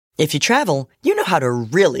If you travel, you know how to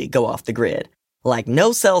really go off the grid. Like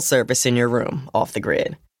no cell service in your room off the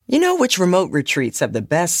grid. You know which remote retreats have the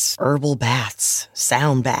best herbal baths,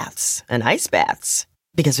 sound baths, and ice baths.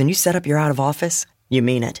 Because when you set up your out of office, you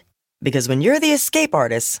mean it. Because when you're the escape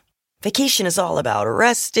artist, vacation is all about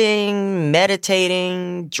resting,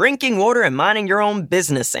 meditating, drinking water, and minding your own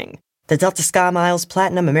businessing. The Delta SkyMiles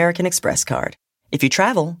Platinum American Express card. If you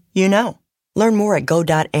travel, you know. Learn more at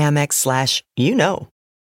go.amex/you-know.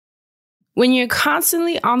 When you're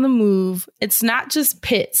constantly on the move, it's not just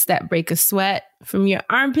pits that break a sweat. From your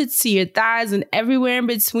armpits to your thighs and everywhere in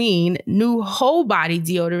between, new whole body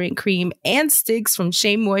deodorant cream and sticks from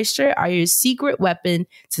Shea Moisture are your secret weapon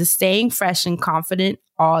to staying fresh and confident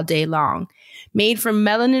all day long. Made from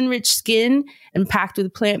melanin-rich skin and packed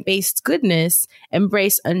with plant-based goodness,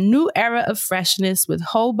 embrace a new era of freshness with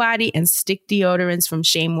whole body and stick deodorants from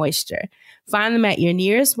Shea Moisture. Find them at your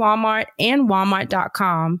nearest Walmart and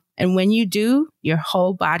walmart.com. And when you do, your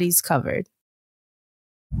whole body's covered.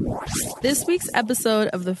 This week's episode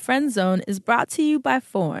of The Friend Zone is brought to you by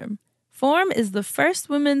Form. Form is the first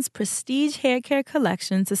women's prestige hair care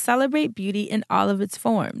collection to celebrate beauty in all of its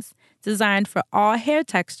forms. Designed for all hair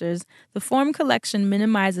textures, the Form collection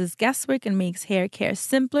minimizes guesswork and makes hair care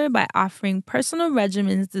simpler by offering personal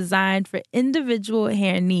regimens designed for individual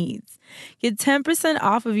hair needs. Get 10%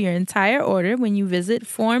 off of your entire order when you visit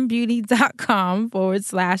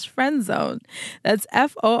formbeauty.com/friendzone. That's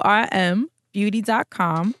FORM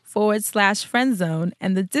beauty.com/friendzone,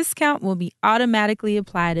 and the discount will be automatically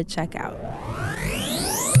applied at checkout.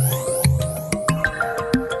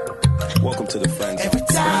 Welcome to the Friend Zone. Every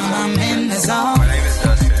time I'm in the zone. My name is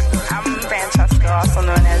Dustin. I'm Francesca, also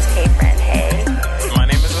known as Hey Friend Hey. My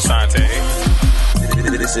name is Asante.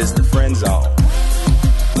 This is the Friend Zone.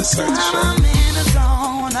 Let's start the show. I'm in the zone.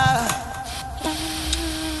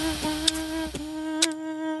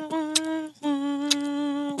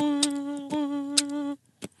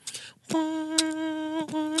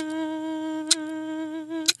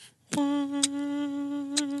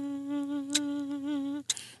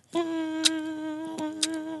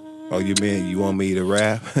 Oh, you mean you want me to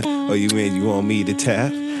rap? Oh, you mean you want me to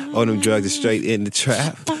tap? Oh, them drugs are straight in the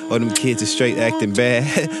trap. Oh, them kids are straight acting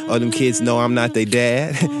bad. Oh, them kids know I'm not their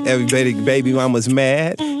dad. Everybody, baby mama's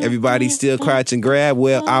mad. Everybody still crouch and grab.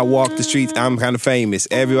 Well, I walk the streets, I'm kind of famous.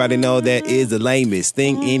 Everybody know that is the lamest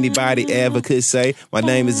thing anybody ever could say. My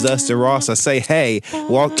name is Dustin Ross. I say, hey,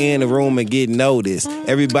 walk in the room and get noticed.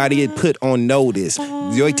 Everybody get put on notice.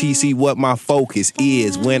 Wait till you see what my focus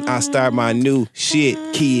is when I start my new shit,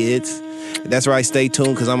 kids. That's right, stay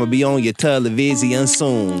tuned, because I'm going to be on your television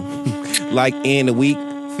soon. Like in a week,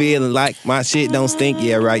 feeling like my shit don't stink.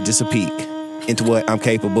 Yeah, right, just a peek into what I'm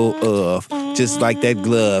capable of. Just like that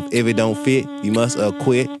glove. If it don't fit, you must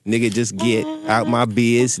quit. Nigga, just get out my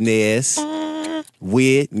business.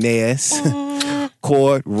 Witness.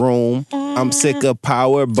 Courtroom. I'm sick of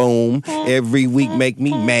power boom. Every week make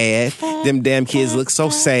me mad. Them damn kids look so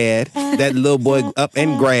sad. That little boy up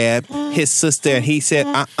and grabbed his sister and he said,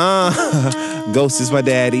 Ghost is my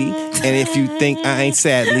daddy. And if you think I ain't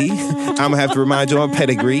sadly, I'ma have to remind you of my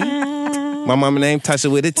pedigree. My mama named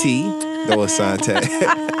Tasha with a T. Go Asante.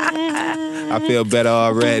 I feel better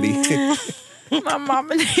already. My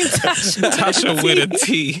mama named Tasha. Tasha with a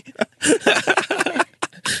T.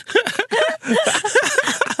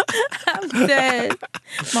 I'm dead.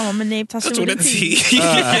 My mama named Tasha with a T.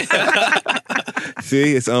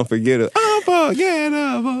 See, it's unforgettable.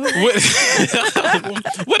 Unforgettable.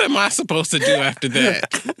 What am I supposed to do after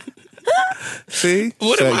that? See?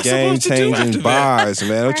 What am I supposed to do after game-changing bars, that?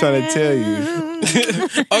 man. I'm trying to tell you.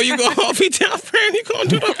 Oh, you gonna hold me down, friend? You gonna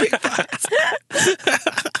do the big bars?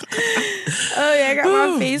 Oh, yeah, I got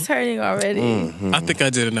my face hurting already. I think I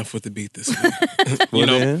did enough with the beat this week. You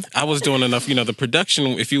know, then? I was doing enough. You know, the production,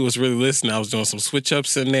 if you was really listening, I was doing some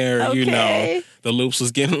switch-ups in there. You know, Okay. the loops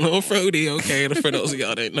was getting a little fruity, okay? For those of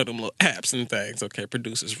y'all that know them little apps and things, okay?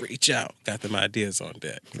 Producers, reach out. Got them ideas on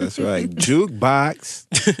deck. That's right. Jukebox.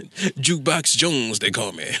 Jukebox Jones, they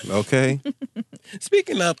call me. Okay.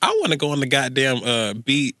 Speaking of, I want to go on the goddamn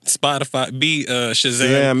beat, Spotify, Shazam.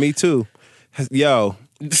 Yeah, me too. Yo.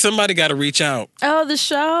 Somebody got to reach out. Oh, the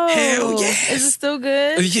show. Hell yes. Is it still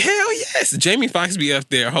good? Hell yes. Jamie Foxx be up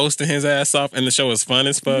there hosting his ass off, and the show is fun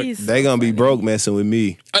as fuck. They gonna be broke messing with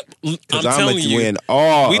me. I'm I'm telling gonna you, win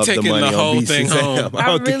all we of the taking money the on whole BC thing Sam. home. I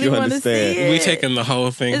don't think really you wanna understand. see it. We taking the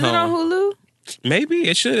whole thing Is home. it on Hulu? Maybe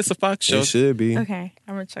it should. It's a Fox show. It should be. Okay,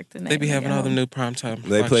 I'm gonna check the name. They be having Yeah. all the new primetime.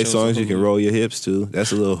 They Fox play shows songs on you can Hulu. roll your hips to.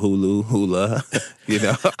 That's a little hula, you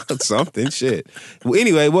know, something, shit. Well,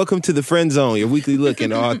 anyway, welcome to the Friend Zone, your weekly look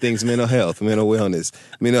into all things mental health, mental wellness,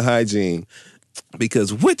 mental hygiene,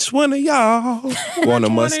 Because which one of y'all want a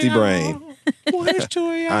musty brain?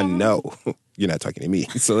 I know. You're not talking to me,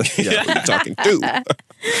 so yeah, you're talking to.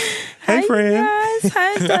 Hey, friend. Guys.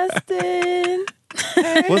 Hi, Dustin.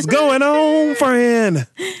 What's going on, friend?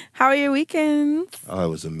 How are your weekends? Oh, it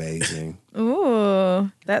was amazing.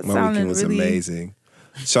 Ooh, that My sounded weekend was really amazing.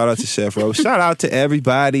 Shout out to Chef Ro. Shout out to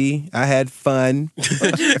everybody. I had fun.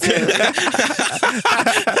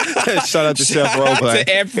 Shout out to Chef Ro. To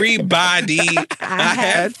everybody. I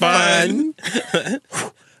had fun.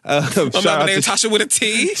 Shout out named to Tasha with a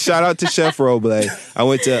T. Shout out to Chef Roble. I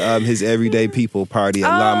went to his Everyday People party at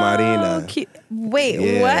La Marina. cute. Wait,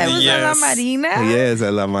 Yeah. what? Was Yes. that La Marina? Yeah, it's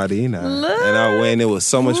at La Marina. Look. And I went. It was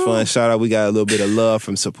so much fun. Shout out. We got a little bit of love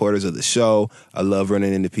from supporters of the show. I love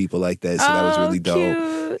running into people like that. So that was really dope.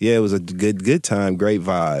 Cute. Yeah, it was a good time. Great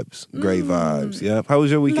vibes. Great vibes. Yep. How was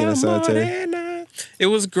your weekend, Asante? It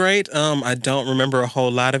was great. I don't remember a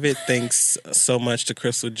whole lot of it. Thanks so much to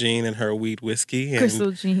Crystal Jean and her weed whiskey. And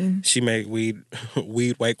Crystal Jean. she made weed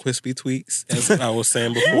white crispy tweets, as I was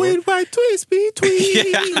saying before. Weed white twisty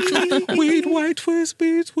tweet. Weed white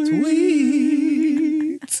crispy tweets.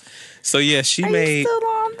 So yeah, she Are made. you still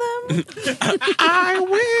on them? I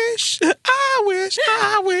wish.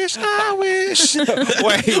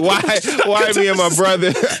 Wait, why me and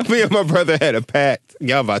my brother had a pact?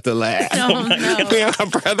 Y'all about to laugh. Oh, no. Me and my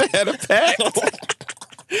brother had a pact.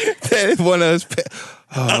 That if one of us,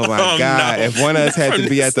 oh my God! no. If one of us had to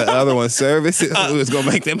be at the other one's service, we was gonna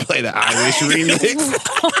make them play the I Wish remix.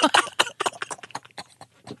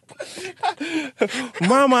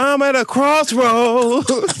 Mama, I'm at a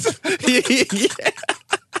crossroads. Yeah.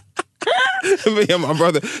 Me and my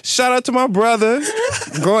brother. Shout out to my brother.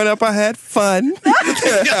 Growing up, I had fun.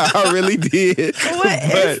 I really did. What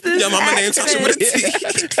is this Yo, mama named Tasha with a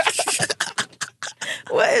accent? T.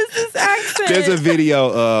 What is this accent? There's a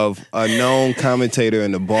video of a known commentator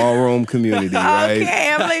in the ballroom community, right?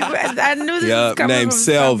 Okay, I'm like, I knew this was coming named from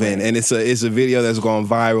Selvin, somewhere. and it's a video that's going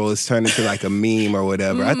viral. It's turned into like a meme or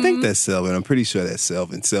whatever. I Mm-hmm. think that's Selvin. I'm pretty sure that's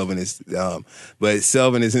Selvin. Selvin is, but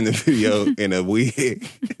Selvin is in the video in a wig,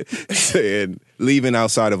 saying leaving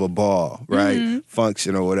outside of a ball, right? Mm-hmm.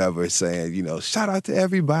 Function or whatever, saying, shout out to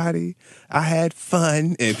everybody. I had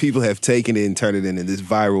fun, and people have taken it and turned it into this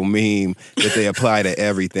viral meme that they apply to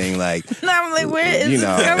everything, like. Now I'm like, where is this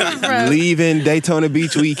coming from? Leaving Daytona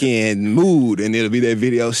Beach weekend mood, and it'll be that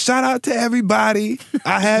video. Shout out to everybody.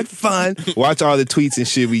 I had fun. Watch all the tweets and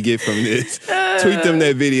shit we get from this. Tweet them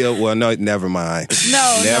that video. Well, no, never mind.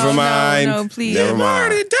 Never mind. No, please. Never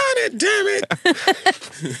mind. Already done it, damn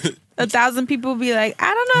it. 1,000 people be like,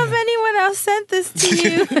 I don't know if anyone else sent this to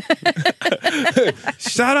you.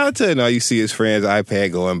 Shout out to you see his friend's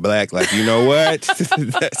iPad going black. Like, you know what?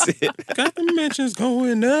 That's it. Got the mentions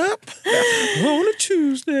going up on a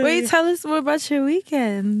Tuesday. Wait, tell us more about your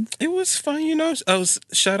weekend. It was fun,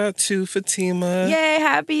 shout out to Fatima. Yay,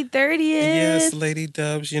 happy 30th. Yes, Lady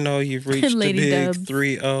Dubs, you've reached Lady the big Dubs.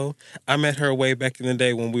 3-0. I met her way back in the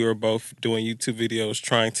day when we were both doing YouTube videos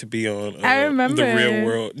trying to be on I remember. The Real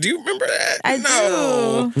World. Do you remember that? I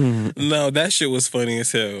do. No, that shit was funny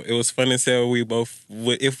as hell. It was funny as hell. We both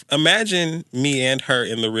would, imagine me and her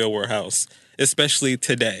in the Real World house, especially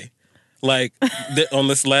today. Like on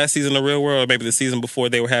this last season of Real World, or maybe the season before,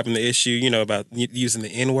 they were having the issue, about using the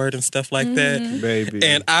N-word and stuff like that. Baby.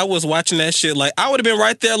 And I was watching that shit like, I would have been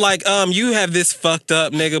right there like, you have this fucked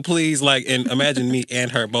up nigga, please. Like, and imagine me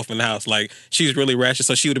and her both in the house. Like, she's really ratchet,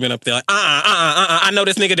 so she would have been up there like, I know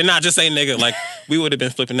this nigga did not just say nigga. Like, we would have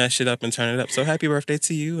been flipping that shit up and turning it up. So happy birthday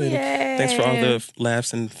to you. And thanks for all the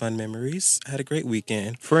laughs and fun memories. I had a great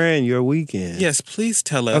weekend. Friend, your weekend. Yes, please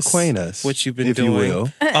tell us. Acquaint us, what you've been if you doing. will.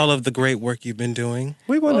 All of the great work you've been doing.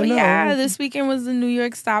 We want to know. Yeah, this weekend was the New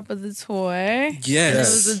York stop of the tour. Yes. It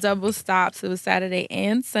was a double stop, so it was Saturday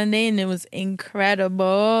and Sunday, and it was incredible.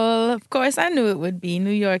 Of course, I knew it would be.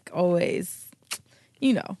 New York always,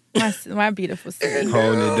 my beautiful city.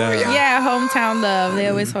 Holding it down. Yeah, hometown love. They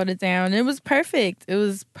always hold it down. It was perfect. It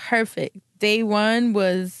was perfect. Day one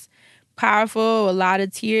was powerful, a lot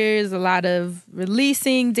of tears, a lot of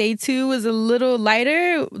releasing. Day two was a little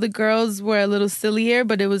lighter. The girls were a little sillier,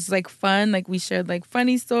 but it was like fun. Like we shared like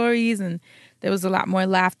funny stories and there was a lot more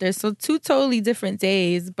laughter. So 2 totally different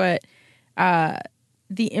days, but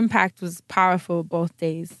the impact was powerful both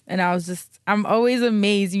days. And I'm always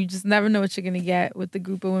amazed. You just never know what you're going to get with the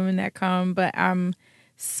group of women that come, but I'm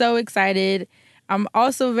so excited. I'm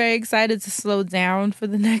also very excited to slow down for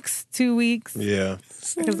the next 2 weeks. Yeah.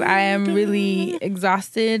 Because I am really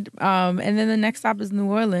exhausted. And then the next stop is New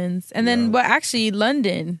Orleans. And then, actually,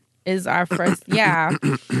 London. is our first, the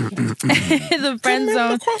friend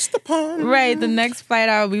zone. Across the pond. Right. The next flight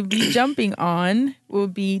I will be jumping on will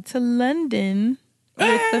be to London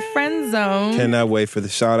with the friend zone. Cannot wait for the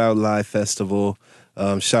Shout Out Live Festival.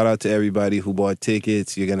 Shout out to everybody who bought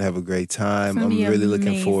tickets. You're gonna have a great time. I'm really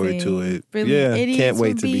looking forward to it. Brilliant Can't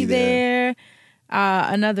wait to be there.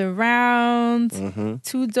 Another round.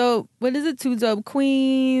 Two dope. What is it? Two dope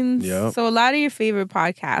queens. Yep. So a lot of your favorite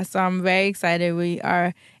podcasts. So I'm very excited. We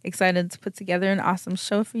are excited to put together an awesome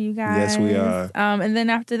show for you guys. Yes, we are. And then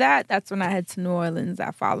after that, that's when I head to New Orleans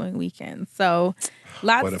that following weekend. So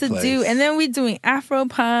lots to do. And then we're doing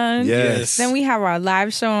Afropunk. Yes. Then we have our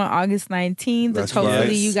live show on August 19th. That's Hopefully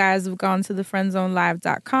right. you guys have gone to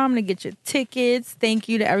thefriendzonelive.com to get your tickets. Thank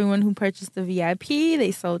you to everyone who purchased the VIP.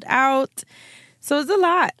 They sold out. So it's a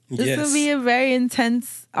lot. This will be a very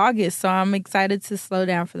intense August. So I'm excited to slow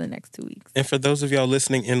down for the next 2 weeks. And for those of y'all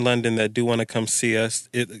listening in London that do want to come see us,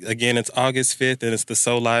 it's August 5th and it's the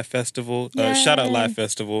Soul Live Festival, Shout Out Live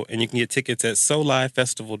Festival, and you can get tickets at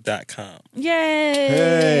soulivefestival.com. Yay!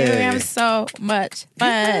 Hey. We're having so much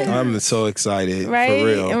fun. I'm so excited, right? for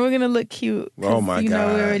real. And we're going to look cute. Oh my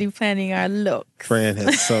God. We're already planning our looks. Fran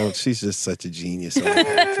she's just such a genius.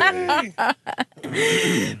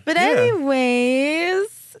 But anyways,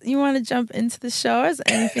 you want to jump into the show? Is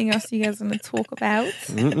there anything else you guys want to talk about?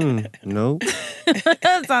 Nope.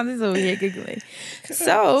 Santi's over here giggling.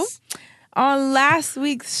 So, on last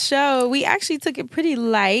week's show, we actually took it pretty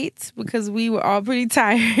light because we were all pretty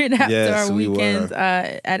tired after our weekend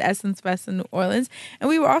at Essence Fest in New Orleans. And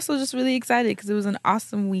we were also just really excited because it was an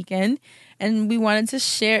awesome weekend. And we wanted to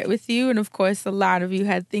share it with you. And of course, a lot of you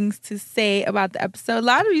had things to say about the episode. A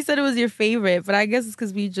lot of you said it was your favorite, but I guess it's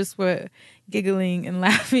because we just were giggling and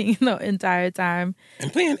laughing the entire time.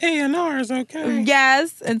 And playing A&Rs, okay?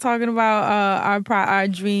 Yes, and talking about our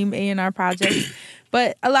dream A&R project.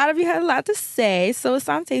 But a lot of you had a lot to say. So,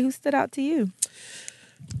 Asante, who stood out to you?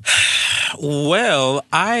 Well,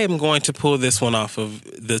 I am going to pull this one off of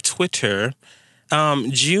the Twitter.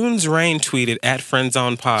 June's Rain tweeted at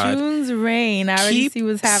FriendZonePod. June's Rain. I already see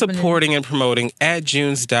what's happening. Keep supporting and promoting at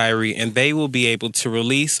June's Diary, and they will be able to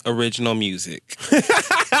release original music.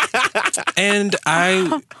 And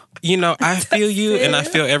I feel you, and I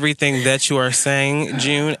feel everything that you are saying,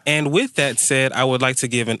 June. And with that said, I would like to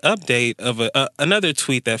give an update of another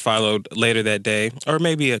tweet that followed later that day, or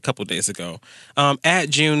maybe a couple days ago. At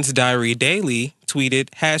June's Diary Daily tweeted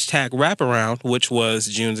 #wraparound, which was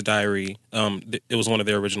June's Diary. It was one of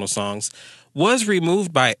their original songs. Was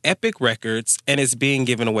removed by Epic Records and is being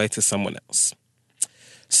given away to someone else.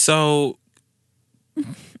 So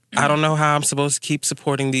I don't know how I'm supposed to keep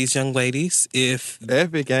supporting these young ladies if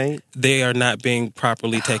Epic ain't. They are not being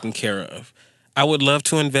properly taken care of. I would love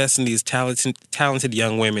to invest in these talented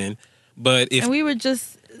young women, but if... And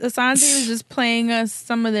Asante was just playing us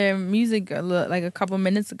some of their music like a couple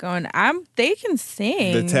minutes ago, and they can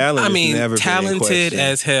sing. The talent is never talented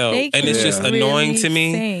as hell. And it's just annoying to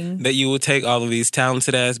me that you would take all of these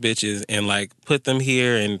talented ass bitches and like put them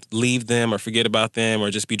here and leave them or forget about them or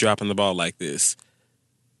just be dropping the ball like this.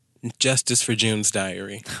 Justice for June's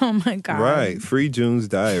Diary. Oh my God. Right. Free June's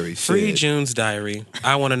Diary. Free June's Diary.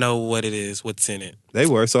 I want to know what it is, what's in it. They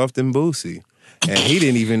worse off than Boosie. And he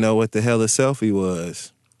didn't even know what the hell a selfie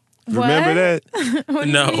was. Remember that?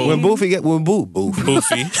 No. When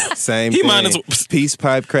Boofy. Same thing. Might as well. Peace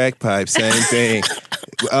pipe, crack pipe, same thing.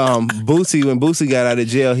 When Boosie got out of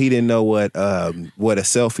jail, he didn't know what a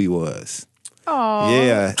selfie was. Aww.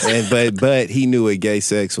 Yeah, but he knew what gay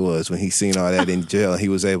sex was when he seen all that in jail. He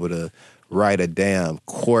was able to write a damn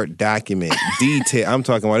court document, detail. I'm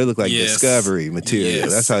talking about it looked like discovery material.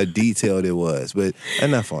 Yes. That's how detailed it was. But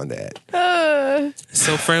enough on that.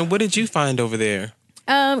 So, friend, what did you find over there?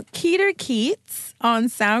 Keeter Keats on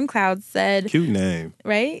SoundCloud said, Cute name.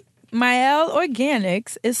 Right? Mael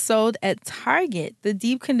Organics is sold at Target. The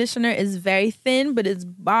deep conditioner is very thin, but it's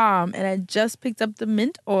bomb. And I just picked up the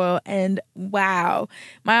mint oil, and wow.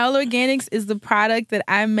 Mael Organics is the product that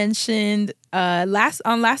I mentioned last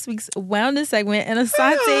week's wellness segment, and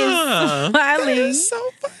Asante is smiling. That's so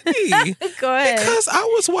funny. Go ahead. Because I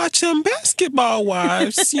was watching Basketball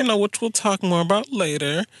Wives, which we'll talk more about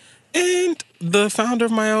later. And the founder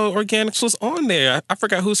of Mael Organics was on there. I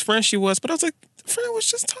forgot whose friend she was, but I was like, friend was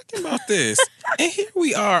just talking about this. And here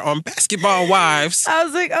we are on Basketball Wives. I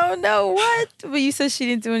was like, oh no, what? But you said she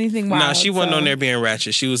didn't do anything wild. No, she wasn't so. on there being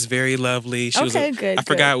ratchet. She was very lovely. She was good. I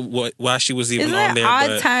forgot why she was even Isn't on that there. odd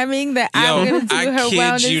but timing that I'm going to do I her kid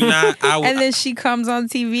wellness? you not. And then she comes on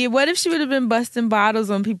TV. What if she would have been busting bottles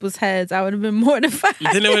on people's heads? I would have been mortified.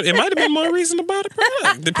 Then it might have been more reason about it,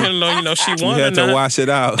 perhaps, depending on, she You won or had to not. wash it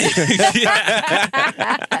out.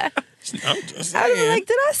 I'm just I was saying. like,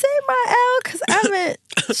 did I say my L? Because I meant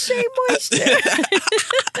Shea Moisture.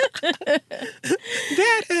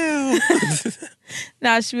 That hell.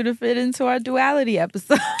 Now she would have fit into our duality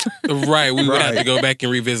episode. Right, we would have to Right. go back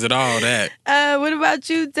and revisit all that. What about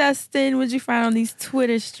you, Dustin? What'd you find on these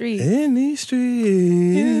Twitter streets? In these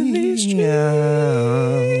streets.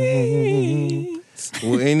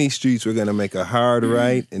 Well, in these streets, we're going to make a hard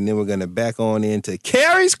right, and then we're going to back on into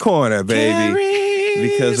Carrie's Corner, baby.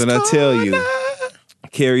 Because when I tell you,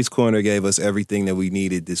 Carrie's Corner gave us everything that we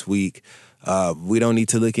needed this week. We don't need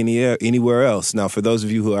to look anywhere else. Now, for those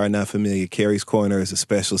of you who are not familiar, Carrie's Corner is a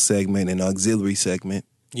special segment, an auxiliary segment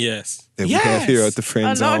Yes. that we have here at the Friend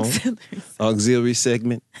An Zone. auxiliary. Auxiliary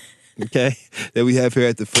segment, okay, that we have here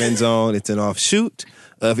at the Friend Zone. It's an offshoot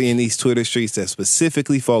of In These Twitter Streets that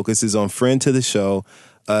specifically focuses on friend to the show,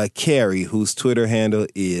 Carrie, whose Twitter handle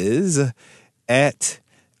is at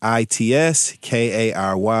ITSKARY_.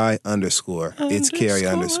 It's Carrie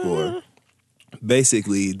 _.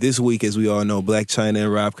 Basically, this week, as we all know, Blac Chyna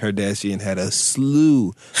and Rob Kardashian had a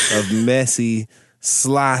slew of messy,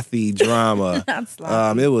 slothy drama. Not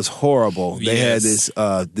sloppy. It was horrible. They had Yes.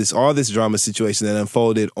 this drama situation that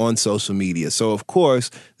unfolded on social media. So of course,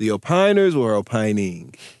 the opiners were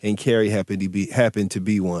opining, and Carrie happened to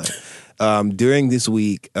be one. During this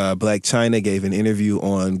week, Blac Chyna gave an interview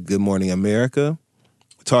on Good Morning America,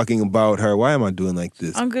 talking about her. Why am I doing like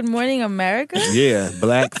this? On Good Morning America? Yeah,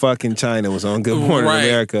 Blac fucking Chyna was on Good Morning Right.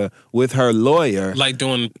 America with her lawyer, Like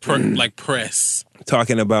doing press.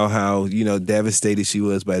 talking about how, devastated she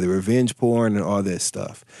was by the revenge porn and all that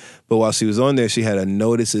stuff. But while she was on there, she had a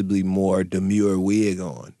noticeably more demure wig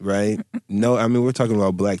on, right? No, I mean, we're talking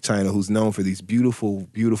about Blac Chyna, who's known for these beautiful,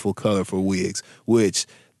 beautiful, colorful wigs, which,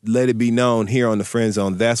 let it be known here on the Friend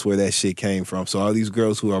Zone, that's where that shit came from. So all these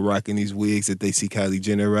girls who are rocking these wigs that they see Kylie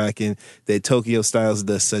Jenner rocking, that Tokyo Styles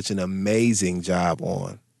does such an amazing job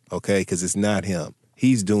on, okay? Because it's not him.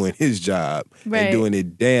 He's doing his job Right. and doing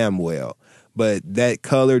it damn well. But that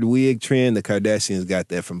colored wig trend, the Kardashians got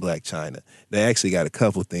that from Blac Chyna. They actually got a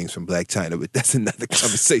couple things from Blac Chyna, but that's another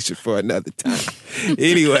conversation for another time.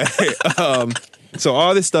 Anyway, so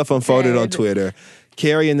all this stuff unfolded on Twitter.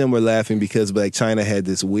 Carrie and them were laughing because Blac Chyna had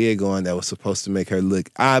this wig on that was supposed to make her look,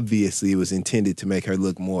 obviously it was intended to make her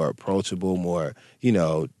look more approachable, more,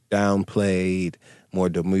 downplayed, more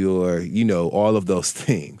demure, all of those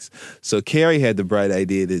things. So Carrie had the bright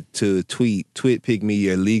idea to tweet pick me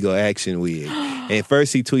your legal action wig. And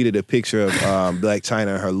first he tweeted a picture of Blac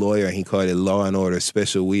Chyna and her lawyer, and he called it Law and Order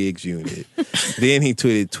Special Wigs Unit. Then he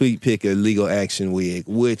tweeted tweet pick a legal action wig,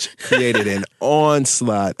 which created an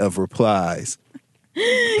onslaught of replies.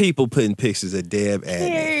 People putting pictures of Deb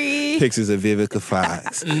Adney, pictures of Vivica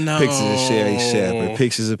Fox, No. pictures of Sherry Shepherd,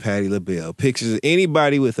 pictures of Patti LaBelle, pictures of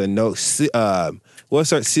anybody with a note.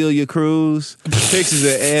 What's her Celia Cruz? Pictures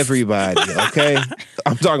of everybody. Okay,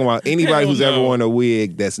 I'm talking about anybody who's ever worn a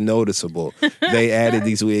wig that's noticeable. They added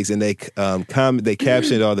these wigs and they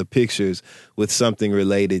captioned all the pictures with something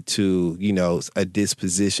related to a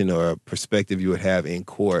disposition or a perspective you would have in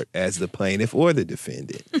court as the plaintiff or the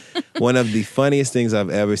defendant. One of the funniest things I've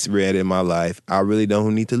ever read in my life. I really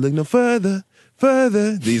don't need to look no further.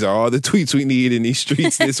 These are all the tweets we need in these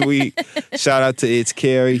streets this week. Shout out to It's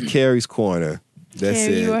Carrie's Corner. That's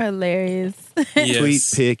Carrie, it. you are hilarious. Yes. Tweet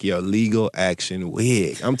pick your legal action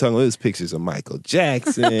wig. I'm talking about those pictures of Michael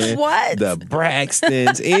Jackson. What? The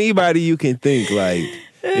Braxtons. Anybody you can think like.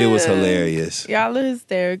 It was hilarious. Y'all are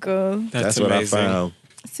hysterical. That's amazing. what I found.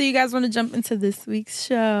 So you guys want to jump into this week's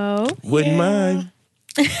show? Wouldn't mind.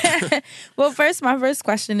 Well, my first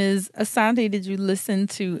question is, Asante, did you listen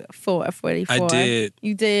to 444? I did.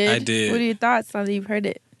 You did? I did. What are your thoughts now that you've heard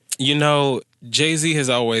it? Jay-Z has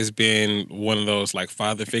always been one of those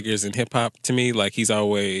father figures in hip hop to me. He's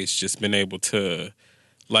always just been able to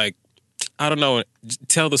tell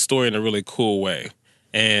the story in a really cool way.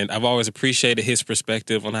 And I've always appreciated his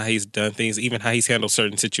perspective on how he's done things, even how he's handled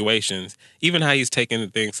certain situations, even how he's taken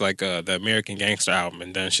things like the American Gangster album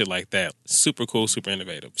and done shit like that. Super cool, super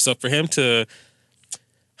innovative. So for him to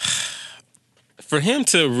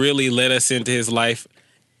really let us into his life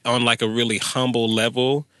on a really humble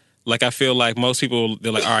level, I feel like most people,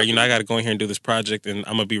 they're like, all right, I got to go in here and do this project and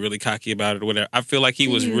I'm going to be really cocky about it or whatever. I feel like he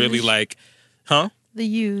was really Huh? The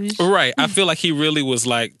huge. Right. I feel like he really was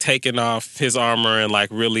like taking off his armor and like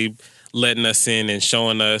really letting us in and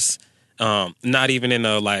showing us, not even in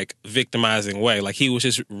a like victimizing way. Like he was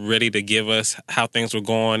just ready to give us how things were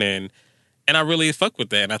going, and I really fuck with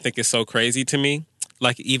that. And I think it's so crazy to me.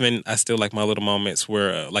 Like even I still like my little moments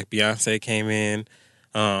where like Beyonce came in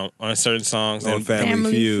on certain songs On and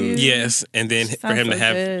Family Feud. yes, and then for Sounds him to so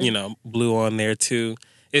have good. Blue on there too.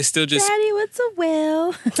 It's still just Daddy, what's a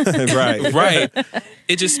will? Right. right.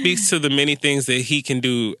 It just speaks to the many things that he can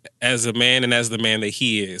do as a man and as the man that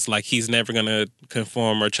he is. Like he's never gonna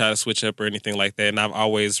conform or try to switch up or anything like that. And I've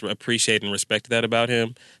always appreciated and respected that about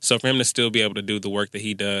him. So for him to still be able to do the work that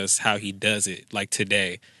he does, how he does it, like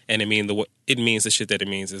today, and it means the shit that it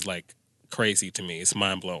means is like crazy to me. It's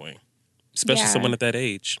mind blowing, especially Yeah. someone at that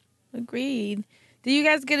age. Agreed. Did you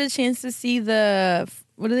guys get a chance to see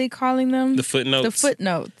what are they calling them? The footnotes. The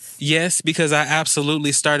footnotes. Yes, because I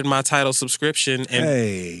absolutely started my Tidal subscription,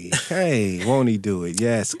 and Hey, won't he do it?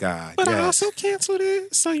 Yes, God. but yes. I also canceled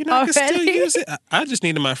it, so I can still Already? use it. I just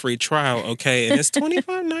needed my free trial, okay? And it's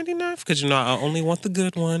 $25.99 because I only want the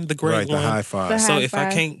good one, the great Right, the one. high five. The So high if I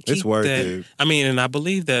five. can't keep It's worth that, it. I mean, and I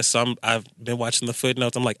believe that. So I've been watching the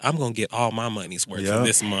footnotes. I'm like, I'm gonna get all my money's worth Yeah. for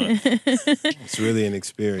this month. It's really an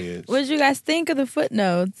experience. What did you guys think of the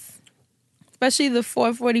footnotes? Especially the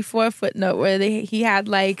 444 footnote where he had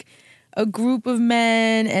like a group of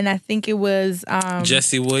men, and I think it was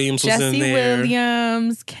Jesse Williams was in Jesse there.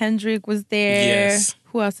 Williams, Kendrick was there. Yes.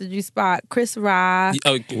 Who else did you spot? Chris Rock.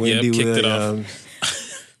 Oh, Wendy yeah, kicked it off. Williams.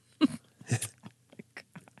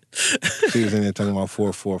 She was in there talking about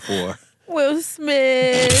 444. Will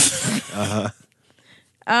Smith.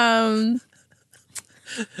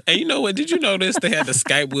 And you know what? Did you notice they had to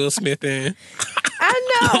Skype Will Smith in?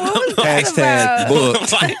 I know. What was that Hashtag about?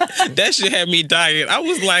 booked. Like, that shit had me dying. I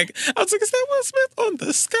was like, is that Will Smith on the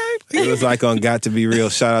Skype? It was like on Got to Be Real.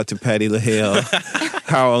 Shout out to Patty LaHalle.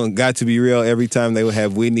 How on Got to Be Real, every time they would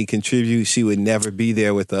have Whitney contribute, she would never be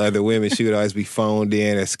there with the other women. She would always be phoned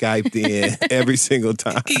in or Skyped in every single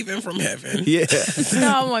time. Even from heaven. Yeah.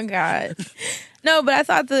 Oh my God. No, but I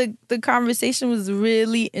thought the conversation was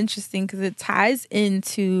really interesting because it ties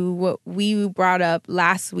into what we brought up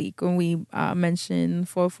last week when we mentioned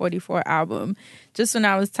 444 album. Just when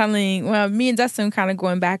I was me and Dustin kind of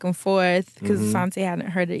going back and forth because Asante hadn't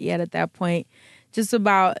heard it yet at that point, just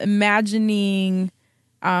about imagining,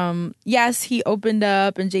 yes, he opened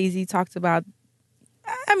up and Jay-Z talked about,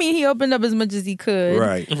 he opened up as much as he could.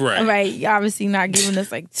 Right. Right. Obviously not giving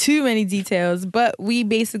us like too many details, but we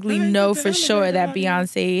basically know for sure that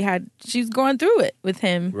Beyonce she's going through it with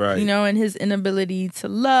him. Right. And his inability to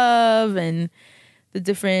love and the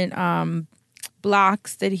different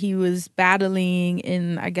blocks that he was battling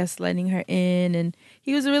in, I guess, letting her in. And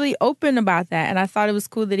he was really open about that. And I thought it was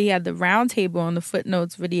cool that he had the round table on the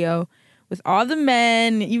Footnotes video with all the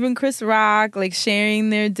men, even Chris Rock, like sharing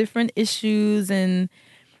their different issues. And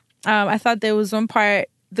I thought there was one part,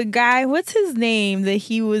 the guy, what's his name that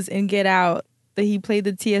he was in Get Out, that he played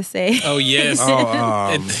the TSA? Oh, yes.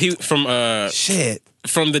 And he Shit.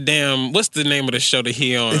 from the damn, what's the name of the show that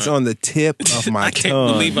he on? It's on the tip of my I can't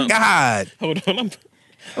tongue. believe I'm- God. Hold on.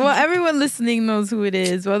 Well, everyone listening knows who it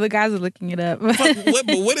is. Well, the guys are looking it up. But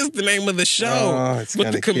what is the name of the show? Oh, it's With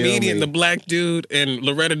gonna the kill comedian, me. the black dude, and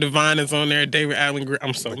Loretta Devine is on there. David Allen Greer.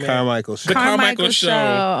 I'm so mad. Carmichael Show. The Carmichael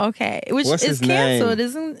Show. Okay. Which What's is his canceled, name?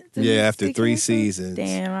 isn't Yeah, it after stay 3 canceled? seasons.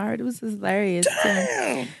 Damn, I heard it was hilarious.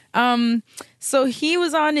 Damn. So he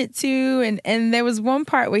was on it too, and there was one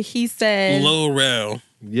part where he said Lil Rel.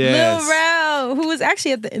 Yes. Lil Rel, who was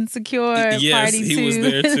actually at the Insecure Yes, party too. he was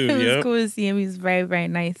there too, It was yep. cool to see him. He was very, very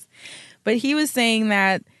nice. But he was saying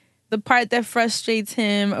that the part that frustrates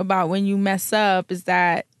him about when you mess up is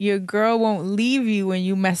that your girl won't leave you when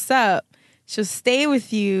you mess up. She'll stay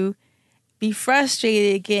with you, be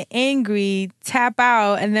frustrated, get angry, tap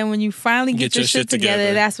out, and then when you finally get your shit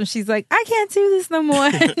together, that's when she's like, I can't do this no more.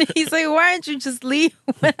 And he's like, why didn't you just leave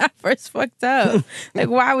when I first fucked up? Like,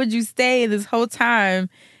 why would you stay this whole time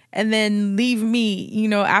and then leave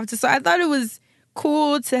me, after? So I thought it was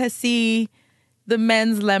cool to see the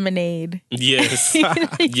men's lemonade. Yes.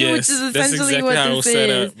 Which Yes. is That's essentially exactly what how it this was set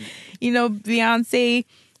is. up. Beyonce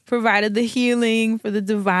provided the healing for the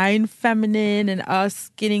divine feminine and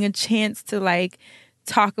us getting a chance to like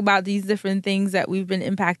talk about these different things that we've been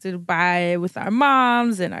impacted by with our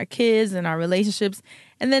moms and our kids and our relationships.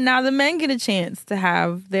 And then now the men get a chance to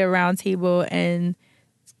have their round table and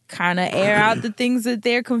kind of air out the things that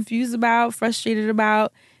they're confused about, frustrated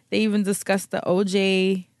about. They even discussed the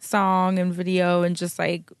OJ song and video and just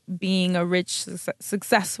like being a rich,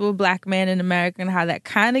 successful black man in America and how that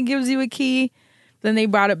kind of gives you a key Then they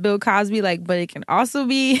brought up Bill Cosby, like, but it can also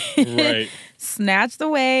be Right. snatched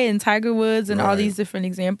away, and Tiger Woods and all Right. these different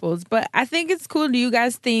examples. But I think it's cool. Do you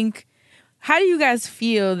guys think, how do you guys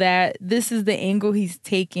feel that this is the angle he's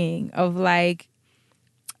taking of like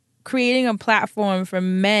creating a platform for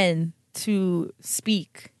men to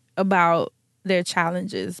speak about their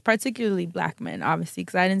challenges, particularly black men, obviously,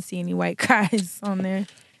 because I didn't see any white guys on there.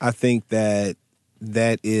 I think that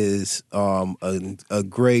is a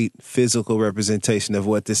great physical representation of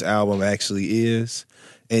what this album actually is.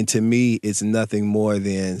 And to me, it's nothing more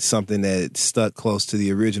than something that stuck close to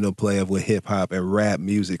the original play of what hip hop and rap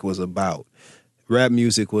music was about. Rap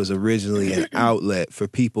music was originally an outlet for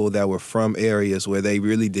people that were from areas where they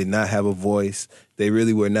really did not have a voice. They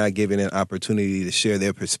really were not given an opportunity to share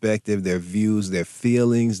their perspective, their views, their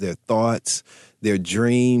feelings, their thoughts, their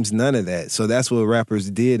dreams, none of that. So that's what rappers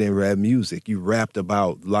did in rap music. You rapped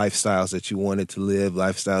about lifestyles that you wanted to live,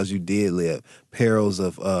 lifestyles you did live, perils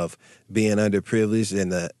of being underprivileged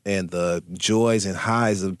and the joys and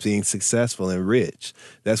highs of being successful and rich.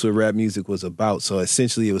 That's what rap music was about. So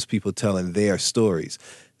essentially it was people telling their stories.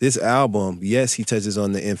 This album, yes, he touches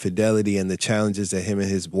on the infidelity and the challenges that him and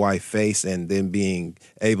his wife face and then being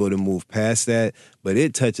able to move past that, but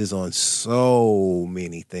it touches on so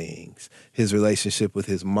many things. His relationship with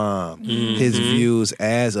his mom, his views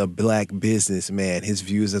as a black businessman, his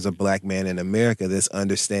views as a black man in America that's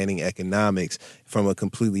understanding economics from a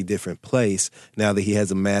completely different place now that he has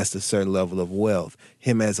amassed a certain level of wealth,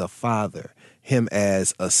 him as a father, him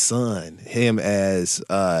as a son, him as...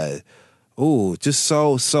 just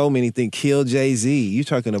so many things. Kill Jay-Z. You're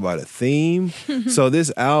talking about a theme. So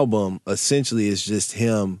this album essentially is just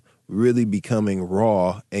him really becoming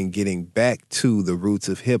raw and getting back to the roots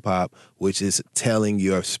of hip-hop, which is telling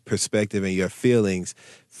your perspective and your feelings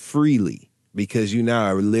freely, because you now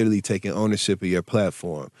are literally taking ownership of your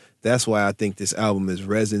platform. That's why I think this album is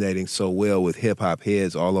resonating so well with hip-hop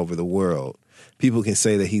heads all over the world. People can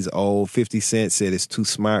say that he's old. 50 Cent said it's too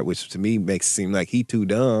smart, which to me makes it seem like he too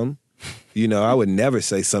dumb. You know, I would never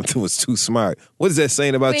say something was too smart. What is that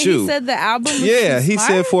saying about Wait, you? he said the album was Yeah, too he smart?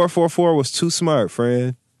 said 444 was too smart,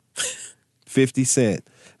 friend. 50 Cent.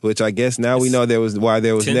 Which I guess now we know there was 10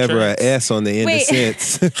 never an tracks. S on the end Wait. of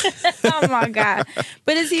cents. Oh my God.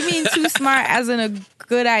 But is he mean too smart as in a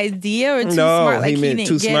good idea or too No, smart like he meant didn't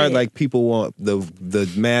too get smart it? like people won't,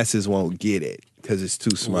 the masses won't get it because it's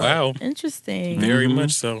too smart. Wow. Interesting. Very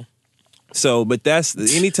much so. So, but that's,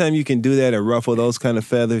 anytime you can do that and ruffle those kind of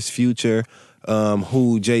feathers, Future,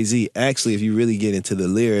 who Jay-Z, actually, if you really get into the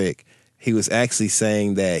lyric, he was actually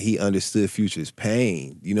saying that he understood Future's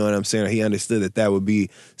pain. You know what I'm saying? He understood that would be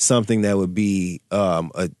something that would be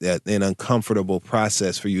an uncomfortable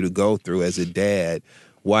process for you to go through as a dad,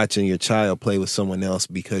 watching your child play with someone else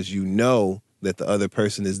because you know that the other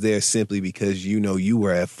person is there simply because you know you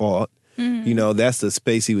were at fault. You know, that's the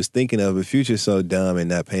space he was thinking of. But Future's so dumb and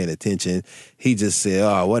not paying attention. He just said,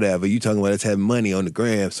 oh, whatever. You talking about us having money on the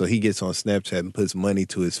gram. So he gets on Snapchat and puts money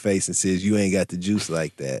to his face and says, you ain't got the juice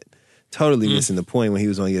like that. Totally missing the point when he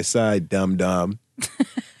was on your side, dumb.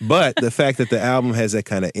 But the fact that the album has that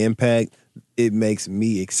kind of impact, it makes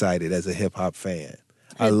me excited as a hip-hop fan.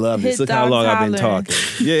 I love this. hit Look how dog long I've been holler. talking.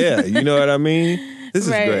 Yeah, you know what I mean? This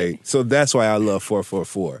is Right. great. So that's why I love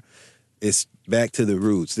 444. It's back to the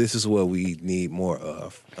roots. This is what we need more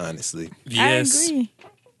of, honestly. Yes. I agree.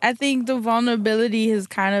 I think the vulnerability has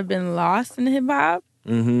kind of been lost in hip hop.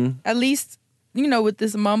 Mm-hmm. At least, you know, with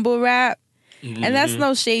this mumble rap. And that's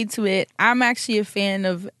no shade to it. I'm actually a fan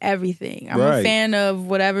of everything. I'm a Right. fan of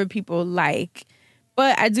whatever people like.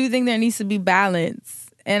 But I do think there needs to be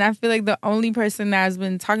balance. And I feel like the only person that has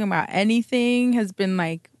been talking about anything has been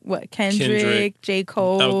like, what, Kendrick. J.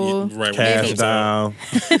 Cole, Oh, yeah, right. Cash Maybe. Down,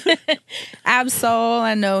 Absol.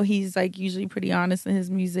 I know he's like usually pretty honest in his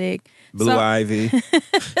music. Blue So- Ivy.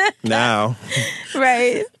 Now.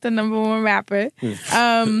 Right, the #1 rapper.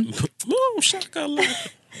 Ooh, shaka-laka.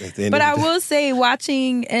 At the end But of I the day- will say,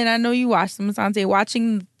 watching, and I know you watched them, Asante,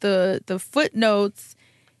 watching the footnotes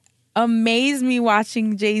amazed me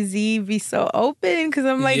watching Jay-Z be so open because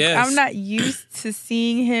I'm like, Yes. I'm not used to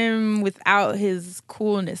seeing him without his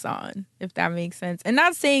coolness on, if that makes sense. And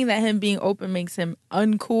not saying that him being open makes him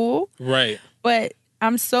uncool, Right. but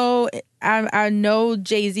I know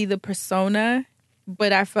Jay-Z, the persona,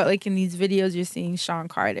 but I felt like in these videos you're seeing Sean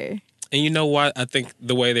Carter. And you know what? I think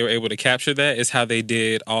the way they were able to capture that is how they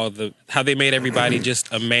did how they made everybody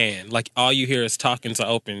just a man. Like all you hear is talking to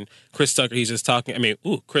Open. Chris Tucker, he's just talking.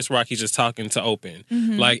 Chris Rock, he's just talking to Open.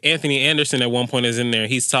 Like Anthony Anderson at one point is in there.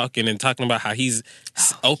 He's talking about how he's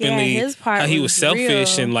openly, his part how he was was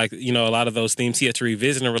selfish real. and like, you know, a lot of those themes he had to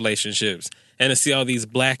revisit in relationships. and to see all these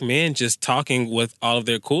black men just talking with all of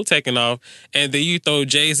their cool taken off, and then you throw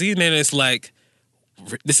Jay-Z in there, and it's like,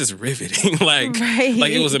 this is riveting. like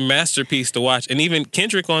it was a masterpiece to watch. And even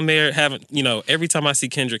Kendrick on there, every time I see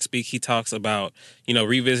Kendrick speak, he talks about,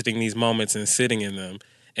 revisiting these moments and sitting in them.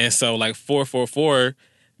 And so like 444,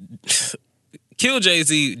 Kill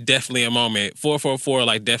Jay-Z, definitely a moment. 444,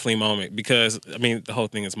 like, definitely a moment, because, I mean, the whole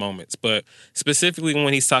thing is moments. But specifically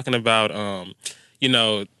when he's talking about,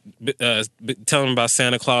 telling about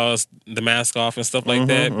Santa Claus, the mask off and stuff like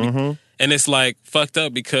that. Mm-hmm. And it's, like, fucked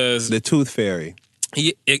up because... The Tooth Fairy.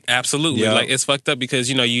 Absolutely. Yep. Like, it's fucked up because,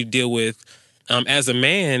 you deal with, as a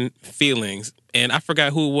man, feelings. And I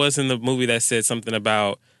forgot who it was in the movie that said something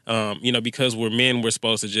about, because we're men, we're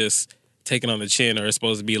supposed to just... taken on the chin, or it's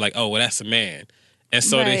supposed to be like, oh, well, that's a man. And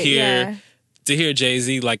so to hear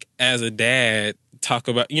Jay-Z, like, as a dad talk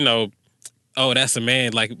about, oh, that's a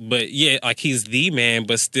man, like, but yeah, like, he's the man,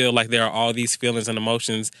 but still, like, there are all these feelings and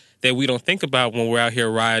emotions that we don't think about when we're out here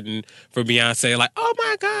riding for Beyonce, like, oh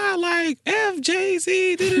my God, like, F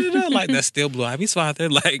Jay-Z, da-da-da-da. Like, that's still Blue Ivy's father.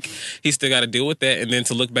 Like, he still got to deal with that. And then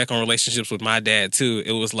to look back on relationships with my dad too,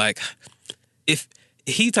 it was like, if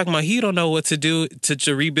he talking about he don't know what to do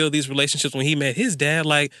to rebuild these relationships when he met his dad.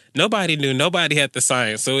 Like, nobody knew. Nobody had the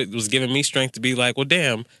science. So it was giving me strength to be like, well,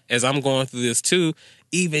 damn, as I'm going through this too,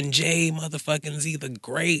 even Jay motherfucking Z the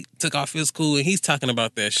Great took off his cool and he's talking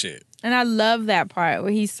about that shit. And I love that part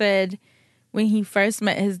where he said when he first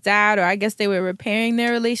met his dad, or I guess they were repairing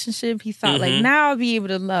their relationship, he thought, like, now I'll be able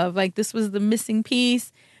to love. Like, this was the missing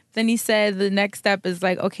piece. Then he said the next step is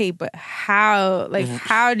like, okay, but how? Like,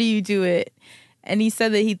 how do you do it? And he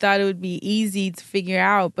said that he thought it would be easy to figure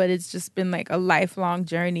out, but it's just been like a lifelong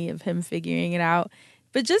journey of him figuring it out.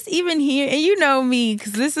 But just even here, and you know me,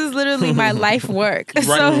 because this is literally my life work. Right.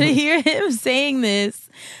 So to hear him saying this,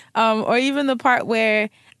 or even the part where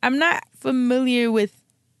I'm not familiar with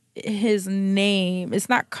his name, it's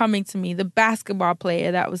not coming to me, the basketball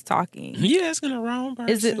player that was talking. Yeah, it's gonna wrong person.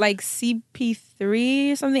 Is it like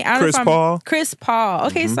CP3 or something? I don't Chris know if Paul. Chris Paul.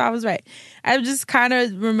 Okay, so I was right. I just kind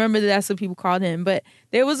of remember that that's what people called him. But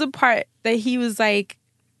there was a part that he was like,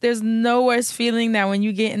 there's no worse feeling than when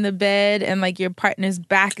you get in the bed and like your partner's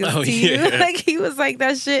back is to you. Like, he was like,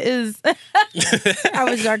 that shit is... I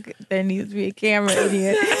was like, there needs to be a camera in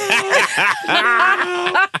here.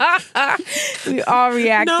 We all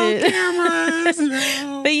reacted. No cameras,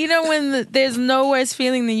 no. But when there's no worse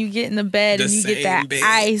feeling than you get in the bed and you get that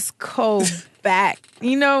ice cold back.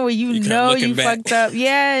 Where you fucked up.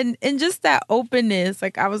 Yeah, and just that openness.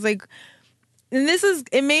 Like, I was like... And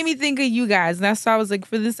it made me think of you guys. And that's why I was like,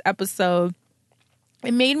 for this episode,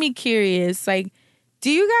 it made me curious. Like, do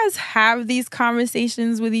you guys have these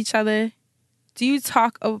conversations with each other? Do you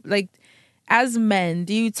talk, like, as men,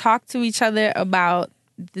 do you talk to each other about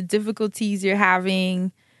the difficulties you're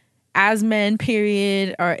having as men,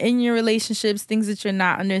 period, or in your relationships, things that you're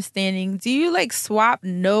not understanding? Do you, like, swap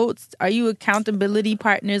notes? Are you accountability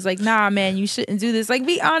partners? Like, nah, man, you shouldn't do this. Like,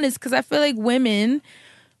 be honest, because I feel like women...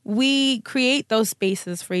 we create those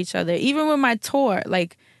spaces for each other. Even with my tour,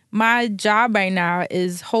 like, my job right now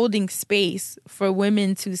is holding space for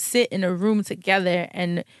women to sit in a room together.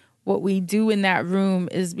 And what we do in that room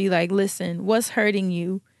is be like, listen, what's hurting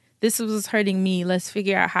you? This was hurting me. Let's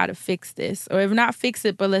figure out how to fix this. Or if not fix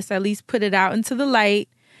it, but let's at least put it out into the light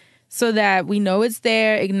so that we know it's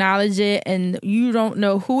there, acknowledge it, and you don't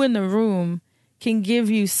know who in the room can give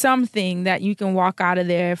you something that you can walk out of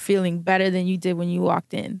there feeling better than you did when you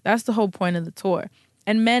walked in. That's the whole point of the tour.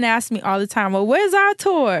 And men ask me all the time, well, where's our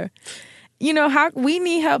tour? How we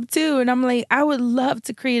need help too. And I'm like, I would love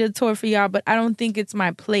to create a tour for y'all, but I don't think it's my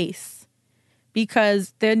place,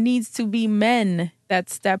 because there needs to be men that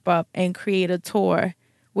step up and create a tour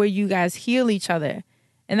where you guys heal each other.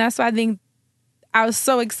 And that's why I think I was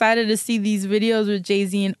so excited to see these videos with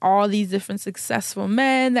Jay-Z and all these different successful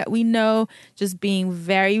men that we know just being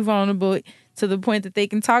very vulnerable to the point that they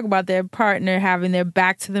can talk about their partner having their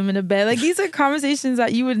back to them in the bed. Like, these are conversations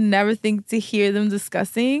that you would never think to hear them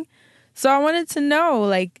discussing. So I wanted to know,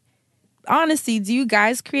 like, honestly, do you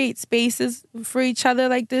guys create spaces for each other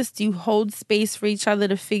like this? Do you hold space for each other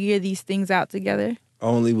to figure these things out together?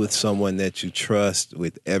 Only with someone that you trust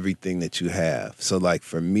with everything that you have. So, like,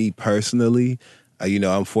 for me personally...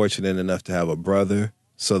 I'm fortunate enough to have a brother.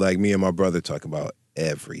 So, like, me and my brother talk about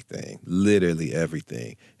everything, literally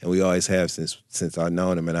everything. And we always have since I've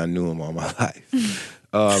known him, and I knew him all my life.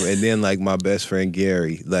 And then, like, my best friend,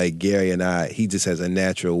 Gary, like, Gary and I, he just has a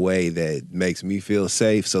natural way that makes me feel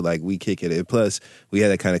safe. So, like, we kick it. And plus, we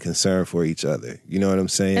had that kind of concern for each other. You know what I'm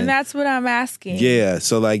saying? And that's what I'm asking. Yeah.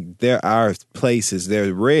 So, like, there are places,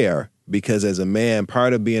 they're rare, Because as a man,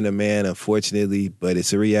 part of being a man, unfortunately, but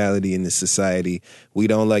it's a reality in this society, we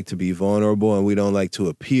don't like to be vulnerable and we don't like to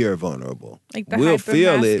appear vulnerable. Like the we'll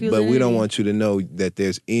feel it, but we don't hypermasculinity. want you to know that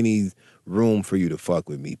there's any room for you to fuck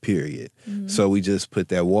with me, period. Mm-hmm. So we just put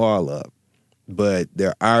that wall up. But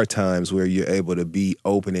there are times where you're able to be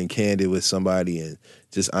open and candid with somebody and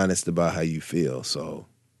just honest about how you feel. So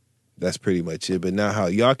that's pretty much it. But now how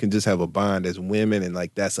y'all can just have a bond as women and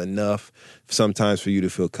like that's enough sometimes for you to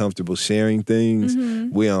feel comfortable sharing things.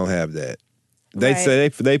 We don't have that. They Right. say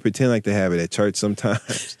they pretend like they have it at church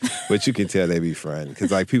sometimes, but you can tell they be friends.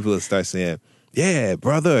 Because like people will start saying, yeah,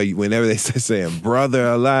 brother. Whenever they start saying brother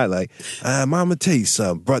a lot, like, mama tell you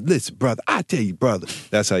something, brother. Listen, brother, I tell you, brother.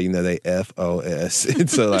 That's how you know they FOS. And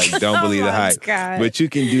so like, don't believe the my hype. God. But you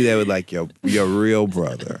can do that with like your real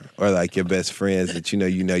brother or like your best friends that you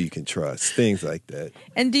know you can trust. Things like that.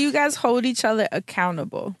 And do you guys hold each other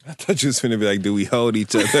accountable? I thought you was finna be like, do we hold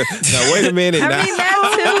each other? Now wait a minute. I now. mean,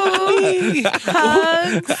 that too.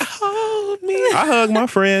 Hugs. Hold me. I hug my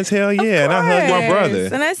friends, hell yeah, and I hug my Of course. brother.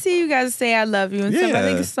 And I see you guys say I love you and stuff. I Yeah.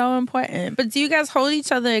 think it's so important. But do you guys hold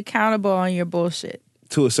each other accountable on your bullshit?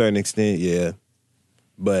 To a certain extent, yeah.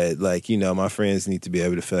 But like, you know, my friends need to be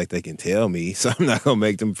able to feel like they can tell me. So I'm not gonna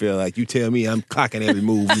make them feel like you tell me I'm clocking every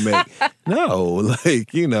move you make. No,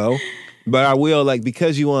 like, you know. But I will, like,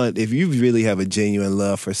 because if you really have a genuine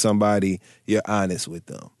love for somebody, you're honest with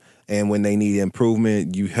them. And when they need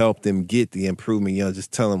improvement, you help them get the improvement. You don't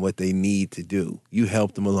just tell them what they need to do. You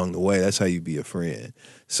help them along the way. That's how you be a friend.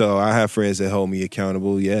 So I have friends that hold me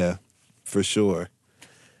accountable, yeah, for sure.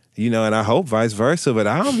 You know, and I hope vice versa, but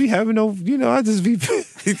I don't be having no, you know, I just be,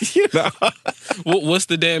 you know. What's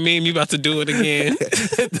the damn meme? You about to do it again?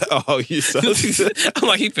 Oh, you're so I'm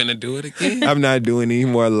like, he finna do it again. I'm not doing any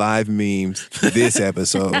more live memes this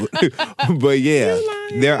episode. But yeah,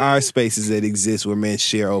 there are spaces that exist where men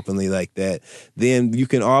share openly like that. Then you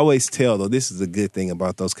can always tell, though, this is a good thing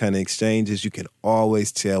about those kind of exchanges. You can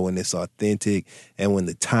always tell when it's authentic and when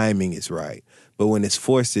the timing is right. But when it's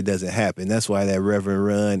forced, it doesn't happen. That's why that Reverend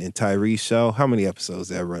Run and Tyrese show, how many episodes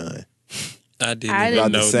that run? I didn't I even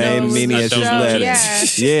About know. the same No, many I as don't his know.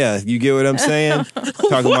 letters. Yeah. Yeah, you get what I'm saying?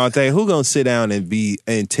 Talking about that. Who gonna sit down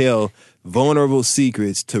and tell vulnerable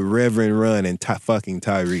secrets to Reverend Run and fucking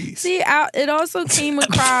Tyrese? See, it also came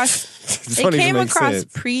across. Don't It even came make across sense.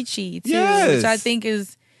 preachy too, Yes. which I think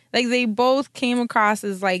is like they both came across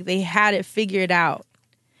as like they had it figured out,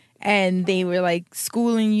 and they were like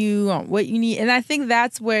schooling you on what you need. And I think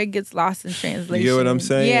that's where it gets lost in translation. You get what I'm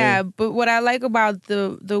saying? Yeah, but what I like about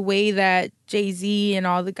the way that Jay-Z and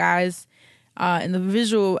all the guys and the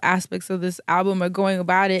visual aspects of this album are going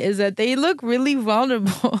about it is that they look really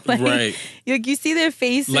vulnerable. Right. Like you see their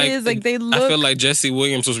faces, like they look. I feel like Jesse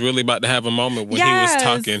Williams was really about to have a moment when he was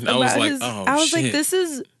talking. I was about like, his- oh, I was shit. like, this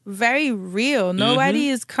is very real. Nobody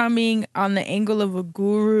is coming on the angle of a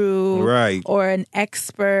guru, Right. or an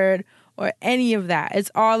expert, or any of that.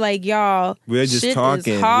 It's all like, y'all, We're just shit is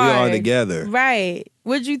talking. We hard. all together. Right.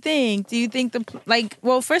 What'd you think? Do you think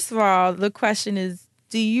well, first of all, the question is,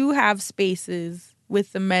 do you have spaces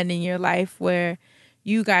with the men in your life where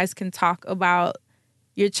you guys can talk about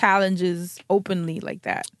your challenges openly like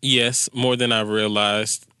that? Yes, more than I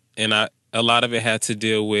realized. And a lot of it had to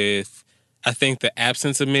deal with, I think the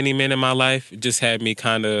absence of many men in my life just had me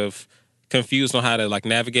kind of confused on how to like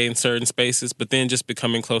navigate in certain spaces, but then just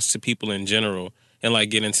becoming close to people in general and like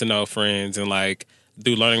getting to know friends and like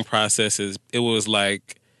through learning processes, it was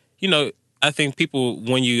like, you know, I think people,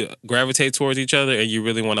 when you gravitate towards each other and you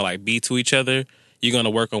really want to like be to each other, you're going to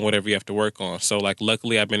work on whatever you have to work on. So like,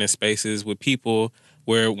 luckily I've been in spaces with people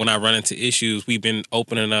where when I run into issues, we've been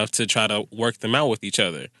open enough to try to work them out with each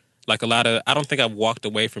other. Like I don't think I've walked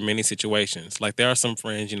away from many situations. Like there are some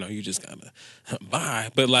friends, you know, you just gotta bye.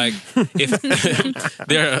 But like if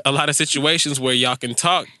there are a lot of situations where y'all can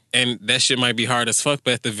talk and that shit might be hard as fuck,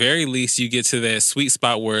 but at the very least you get to that sweet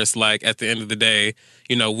spot where it's like at the end of the day,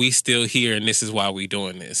 you know, we still here and this is why we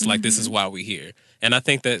doing this. Like this is why we here. And I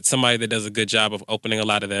think that somebody that does a good job of opening a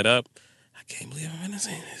lot of that up, I can't believe I'm gonna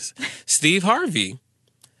say this, Steve Harvey.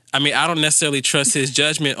 I mean, I don't necessarily trust his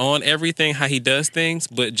judgment on everything, how he does things,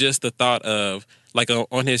 but just the thought of, like,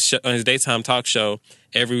 on his daytime talk show,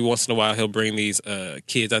 every once in a while he'll bring these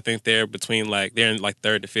kids, I think they're in like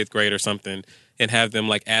 3rd to 5th grade or something, and have them,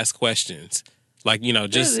 like, ask questions. Like, you know,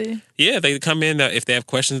 just, Really? yeah, they come in, if they have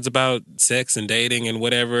questions about sex and dating and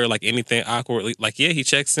whatever, like anything awkwardly, like, yeah, he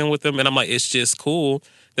checks in with them, and I'm like, it's just cool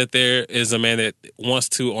that there is a man that wants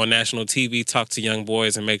to, on national TV, talk to young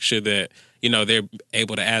boys and make sure that, you know, they're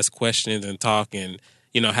able to ask questions and talk and,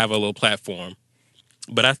 you know, have a little platform.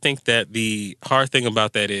 But I think that the hard thing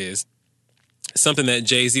about that is something that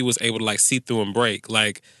Jay-Z was able to like see through and break.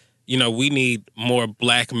 Like, you know, we need more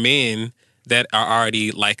black men that are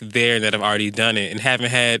already like there, that have already done it and haven't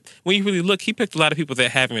had, when you really look, he picked a lot of people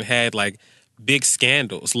that haven't had like big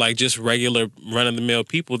scandals, like just regular run-of-the-mill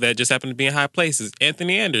people that just happen to be in high places.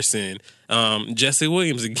 Anthony Anderson, Jesse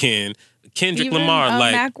Williams again, Kendrick Even, Lamar,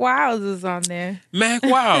 like Mac Wilds is on there. Mac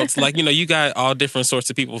Wilds. Like, you know, you got all different sorts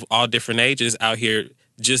of people, all different ages out here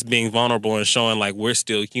just being vulnerable and showing like we're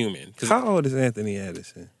still human. How old is Anthony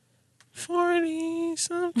Anderson? 40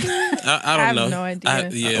 something. I don't I have know. no idea.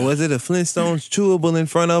 Yeah. Was it a Flintstones chewable in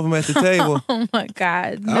front of him at the table? Oh my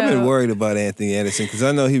God. No. I've been worried about Anthony Anderson because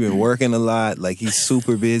I know he's been working a lot. Like, he's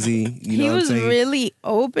super busy. You know He what I'm was saying? really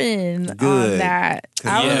open on Good. that.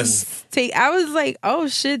 I was like, oh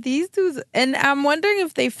shit, these dudes. And I'm wondering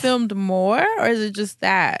if they filmed more or is it just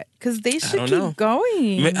that? Because they should keep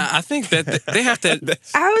going. I think that they have to.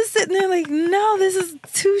 I was sitting there like, no, this is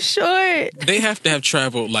too short. They have to have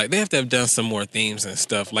traveled, like, they have to have done some more themes and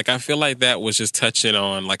stuff. Like, I feel like that was just touching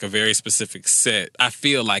on, like, a very specific set. I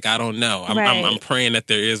feel like, I don't know. I'm praying that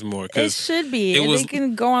there is more. It should be. They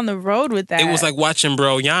can go on the road with that. It was like watching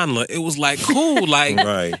Bro Yanla. It was, like, cool. Like,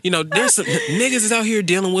 right. You know, there's some niggas is out here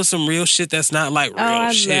dealing with some real shit that's not, like,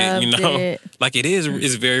 real shit, you know? It. Like,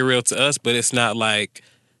 it's very real to us, but it's not, like...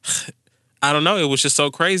 I don't know. It was just so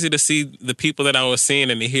crazy to see the people that I was seeing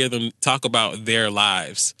and to hear them talk about their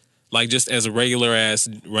lives. Like, just as regular ass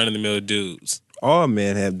run-of-the-mill dudes. All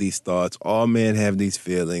men have these thoughts. All men have these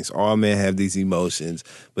feelings. All men have these emotions.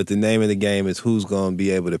 But the name of the game is who's going to be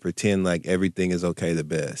able to pretend like everything is okay the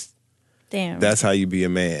best. Damn. That's how you be a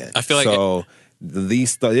man. I feel like... So,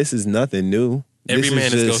 this is nothing new. Every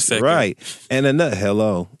man is go second. Right. And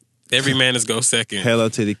hello. Every man is go second. Hello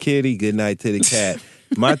to the kitty. Good night to the cat.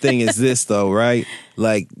 My thing is this, though, right?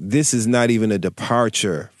 Like, this is not even a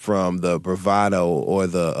departure from the bravado or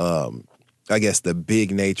the, I guess, the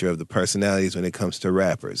big nature of the personalities when it comes to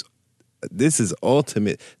rappers. This is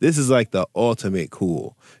ultimate. This is like the ultimate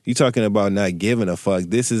cool. You talking about not giving a fuck.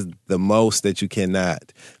 This is the most that you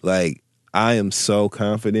cannot. Like, I am so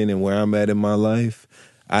confident in where I'm at in my life.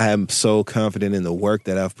 I am so confident in the work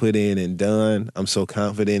that I've put in and done. I'm so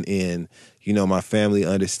confident in, you know, my family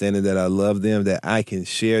understanding that I love them, that I can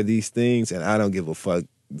share these things, and I don't give a fuck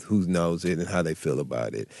who knows it and how they feel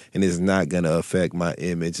about it. And it's not going to affect my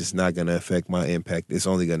image. It's not going to affect my impact. It's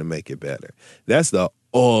only going to make it better. That's the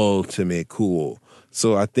ultimate cool.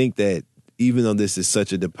 So I think that even though this is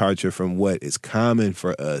such a departure from what is common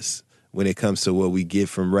for us when it comes to what we get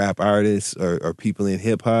from rap artists or people in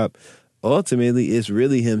hip-hop, ultimately, it's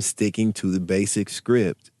really him sticking to the basic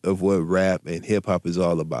script of what rap and hip-hop is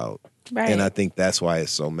all about. Right. And I think that's why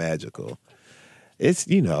it's so magical. It's,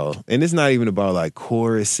 you know, and it's not even about like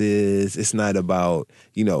choruses. It's not about,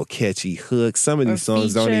 you know, catchy hooks. Some of these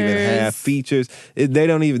songs don't even have features.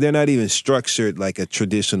 They're not even structured like a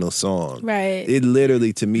traditional song. Right. It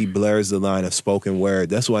literally, to me, blurs the line of spoken word.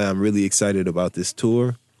 That's why I'm really excited about this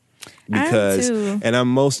tour. Because, and I'm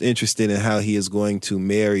most interested in how he is going to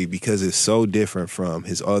marry, because it's so different from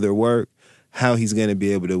his other work, how he's going to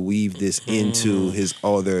be able to weave this into his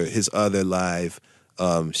other live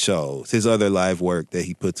shows, his other live work that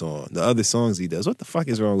he puts on, the other songs he does. What the fuck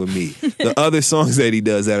is wrong with me? The other songs that he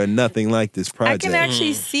does that are nothing like this project. I can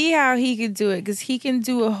actually see how he could do it, because he can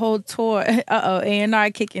do a whole tour.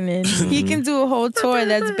 A&R kicking in. He can do a whole tour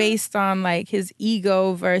that's based on like his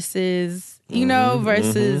ego versus... You know,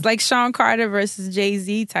 versus like Sean Carter versus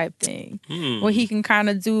Jay-Z type thing, where he can kind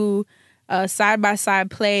of do a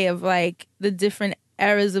side-by-side play of like the different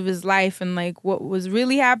eras of his life and like what was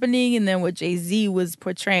really happening and then what Jay-Z was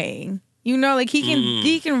portraying. You know, like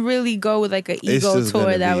he can really go with like an ego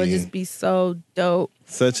tour that would just be so dope.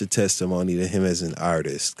 Such a testimony to him as an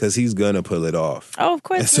artist, because he's gonna pull it off. Oh, of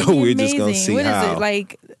course. And so we're amazing. just gonna see what how. Is it,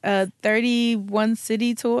 like a 31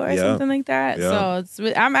 city tour or something like that? Yeah.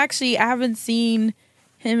 So I haven't seen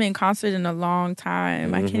him in concert in a long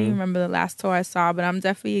time. I can't even remember the last tour I saw, but I'm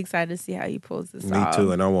definitely excited to see how he pulls this off. Me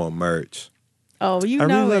too, and I want merch. Oh, I really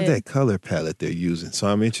love that color palette they're using, so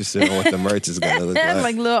I'm interested in what the merch is going to look like.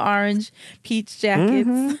 Like little orange peach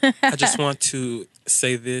jackets. I just want to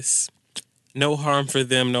say this. No harm for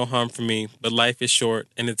them, no harm for me, but life is short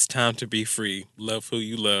and it's time to be free. Love who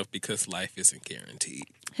you love, because life isn't guaranteed.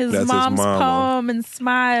 That's mom's poem and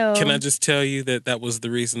smile. Can I just tell you that was the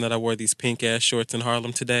reason that I wore these pink ass shorts in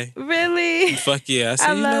Harlem today? Really? Fuck yeah. I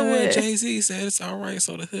said, you know what? Jay-Z said it's all right,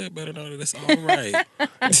 so the hood better know that it's all right.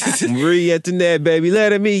 Marie Antoinette, baby,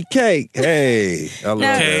 let him eat cake. Hey, I love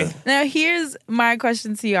that. Now, here's my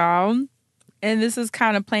question to y'all. And this is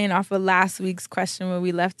kind of playing off of last week's question where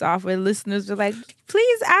we left off, where listeners were like,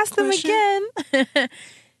 please ask them again.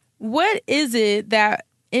 What is it that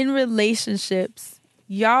in relationships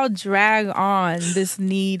y'all drag on this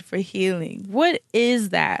need for healing? What is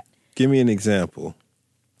that? Give me an example.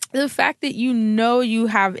 The fact that you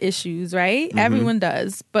have issues, right? Mm-hmm. Everyone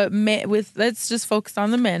does. But let's just focus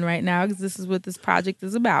on the men right now because this is what this project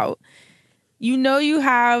is about. You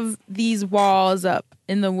have these walls up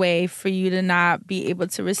in the way for you to not be able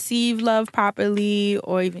to receive love properly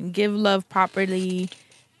or even give love properly.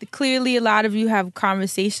 Clearly, a lot of you have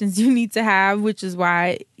conversations you need to have, which is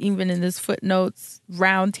why even in this footnotes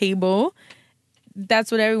round table,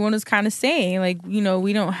 that's what everyone is kind of saying. Like,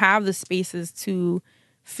 we don't have the spaces to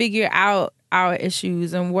figure out our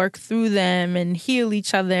issues and work through them and heal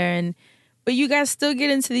each other. But you guys still get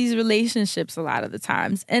into these relationships a lot of the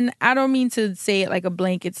times. And I don't mean to say it like a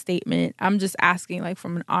blanket statement. I'm just asking like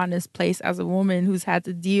from an honest place as a woman who's had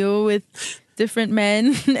to deal with different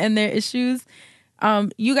men and their issues.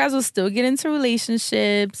 You guys will still get into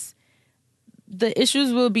relationships. The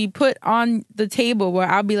issues will be put on the table where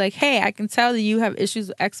I'll be like, hey, I can tell that you have issues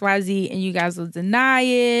with XYZ, and you guys will deny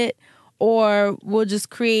it. Or we'll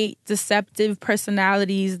just create deceptive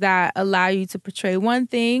personalities that allow you to portray one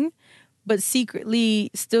thing, but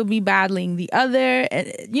secretly still be battling the other.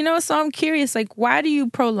 And, so I'm curious, like, why do you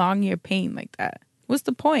prolong your pain like that? What's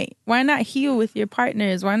the point? Why not heal with your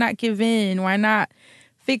partners? Why not give in? Why not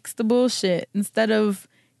fix the bullshit instead of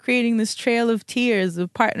creating this trail of tears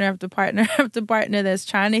of partner after partner after partner that's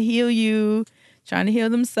trying to heal you, trying to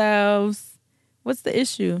heal themselves? What's the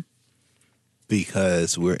issue?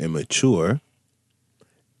 Because we're immature,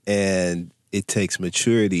 and it takes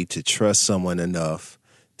maturity to trust someone enough,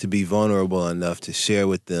 to be vulnerable enough to share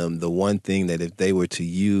with them the one thing that if they were to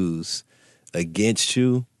use against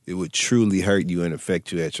you, it would truly hurt you and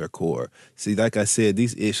affect you at your core. See, like I said,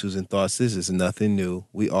 these issues and thoughts, this is nothing new.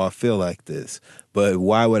 We all feel like this. But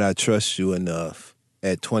why would I trust you enough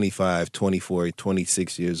at 25, 24,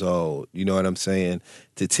 26 years old, you know what I'm saying,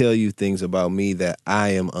 to tell you things about me that I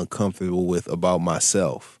am uncomfortable with about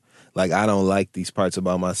myself? Like, I don't like these parts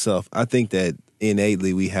about myself. I think that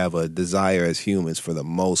innately we have a desire as humans for the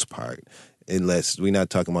most part, unless we're not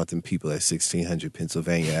talking about them people at 1600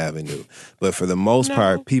 Pennsylvania Avenue. But for the most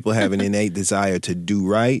part, people have an innate desire to do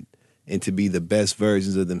right and to be the best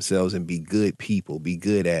versions of themselves and be good people, be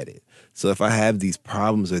good at it. So if I have these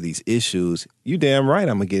problems or these issues, you damn right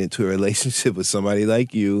I'm going to get into a relationship with somebody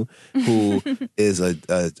like you who is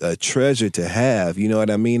a treasure to have, you know what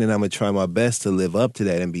I mean? And I'm going to try my best to live up to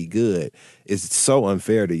that and be good. It's so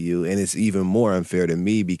unfair to you, and it's even more unfair to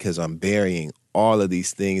me because I'm burying all of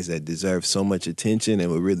these things that deserve so much attention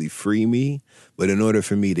and would really free me. But in order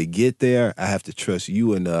for me to get there, I have to trust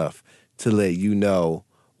you enough to let you know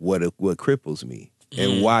what cripples me.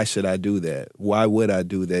 And why should I do that? Why would I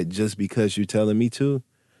do that just because you're telling me to?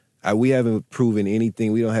 We haven't proven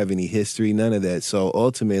anything. We don't have any history, none of that. So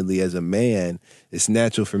ultimately, as a man, it's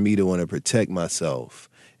natural for me to want to protect myself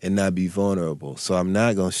and not be vulnerable. So I'm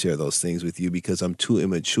not going to share those things with you because I'm too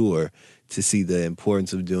immature to see the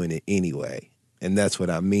importance of doing it anyway. And that's what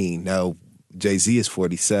I mean. Now, Jay-Z is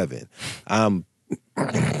 47.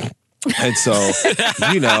 And so,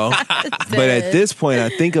 but at this point, I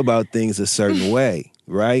think about things a certain way,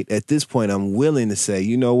 right? At this point, I'm willing to say,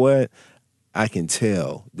 you know what? I can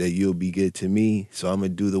tell that you'll be good to me, so I'm going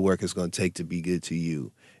to do the work it's going to take to be good to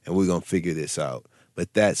you, and we're going to figure this out.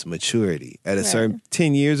 But that's maturity. At a certain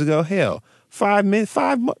 10 years ago, hell, 5 months,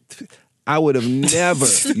 I would have never,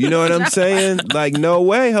 you know what I'm saying? Like, no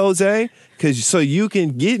way, Jose, because so you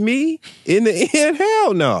can get me in the end?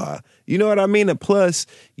 Hell no. You know what I mean? And plus,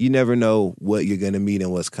 you never know what you're going to meet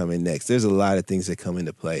and what's coming next. There's a lot of things that come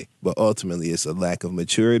into play, but ultimately it's a lack of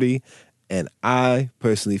maturity. And I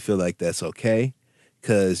personally feel like that's okay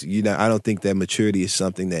because, I don't think that maturity is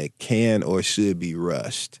something that can or should be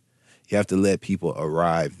rushed. You have to let people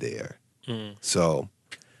arrive there. So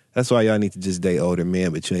that's why y'all need to just date older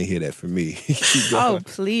men, but you ain't hear that from me. Oh,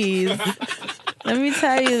 please. Let me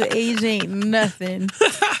tell you, the age ain't nothing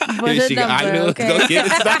but a number, okay? Go get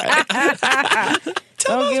it started.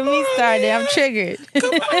 Don't get me started. I'm triggered.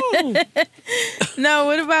 Come on. No,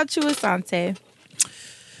 what about you, Asante?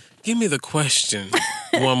 Give me the question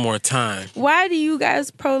one more time. Why do you guys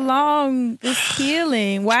prolong this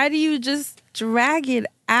healing? Why do you just drag it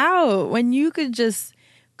out when you could just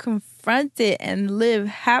confront it and live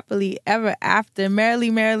happily ever after? Merrily,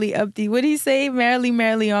 merrily up the... What do you say? Merrily,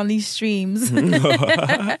 merrily on these streams. What is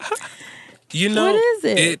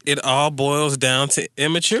it? It all boils down to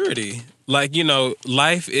immaturity. Like,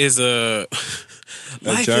 life is a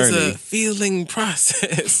journey. Feeling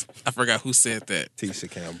process. I forgot who said that. Tisha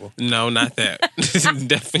Campbell. No, not that.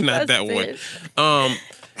 Definitely not that one.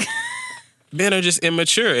 men are just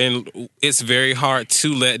immature, and it's very hard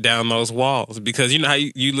to let down those walls because you know how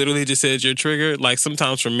you literally just said you're triggered. Like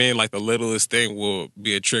sometimes for men, like the littlest thing will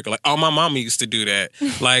be a trigger. Like, oh, my mama used to do that.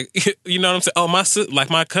 Like, you know what I'm saying? Oh,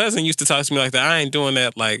 my cousin used to talk to me like that. I ain't doing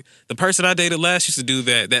that. Like the person I dated last used to do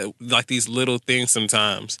that. That like these little things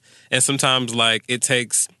sometimes, and sometimes like it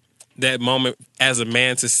takes that moment as a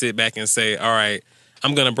man to sit back and say, all right,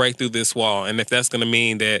 I'm going to break through this wall. And if that's going to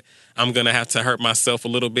mean that I'm going to have to hurt myself a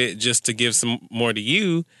little bit just to give some more to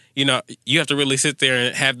you, you know, you have to really sit there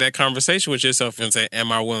and have that conversation with yourself and say,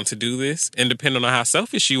 am I willing to do this? And depending on how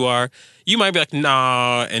selfish you are, you might be like,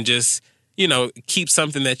 nah, and just, you know, keep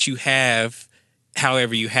something that you have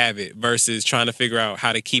however you have it versus trying to figure out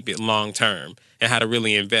how to keep it long term and how to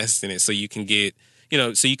really invest in it so you can get, you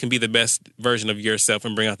know, so you can be the best version of yourself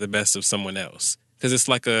and bring out the best of someone else. Because it's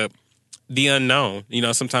like the unknown. You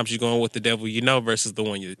know, sometimes you're going with the devil you know versus the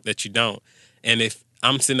one that you don't. And if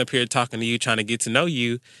I'm sitting up here talking to you, trying to get to know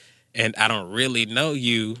you, and I don't really know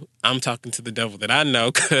you, I'm talking to the devil that I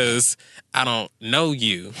know because I don't know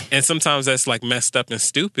you. And sometimes that's like messed up and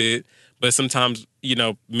stupid, but sometimes, you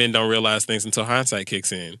know, men don't realize things until hindsight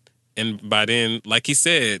kicks in. And by then, like he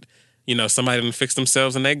said, you know, somebody done fixed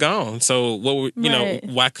themselves and they gone. So, you know,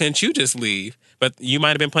 why couldn't you just leave? But you might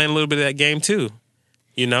have been playing a little bit of that game too,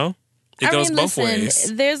 you know? It goes both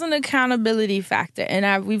ways. There's an accountability factor,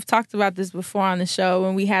 and we've talked about this before on the show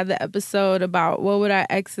when we had the episode about what would our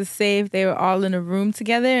exes say if they were all in a room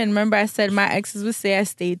together. And remember, I said my exes would say I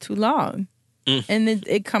stayed too long, and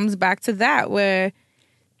it comes back to that where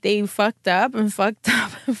they fucked up and fucked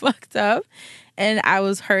up and fucked up, and I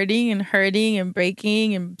was hurting and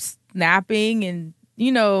breaking and snapping, and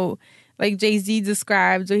you know, like Jay-Z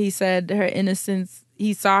described, where he said her innocence.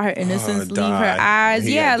 He saw her innocence leave her eyes.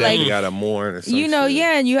 Yeah, like got a mourn or something. You know,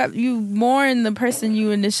 yeah, and you mourn the person you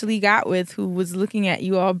initially got with, who was looking at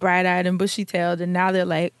you all bright-eyed and bushy-tailed, and now they're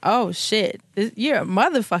like, "Oh shit, you're a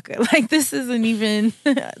motherfucker!" Like this isn't even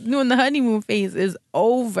when the honeymoon phase is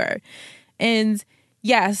over. And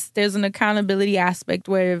yes, there's an accountability aspect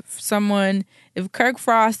where if Kirk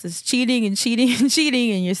Frost is cheating and cheating and cheating,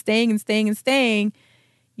 and you're staying and staying and staying.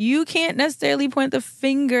 You can't necessarily point the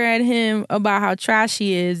finger at him about how trash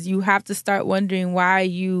he is. You have to start wondering why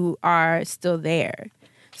you are still there.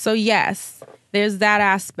 So yes, there's that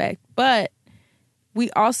aspect. But we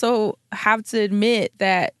also have to admit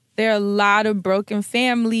that there are a lot of broken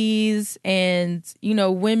families and, you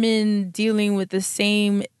know, women dealing with the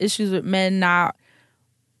same issues with men not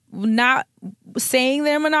saying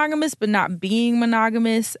they're monogamous, but not being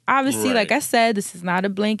monogamous. Obviously, right. Like I said, this is not a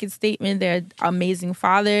blanket statement. There are amazing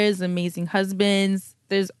fathers, amazing husbands.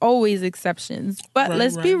 There's always exceptions. But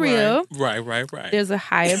let's be real. Right. There's a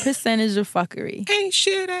higher percentage of fuckery. Ain't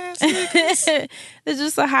shit ass niggas. There's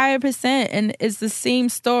just a higher percent. And it's the same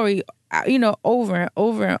story, you know, over and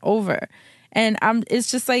over and over. And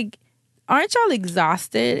it's just like, aren't y'all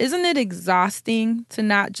exhausted? Isn't it exhausting to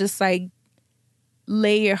not just like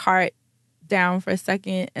lay your heart down for a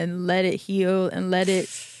second and let it heal and let it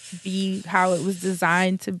be how it was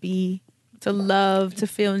designed to be, to love, to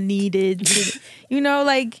feel needed, to, you know,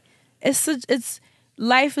 like it's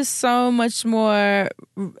life is so much more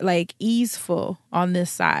like easeful on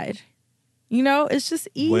this side, you know, it's just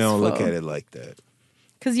easeful. We don't look at it like that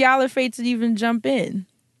because y'all are afraid to even jump in.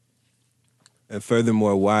 And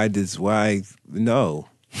furthermore, why no?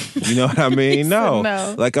 You know what I mean?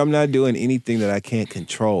 No. Like, I'm not doing anything that I can't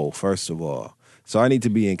control, first of all. So I need to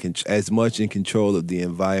be as much in control of the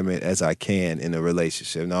environment as I can in a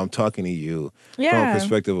relationship. Now, I'm talking to you from a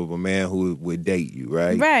perspective of a man who would date you,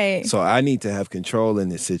 right? Right. So I need to have control in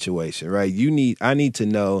this situation, right? I need to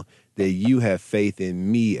know that you have faith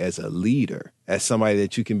in me as a leader, as somebody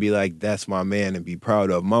that you can be like, that's my man, and be proud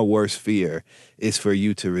of. My worst fear is for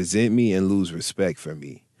you to resent me and lose respect for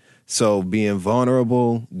me. So being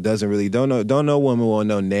vulnerable don't no woman want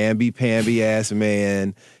no namby-pamby ass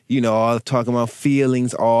man, you know, all talking about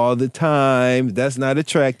feelings all the time. That's not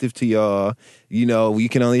attractive to y'all. You know, you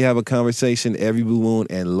can only have a conversation every blue moon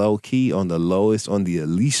and low key on the lowest on the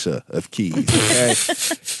Alicia of keys. Okay?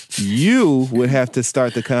 You would have to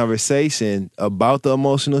start the conversation about the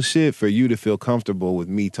emotional shit for you to feel comfortable with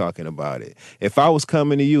me talking about it. If I was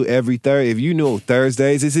coming to you every Thursday, if you knew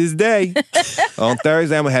Thursdays is his day, on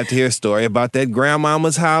Thursday I'm going to have to hear a story about that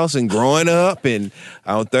grandmama's house and growing up. And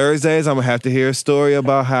on Thursdays I'm going to have to hear a story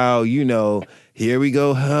about how, you know, here we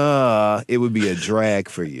go, it would be a drag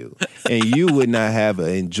for you. And you would not have an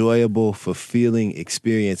enjoyable, fulfilling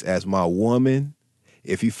experience as my woman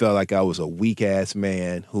if you felt like I was a weak-ass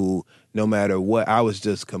man who, no matter what, I was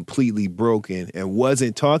just completely broken and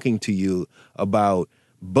wasn't talking to you about,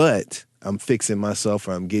 but I'm fixing myself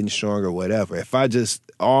or I'm getting stronger or whatever. If I just,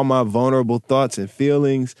 all my vulnerable thoughts and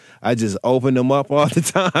feelings, I just open them up all the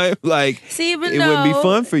time, like, See, but it wouldn't be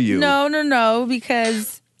fun for you. No,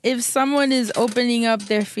 because if someone is opening up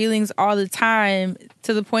their feelings all the time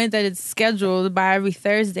to the point that it's scheduled by every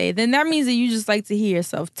Thursday, then that means that you just like to hear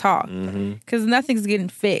yourself talk because nothing's getting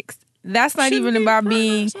fixed. That's not even about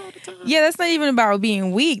being, that's not even about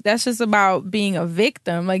being weak. That's just about being a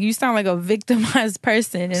victim. Like, you sound like a victimized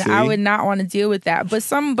person, and I would not want to deal with that. But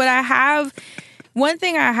I have, one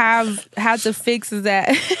thing I have had to fix is that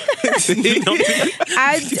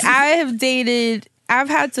I've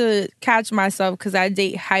had to catch myself because I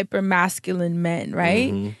date hyper masculine men,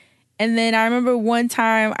 right? Mm-hmm. And then I remember one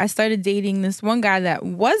time I started dating this one guy that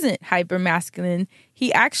wasn't hyper masculine.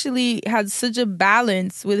 He actually had such a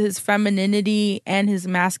balance with his femininity and his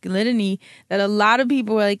masculinity that a lot of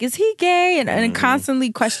people were like, is he gay? And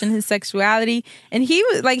constantly questioned his sexuality. And he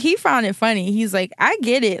was like, he found it funny. He's like, I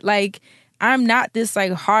get it. Like, I'm not this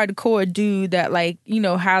like hardcore dude that like,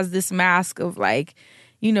 has this mask of like,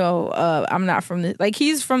 I'm not from the, like,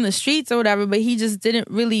 he's from the streets or whatever, but he just didn't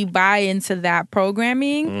really buy into that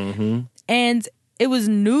programming. And it was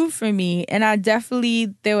new for me. And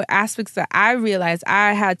there were aspects that I realized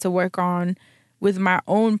I had to work on with my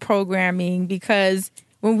own programming, because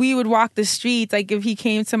when we would walk the streets, like if he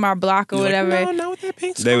came to my block or whatever, like, no, with that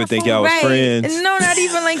pink they would think y'all was friends. No, not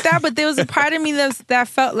even like that. But there was a part of me that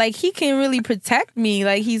felt like he can really protect me.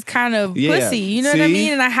 Like, he's kind of pussy. You know what I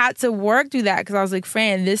mean? And I had to work through that because I was like,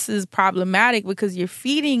 Fran, this is problematic because you're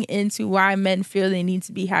feeding into why men feel they need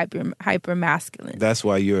to be hyper masculine. That's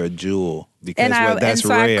why you're a jewel. Because that's so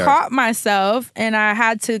rare. I caught myself, and I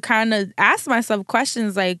had to kind of ask myself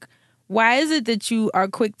questions like, why is it that you are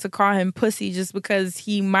quick to call him pussy just because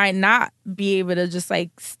he might not be able to just like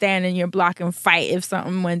stand in your block and fight if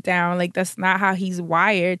something went down? Like, that's not how he's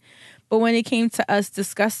wired. But when it came to us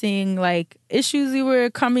discussing like issues we were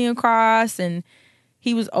coming across, and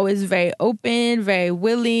he was always very open, very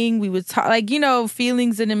willing. We would talk, like,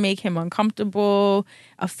 feelings didn't make him uncomfortable.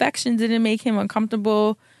 Affection didn't make him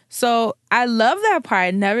uncomfortable. So I love that part.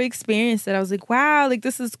 I never experienced it. I was like, wow, like,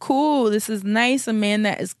 this is cool. This is nice. A man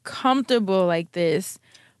that is comfortable like this.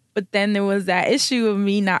 But then there was that issue of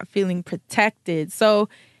me not feeling protected. So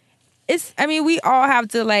we all have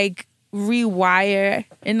to like rewire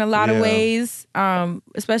in a lot of ways.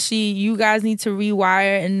 Especially you guys need to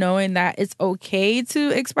rewire in knowing that it's okay to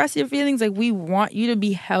express your feelings. Like, we want you to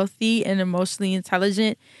be healthy and emotionally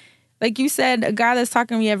intelligent. Like you said, a guy that's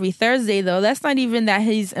talking to me every Thursday, though, that's not even that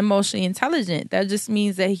he's emotionally intelligent. That just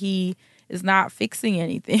means that he is not fixing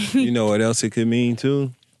anything. You know what else it could mean, too?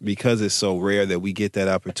 Because it's so rare that we get that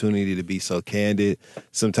opportunity to be so candid,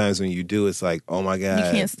 sometimes when you do, it's like, oh, my God.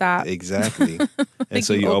 You can't stop. Exactly. And like,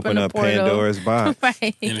 so you open up Pandora's box.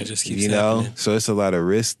 Right. And it just keeps happening. So it's a lot of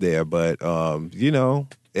risk there. But,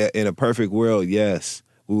 in a perfect world, yes,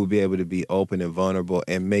 we will be able to be open and vulnerable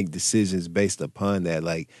and make decisions based upon that.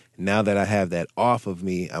 Like, now that I have that off of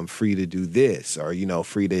me, I'm free to do this or,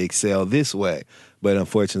 free to excel this way. But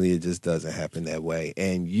unfortunately, it just doesn't happen that way.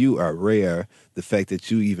 And you are rare, the fact that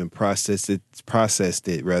you even processed it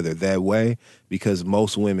that way, because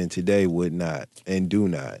most women today would not and do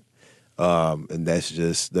not. And that's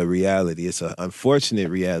just the reality. It's an unfortunate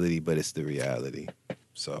reality, but it's the reality.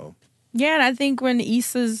 So. Yeah, and I think when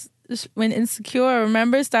Insecure,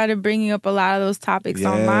 remember, started bringing up a lot of those topics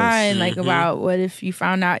online, like about what if you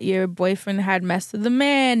found out your boyfriend had messed with a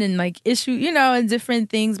man, and like and different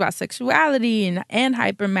things about sexuality and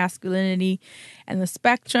hyper masculinity and the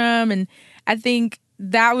spectrum. And I think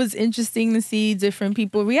that was interesting to see different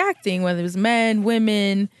people reacting, whether it was men,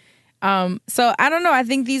 women. So I don't know. I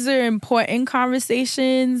think these are important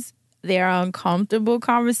conversations. They're uncomfortable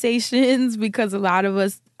conversations because a lot of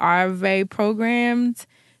us are very programmed.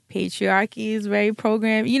 Patriarchy is very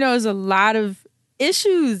programmed. There's a lot of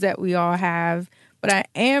issues that we all have, but I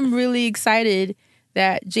am really excited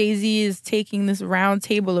that Jay-Z is taking this round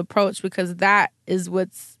table approach, because that is what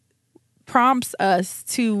prompts us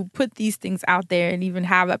to put these things out there and even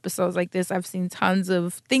have episodes like this. I've seen tons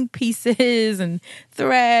of think pieces and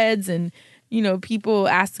threads and people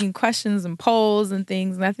asking questions and polls and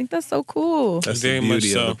things, and I think that's so cool. That's very the beauty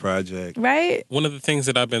much so. of the project. Right? One of the things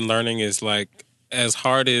that I've been learning is, like, as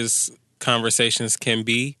hard as conversations can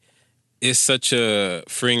be, it's such a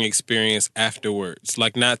freeing experience afterwards.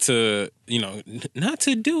 Like, not to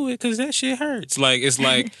do it because that shit hurts. Like, it's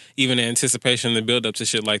like even the anticipation, the build up to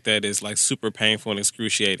shit like that is like super painful and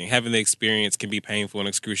excruciating. Having the experience can be painful and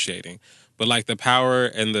excruciating. But like the power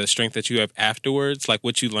and the strength that you have afterwards, like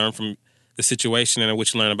what you learn from the situation and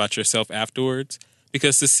what you learn about yourself afterwards,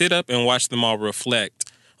 because to sit up and watch them all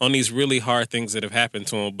reflect on these really hard things that have happened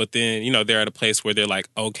to them. But then, you know, they're at a place where they're like,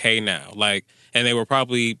 okay now. Like, and they were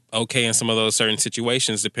probably okay in some of those certain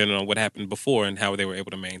situations depending on what happened before and how they were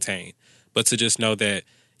able to maintain. But to just know that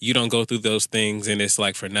you don't go through those things and it's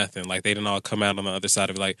like for nothing. Like they didn't all come out on the other side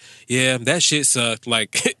of it like, yeah, that shit sucked.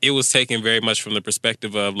 Like it was taken very much from the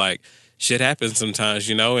perspective of like, shit happens sometimes,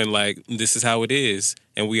 you know, and like this is how it is.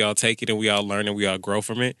 And we all take it and we all learn and we all grow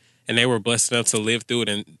from it. And they were blessed enough to live through it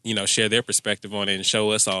and, you know, share their perspective on it and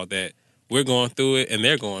show us all that we're going through it and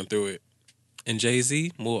they're going through it. And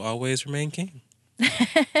Jay-Z will always remain king.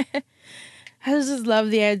 I just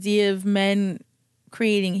love the idea of men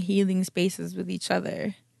creating healing spaces with each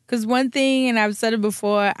other. Because one thing, and I've said it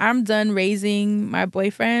before, I'm done raising my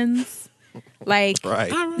boyfriends. Like,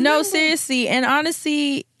 Right. no, seriously. And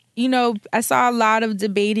honestly, you know, I saw a lot of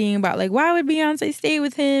debating about, like, why would Beyonce stay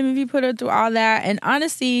with him if he put her through all that? And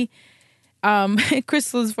honestly,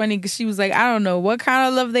 Crystal is funny because she was like, I don't know what kind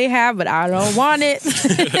of love they have, but I don't want it.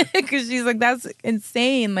 Because she's like, that's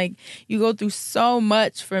insane. Like, you go through so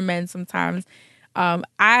much for men sometimes. I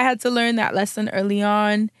had to learn that lesson early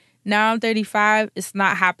on. Now I'm 35. It's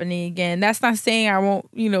not happening again. That's not saying I won't,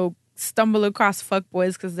 you know, stumble across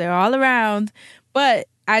fuckboys because they're all around. But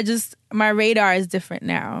my radar is different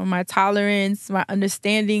now. My tolerance, my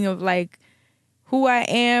understanding of like who I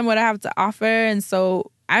am, what I have to offer. And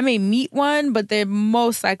so I may meet one, but they're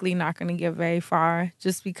most likely not going to get very far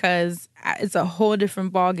just because it's a whole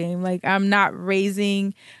different ballgame. Like I'm not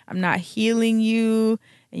healing you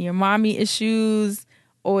and your mommy issues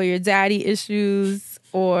or your daddy issues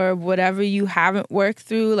or whatever you haven't worked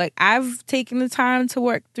through. Like I've taken the time to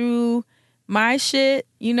work through my shit,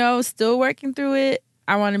 you know, still working through it.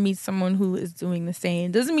 I want to meet someone who is doing the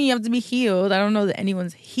same. Doesn't mean you have to be healed. I don't know that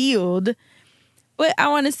anyone's healed. But I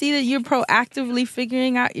want to see that you're proactively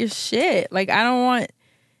figuring out your shit. Like, I don't want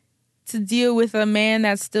to deal with a man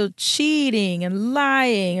that's still cheating and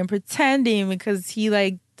lying and pretending because he,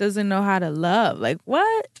 like, doesn't know how to love. Like,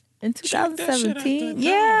 what? In 2017?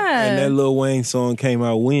 Yeah. And that Lil Wayne song came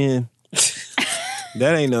out when?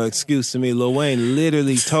 That ain't no excuse to me. Lil Wayne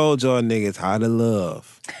literally told y'all niggas how to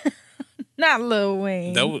love. Not Lil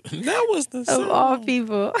Wayne. That was the song. Of all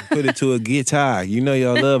people. Put it to a guitar. You know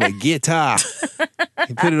y'all love a guitar.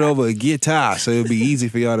 He put it over a guitar so it'll be easy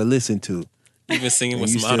for y'all to listen to. Even singing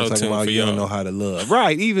with You some still auto talking tune about for you y'all. don't know how to love.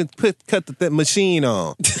 Right, even cut the machine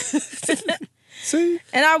on. See?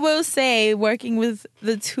 And I will say, working with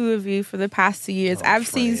the two of you for the past 2 years, I've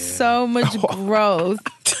seen so much growth.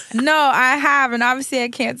 No, I have. And obviously I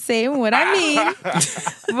can't say what I mean.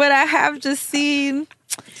 But I have just seen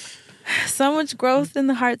so much growth in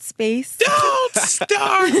the heart space. Don't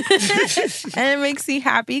start. And it makes me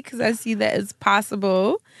happy because I see that it's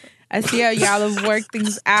possible. I see how y'all have worked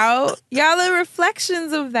things out. Y'all are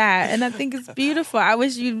reflections of that. And I think it's beautiful. I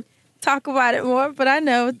wish you'd talk about it more, but I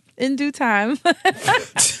know in due time.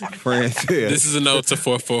 Friend said, This is a note to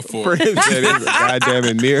 444. friend said, goddamn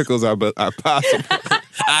it, miracles are possible.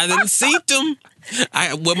 I done seen them.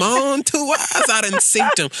 With my own 2 eyes, I done seen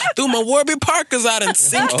them. Through my Warby Parkers, I done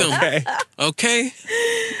seen them. Okay?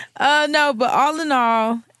 No, but all in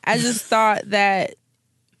all, I just thought that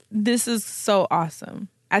this is so awesome.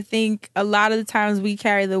 I think a lot of the times we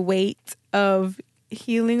carry the weight of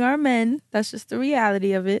healing our men. That's just the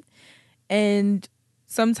reality of it. And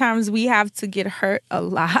sometimes we have to get hurt a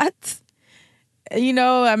lot. You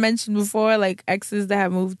know, I mentioned before, like exes that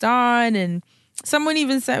have moved on, and someone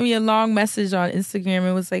even sent me a long message on Instagram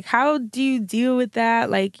and was like, how do you deal with that?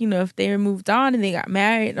 Like, you know, if they moved on and they got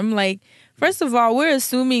married. I'm like, first of all, we're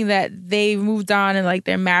assuming that they moved on and like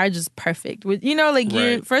their marriage is perfect. You know, like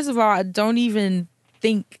Right. first of all, I don't even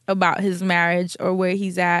think about his marriage or where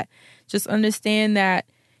he's at. Just understand that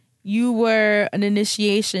you were an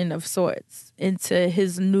initiation of sorts into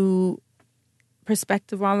his new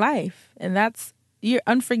perspective on life. And you're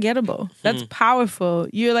unforgettable. That's powerful.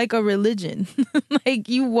 You're like a religion. Like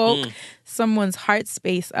you woke someone's heart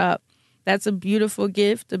space up. That's a beautiful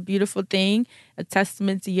gift, a beautiful thing, a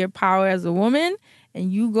testament to your power as a woman.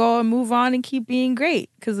 And you go and move on and keep being great.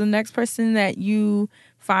 Because the next person that you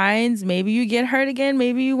find, maybe you get hurt again,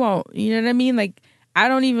 maybe you won't. You know what I mean? Like, I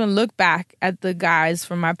don't even look back at the guys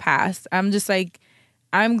from my past. I'm just like,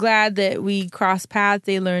 I'm glad that we crossed paths.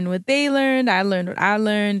 They learned what they learned. I learned what I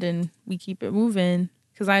learned, and we keep it moving.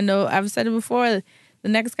 Because I know, I've said it before, the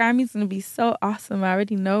next guy I meet's going to be so awesome. I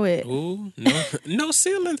already know it. Ooh, no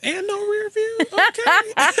ceilings and no rear view.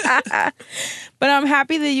 Okay. But I'm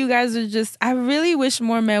happy that you guys are I really wish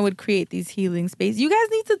more men would create these healing spaces. You guys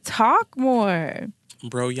need to talk more.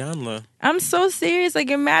 Bro Yanla. I'm so serious. Like,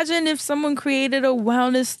 imagine if someone created a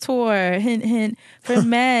wellness tour, hint, hint, for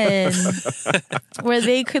men, where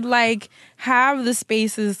they could, like, have the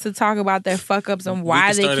spaces to talk about their fuck-ups and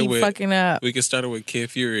why they keep fucking up. We could start it with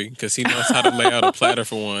Kid Fury, because he knows how to lay out a platter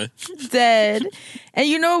for one. Dead. And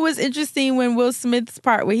you know what was interesting when Will Smith's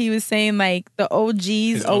part where he was saying, like, the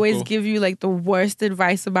OGs always give you, like, the worst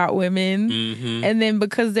advice about women. Mm-hmm. And then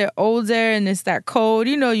because they're older and it's that code,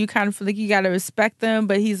 you know, you kind of feel like you got to respect them.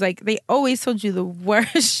 But he's like, they always told you the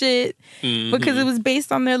worst shit because it was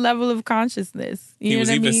based on their level of consciousness. You He know was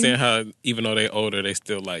what I even mean? saying how even though they older, they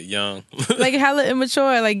still like young. Like hella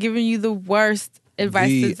immature, like giving you the worst advice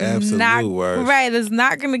The that's absolute not worst. right. That's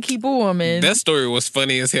not going to keep a woman. That story was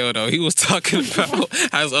funny as hell, though. He was talking about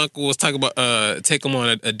how his uncle was talking about take him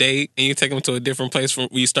on a date, and you take him to a different place. From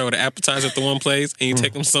you start with an appetizer at the one place, and you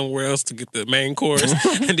take him somewhere else to get the main course,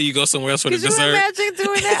 and then you go somewhere else for the Could you dessert. imagine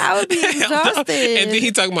doing that? I would be exhausted. And then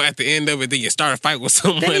he talking about at the end of it, then you start a fight with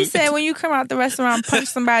someone. Then he said, when you come out the restaurant, punch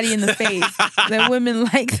somebody in the face. That women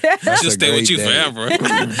like that. That's She'll a stay with great you day. forever.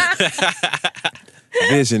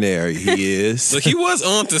 Visionary he is. Look, he was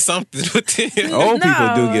on to something. But then, Old people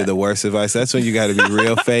No. do give the worst advice. That's when you got to be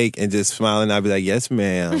real fake and just smile and I'll be like, yes,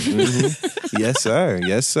 ma'am. Mhm. Yes, sir.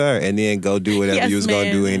 Yes, sir. And then go do whatever Yes, you was going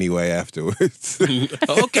to do ma'am. anyway afterwards.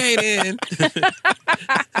 okay then.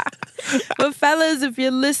 But fellas, if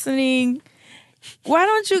you're listening, why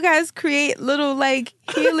don't you guys create little like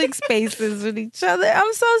healing spaces with each other?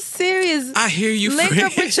 I'm so serious. I hear you, Link friend.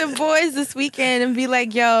 up with your boys this weekend and be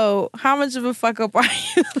like, yo, how much of a fuck up are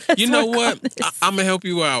you? Let's You know work what? on this. I'm gonna help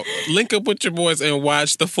you out. Link up with your boys and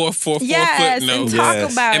watch the 444 Yes, and footnotes. talk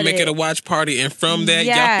Yes. about And make it a watch party. And from that,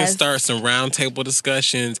 y'all can Yes. start some roundtable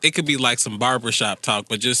discussions. It could be like some barbershop talk,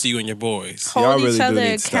 but just you and your boys. Hold Y'all each really do other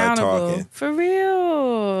need to start accountable. talking. For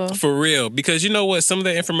real. For real. Because you know what? Some of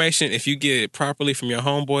that information, if you get it properly from your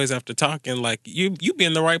homeboys after talking, like you be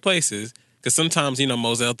in the right places. Because sometimes, you know,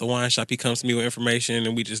 Moselle at the wine shop, he comes to me with information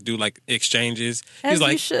and we just do like exchanges. As He's you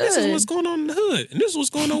like, this is should. what's going on in the hood. And this is what's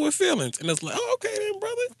going on with feelings. And it's like, oh, okay then,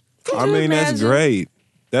 brother. I you mean, that's imagine? great.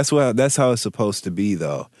 That's how it's supposed to be,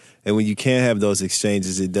 though. And when you can't have those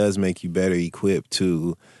exchanges, it does make you better equipped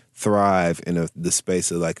to thrive in the space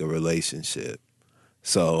of like a relationship.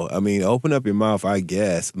 So, I mean, open up your mouth, I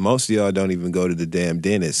guess. Most of y'all don't even go to the damn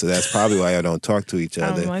dentist, so that's probably why y'all don't talk to each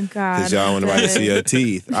other. Oh my God. Because y'all want nobody to see your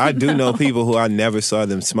teeth. I do know people who I never saw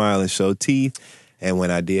them smile and show teeth, and when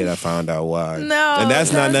I did, I found out why. No, and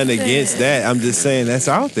that's not nothing Dustin. against that. I'm just saying that's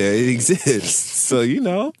out there. It exists. So, you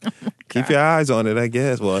know, keep your eyes on it, I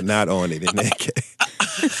guess. Well, not on it in that case.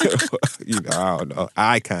 You know, I don't know.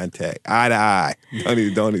 Eye contact, eye to eye. Don't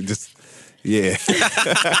even just, yeah.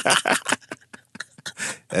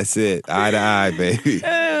 That's it. Eye to eye, baby.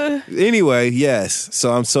 Anyway, yes.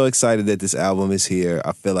 So I'm so excited that this album is here.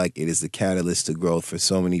 I feel like it is the catalyst to growth for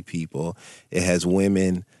so many people. It has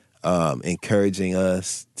women encouraging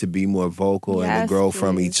us to be more vocal and Yes, to grow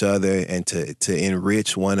from please. each other and to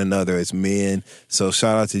enrich one another as men. So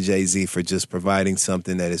shout out to Jay-Z for just providing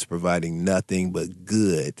something that is providing nothing but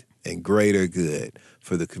good and greater good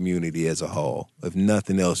for the community as a whole. If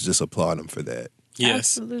nothing else, just applaud him for that.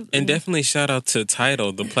 Yes. Absolutely. And definitely shout out to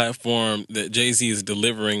Tidal, the platform that Jay-Z is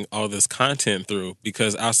delivering all this content through.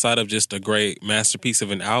 Because outside of just a great masterpiece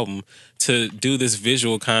of an album, to do this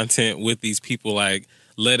visual content with these people, like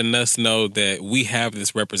letting us know that we have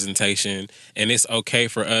this representation and it's okay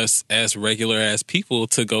for us as regular as people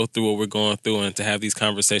to go through what we're going through and to have these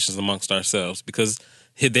conversations amongst ourselves. Because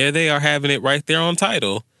there they are having it right there on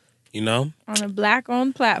Tidal, you know? On a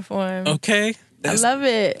black-owned platform. Okay. I love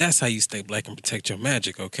it. That's how you stay black and protect your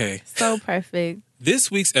magic, okay? So perfect. This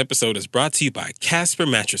week's episode is brought to you by Casper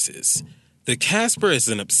Mattresses. The Casper is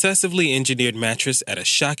an obsessively engineered mattress at a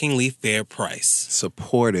shockingly fair price.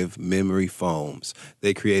 Supportive memory foams.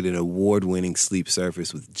 They create an award-winning sleep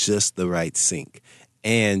surface with just the right sink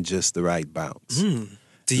and just the right bounce.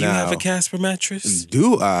 Do you Now- have a Casper mattress?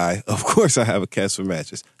 Do I? Of course I have a Casper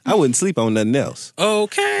mattress. I wouldn't sleep on nothing else.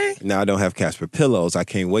 Okay. Now I don't have Casper pillows. I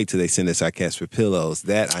can't wait till they send us our Casper pillows.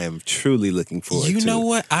 That I am truly looking forward to. You know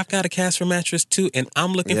what? I've got a Casper mattress too, and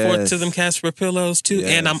I'm looking forward to Yes. them Casper pillows too, Yes.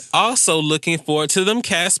 and I'm also looking forward to them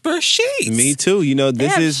Casper sheets. Me too. You know, They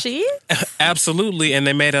this have is sheets? Absolutely, and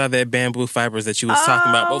they made out of that bamboo fibers that you was talking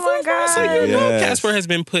about Oh, before. my God. So you know Yes. Casper has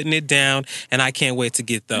been putting it down, and I can't wait to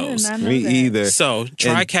get I did those. not know me that. either. So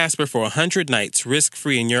try And- Casper for 100 nights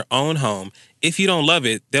risk-free in your own home. If you don't love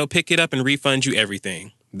it, they'll pick it up and refund you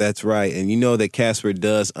everything. That's right. And you know that Casper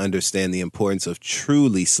does understand the importance of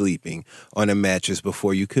truly sleeping on a mattress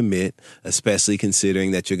before you commit, especially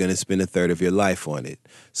considering that you're going to spend a third of your life on it.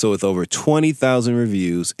 So with over 20,000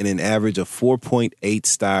 reviews and an average of 4.8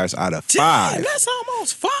 stars out of 5, Damn, that's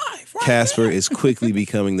almost 5. Right Casper there. is quickly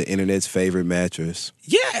becoming the internet's favorite mattress.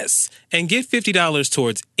 Yes. And get $50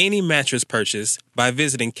 towards any mattress purchase by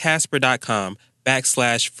visiting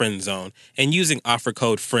Casper.com/friendzone and using offer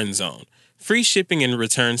code friendzone. Free shipping and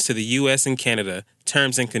returns to the U.S. and Canada.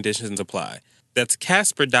 Terms and conditions apply. That's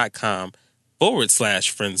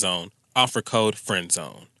Casper.com/friendzone. Offer code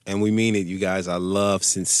friendzone. And we mean it, you guys. I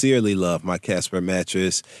sincerely love my Casper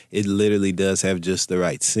mattress. It literally does have just the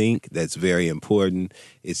right sink. That's very important.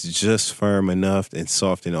 It's just firm enough and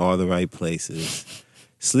soft in all the right places.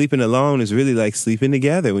 Sleeping alone is really like sleeping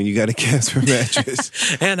together when you got a Casper mattress.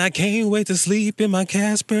 And I can't wait to sleep in my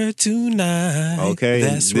Casper tonight. Okay,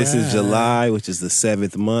 That's this is right. July, which is the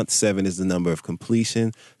 7th month. 7 is the number of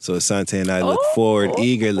completion. So Asante and I look forward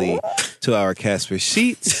eagerly to our Casper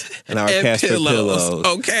sheets and our Casper pillows.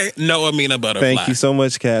 Okay, no Amina Butterfly. Thank you so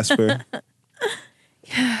much, Casper.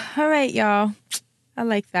 All right, y'all. I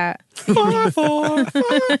like that. My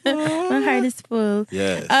heart is full.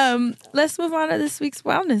 Yes. Let's move on to this week's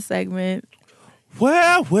wellness segment.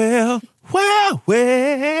 Well.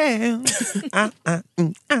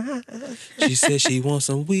 She said she wants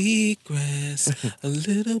some wheatgrass, a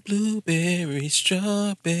little blueberry,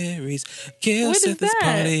 strawberries. Gail What is set this that?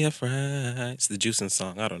 party afire. It's the juicing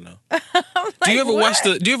song. I don't know. Like, Do you ever watch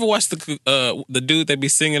what? the dude that be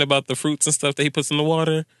singing about the fruits and stuff that he puts in the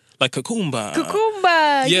water? Like Cucumba.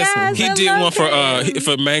 Cucumba. Yes, he I did love one him.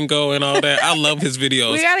 for mango and all that. I love his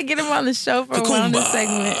videos. We got to get him on the show for a wellness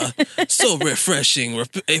segment. So refreshing,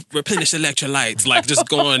 replenish electrolytes, like just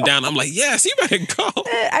going down. I'm like, yes, you better go.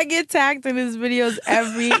 I get tagged in his videos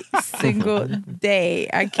every single day.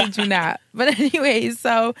 I kid you not. But anyway,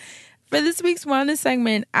 so for this week's wellness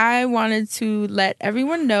segment, I wanted to let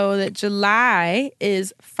everyone know that July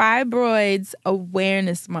is Fibroids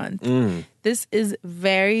Awareness Month. This is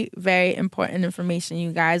very, very important information,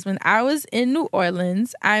 you guys. When I was in New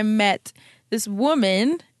Orleans, I met this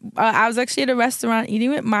woman. I was actually at a restaurant eating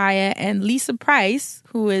with Maya, and Lisa Price,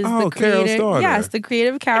 who is the Carol's creator. daughter. Yes, the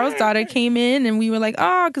creator of Carol's Daughter came in, and we were like,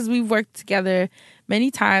 oh, because we've worked together many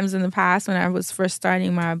times in the past when I was first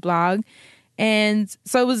starting my blog. And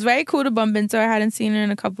so it was very cool to bump into her. I hadn't seen her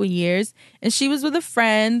in a couple of years. And she was with a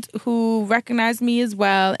friend who recognized me as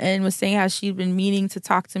well and was saying how she'd been meaning to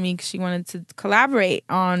talk to me because she wanted to collaborate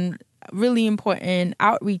on really important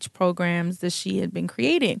outreach programs that she had been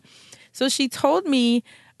creating. So she told me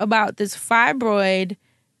about this fibroid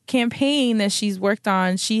campaign that she's worked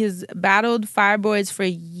on. She has battled fibroids for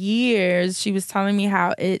years. She was telling me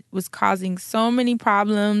how it was causing so many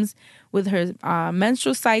problems with her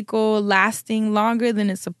menstrual cycle, lasting longer than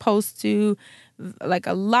it's supposed to, like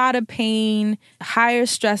a lot of pain, higher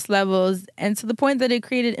stress levels, and to the point that it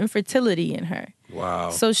created infertility in her. Wow.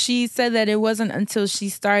 So she said that it wasn't until she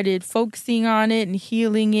started focusing on it and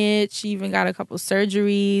healing it. She even got a couple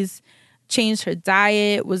surgeries, changed her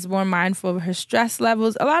diet, was more mindful of her stress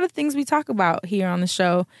levels, a lot of things we talk about here on the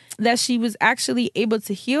show, that she was actually able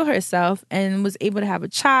to heal herself and was able to have a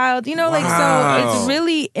child. You know, like, so it's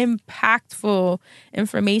really impactful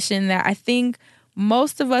information that I think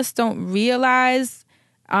most of us don't realize.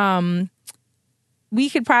 We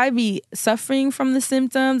could probably be suffering from the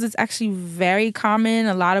symptoms. It's actually very common.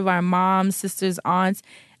 A lot of our moms, sisters, aunts.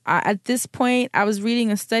 At this point, I was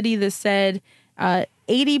reading a study that said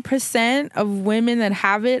 80% of women that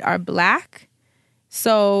have it are Black.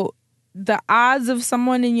 So the odds of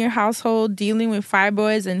someone in your household dealing with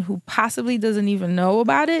fibroids and who possibly doesn't even know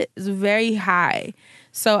about it is very high.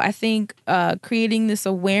 So I think creating this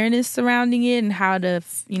awareness surrounding it and how to,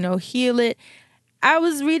 heal it. I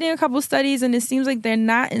was reading a couple studies and it seems like they're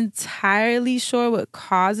not entirely sure what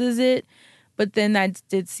causes it. But then I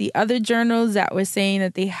did see other journals that were saying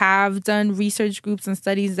that they have done research groups and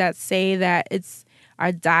studies that say that it's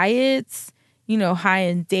our diets, high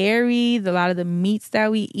in dairy, a lot of the meats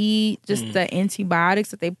that we eat, just the antibiotics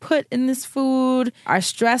that they put in this food, our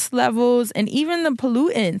stress levels, and even the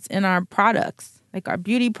pollutants in our products, like our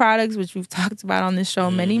beauty products, which we've talked about on this show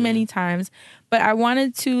many, many times. But I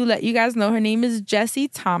wanted to let you guys know her name is Jessie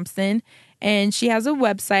Thompson, and she has a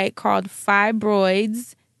website called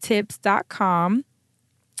fibroidstips.com.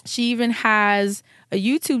 She even has a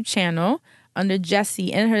YouTube channel under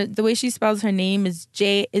Jessie, and the way she spells her name is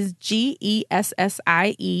Gessie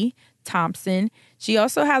Thompson. She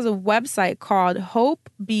also has a website called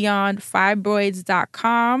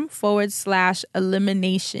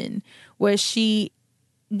hopebeyondfibroids.com/elimination, where she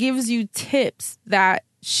gives you tips that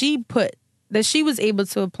she was able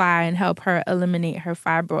to apply and help her eliminate her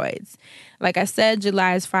fibroids. Like I said,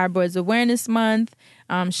 July is Fibroids Awareness Month.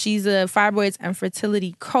 She's a fibroids and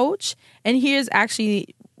fertility coach. And here's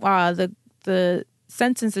actually the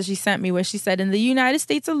sentence that she sent me where she said, in the United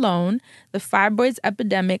States alone, the fibroids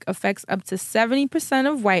epidemic affects up to 70%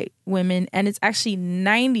 of white women, and it's actually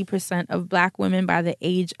 90% of Black women by the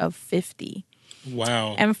age of 50.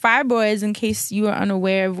 Wow. And fibroids, in case you are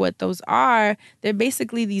unaware of what those are, they're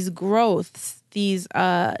basically these growths, these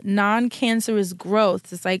non-cancerous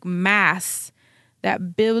growths. It's like mass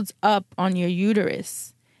that builds up on your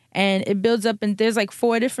uterus. And it builds up, and there's like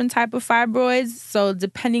 4 different type of fibroids. So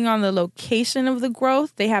depending on the location of the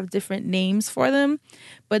growth, they have different names for them.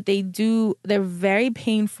 But they're very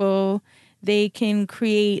painful. They can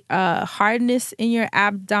create hardness in your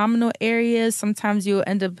abdominal areas. Sometimes you'll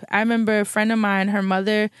end up, I remember a friend of mine, her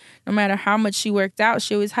mother, no matter how much she worked out,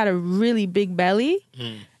 she always had a really big belly.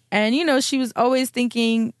 And, she was always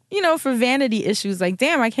thinking, for vanity issues, like,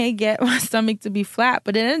 damn, I can't get my stomach to be flat.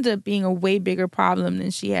 But it ended up being a way bigger problem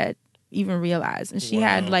than she had even realized. And she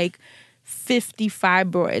had like 50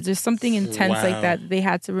 fibroids or something intense like that they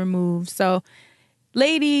had to remove. So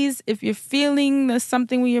ladies, if you're feeling there's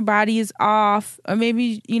something with your body is off, or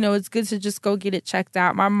maybe, it's good to just go get it checked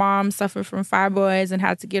out. My mom suffered from fibroids and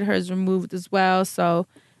had to get hers removed as well. So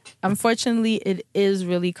unfortunately, it is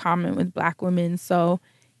really common with Black women. So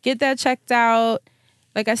get that checked out.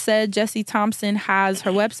 Like I said, Jessie Thompson has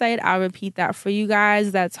her website. I'll repeat that for you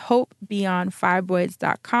guys. That's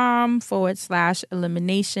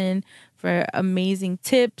hopebeyondfibroids.com/elimination for amazing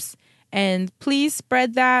tips. And please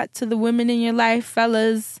spread that to the women in your life,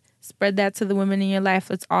 fellas. Spread that to the women in your life.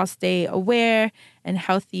 Let's all stay aware and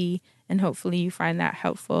healthy, and hopefully you find that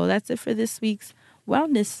helpful. That's it for this week's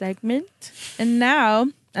wellness segment. And now,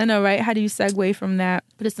 I know, right? How do you segue from that?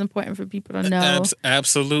 But it's important for people to know.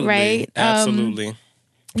 Absolutely. Right? Absolutely.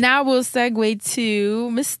 Now we'll segue to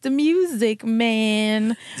Mr. Music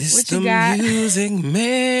Man. It's what you got? Music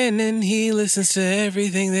Man, and he listens to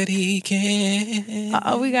everything that he can.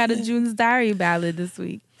 We got a June's Diary ballad this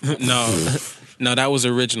week. No, that was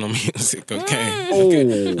original music, okay? Oh.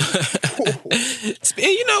 And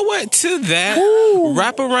you know what? To that,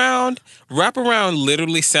 Wraparound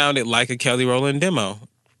literally sounded like a Kelly Rowland demo.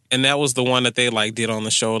 And that was the one that they like did on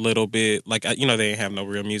the show a little bit. Like, they didn't have no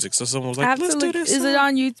real music. So someone was like, Absolutely. Let's do this. Is it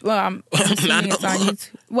on YouTube? Well, I'm assuming it's on YouTube.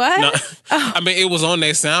 What? No. I mean, it was on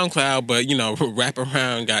their SoundCloud, but,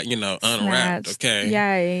 Wraparound got, unwrapped, okay?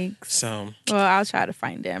 Yikes. So. Well, I'll try to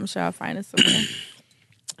find it. I'm sure I'll find it somewhere.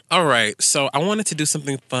 All right. So I wanted to do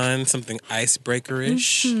something fun, something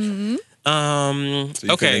icebreaker-ish. Mm-hmm. So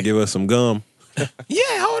you okay. finna give us some gum?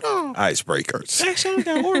 Yeah, hold on. Icebreakers. Actually, I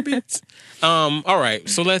got Orbits. All right.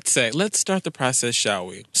 So let's start the process, shall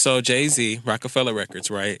we? So Jay-Z, Rockefeller Records,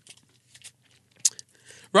 right?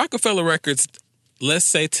 Rockefeller Records, let's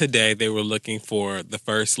say today they were looking for the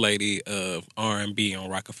first lady of R&B on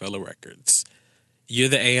Rockefeller Records. You're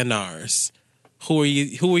the A&Rs. Who are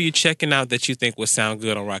you checking out that you think would sound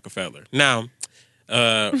good on Rockefeller? Now,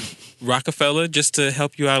 Rockefeller, just to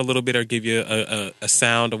help you out a little bit or give you a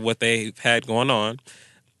sound of what they've had going on.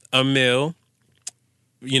 Amil,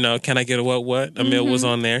 can I get a what? Amil was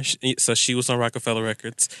on there, so she was on Rockefeller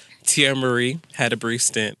Records. Tia Marie had a brief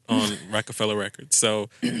stint on Rockefeller Records. So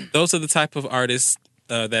those are the type of artists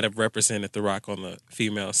that have represented the rock on the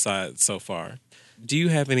female side so far. Do you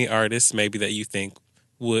have any artists maybe that you think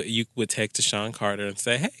you would take to Sean Carter and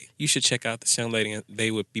say, hey, you should check out this young lady and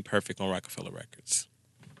they would be perfect on Rockefeller Records?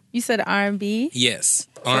 You said R&B? Yes.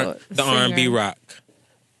 The R&B rock.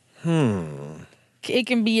 It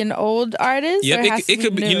can be an old artist? Yeah, it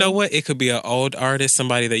could be, you know what? It could be an old artist,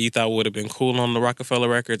 somebody that you thought would have been cool on the Rockefeller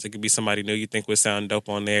Records. It could be somebody new you think would sound dope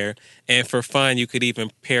on there. And for fun, you could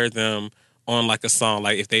even pair them on like a song,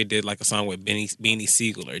 like if they did like a song with Beanie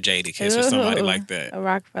Siegel or Jadakiss or somebody like that. A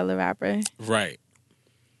Rockefeller rapper. Right.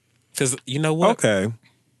 Because you know what? Okay.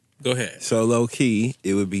 Go ahead. So low key,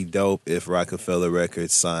 it would be dope if Rockefeller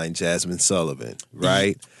Records signed Jasmine Sullivan,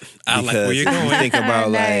 right? I like where you're going. You think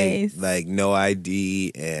about Nice. like No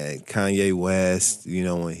ID and Kanye West,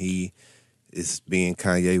 when he is being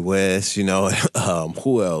Kanye West,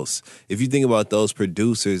 who else? If you think about those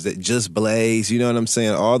producers that just blaze, you know what I'm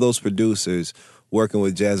saying? All those producers working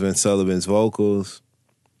with Jasmine Sullivan's vocals,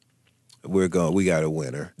 we got a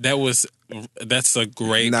winner. That's a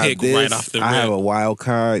great pick right off the rip. I have a wild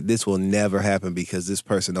card. This will never happen because this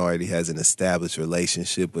person already has an established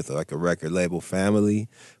relationship with like a record label family.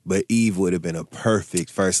 But Eve would have been a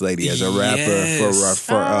perfect first lady as a rapper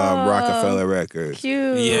for Rockefeller Records.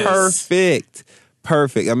 Cute. Yes.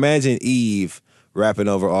 Perfect. Imagine Eve rapping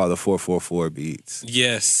over all the 444 beats.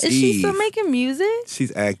 Yes. Is she still Eve. making music?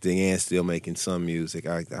 She's acting and still making some music.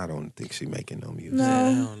 I don't think she's making no music. No.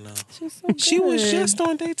 I don't know. She's so good. She was just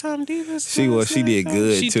on Daytime Divas. She was. She did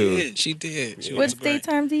good, she too. Did. She did. She What's was great.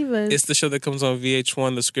 Daytime Divas? It's the show that comes on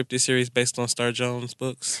VH1, the scripted series based on Star Jones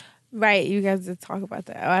books. Right, you guys did talk about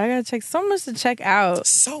that. Oh, I gotta check. So much to check out.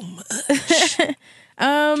 So much.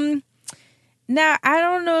 Now, I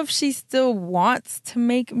don't know if she still wants to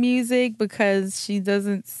make music because she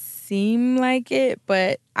doesn't seem like it,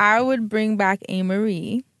 but I would bring back A.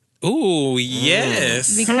 Marie Ooh,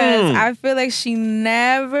 yes. because I feel like she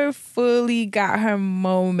never fully got her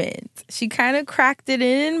moment. She kind of cracked it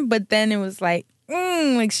in, but then it was like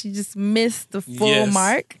she just missed the full Yes.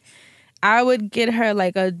 mark. I would get her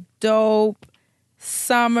like a dope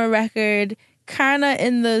summer record, kind of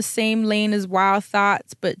in the same lane as Wild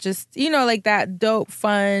Thoughts, but just, like that dope,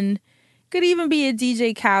 fun. Could even be a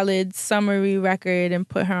DJ Khaled summery record and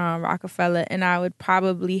put her on Rockefeller. And I would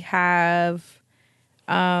probably have,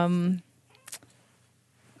 who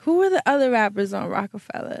were the other rappers on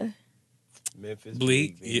Rockefeller? Memphis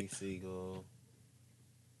Bleak, Beanie Siegel.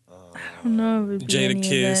 I don't know if it would be any of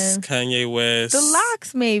Jadakiss, them. Kanye West. The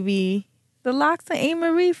Lox, maybe. The Lox and A.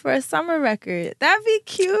 Marie for a summer record. That'd be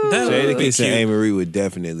cute. That would be Jadakiss and cute. A. Marie would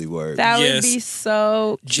definitely work. That would Yes. be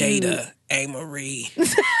so cute. Jada, A. Marie.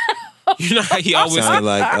 You know how he always Sounded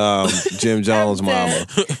like Jim Jones' I'm mama.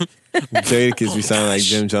 Jadakiss be sounding like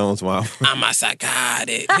Jim Jones' mama. I'm a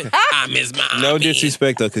psychotic. I miss my No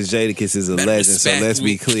disrespect though, because Jadakiss is a Better legend. So respect let's be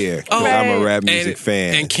me. clear. Oh. I'm a rap and, music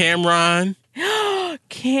fan. And Cameron.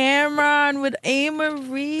 Cameron with A.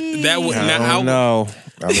 Marie. That would I now. don't know.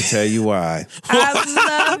 I'm gonna tell you why.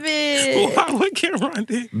 I love it. Why would Cameron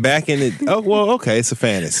do? Back in the okay, it's a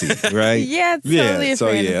fantasy, right? Yeah, it's totally a so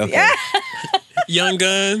fantasy. yeah, okay. Young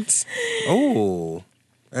Guns. Oh,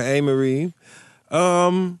 A. Marie.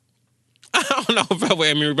 I don't know about what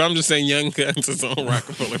Emery, but I'm just saying Young Guns is on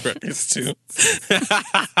Rockefeller Records too.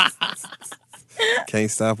 Can't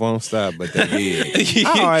stop, won't stop, but they did.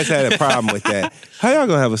 I always had a problem with that. How y'all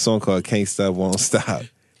gonna have a song called "Can't Stop, Won't Stop"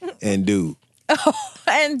 and do?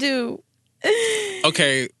 And do.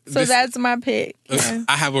 Okay. So that's my pick. Yeah.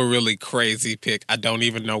 I have a really crazy pick. I don't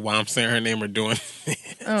even know why I'm saying her name or doing it.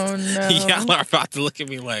 Oh no. Y'all are about to look at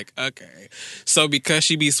me like, okay. So because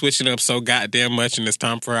she be switching up so goddamn much and it's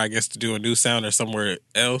time for her, I guess, to do a new sound or somewhere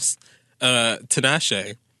else,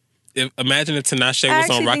 Tinashe. Imagine if Tinashe was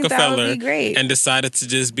on actually think that would Rockefeller be great. and decided to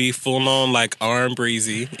just be full on like R and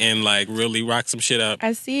breezy and like really rock some shit up.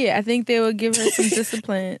 I see it. I think they would give her some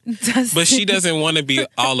discipline. But she doesn't want to be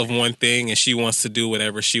all of one thing and she wants to do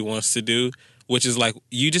whatever she wants to do, which is like,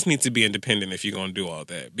 you just need to be independent if you're going to do all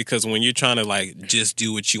that. Because when you're trying to like just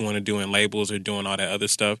do what you want to do in labels or doing all that other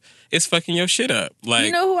stuff, it's fucking your shit up. Like,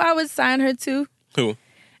 You know who I would sign her to? who?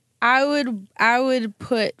 I would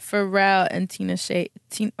put Pharrell and Tina Shea.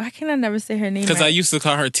 Why can I never say her name? Because right? I used to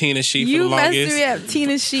call her Tina She for You the messed longest. me up,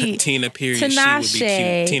 Tina She. Tina period. She would be Tinashe,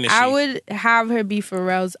 cute. Tina She. I would have her be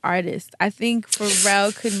Pharrell's artist. I think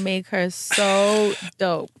Pharrell could make her so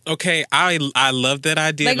dope. Okay, I love that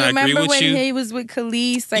idea Like, and I agree remember with when you. he was with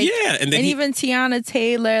Khalees? Like, Yeah, and then he- even Tiana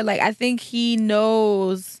Taylor. Like, I think he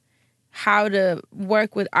knows how to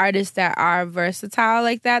work with artists that are versatile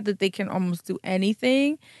like that they can almost do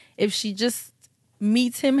anything. If she just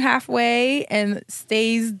meets him halfway and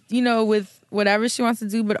stays, with whatever she wants to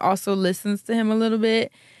do, but also listens to him a little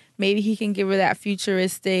bit, maybe he can give her that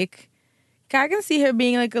futuristic. I can see her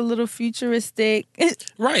being like a little futuristic.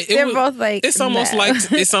 Right. They're both like it's almost that. like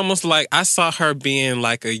it's almost like I saw her being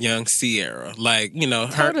like a young Sierra. Like, her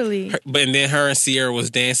Totally. but and then her and Sierra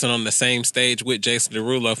was dancing on the same stage with Jason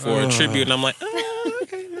Derulo for a tribute. And I'm like, oh,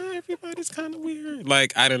 okay, now everybody's kind of weird.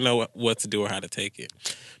 Like, I don't know what to do or how to take it.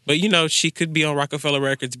 But she could be on Rockefeller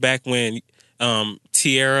Records back when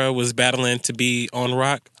Tierra was battling to be on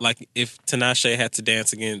Rock. Like if Tinashe had to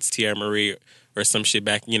dance against Tierra Marie or some shit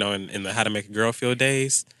back, in the How to Make a Girl Feel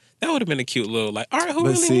days. That would have been a cute little, like, all right, who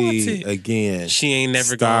But really wants see, it? again, She ain't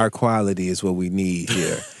never star gone. quality is what we need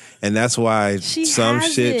here, and that's why She some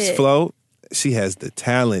has shits it. float. She has the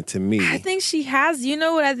talent to me. I think she has. You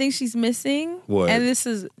know what I think she's missing? What? And this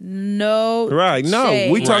is no Right? No,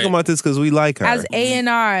 shade. we talking Right. about this because we like her. As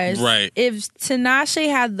A&Rs. Right. If Tinashe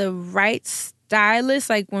had the right stylist,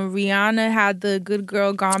 like when Rihanna had the Good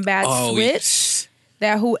Girl Gone Bad switch,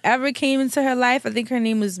 that whoever came into her life, I think her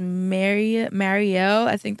name was Marielle.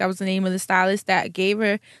 I think that was the name of the stylist that gave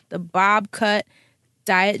her the bob cut,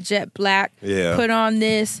 diet jet black, Yeah. put on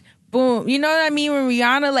this. Boom. You know what I mean? When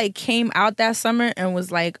Rihanna came out that summer and was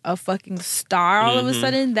like a fucking star all of a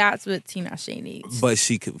sudden, that's what Tinashe needs. But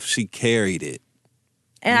she carried it.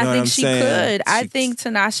 And You know I what think I'm she saying? could. I She- think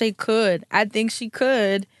Tinashe could. I think she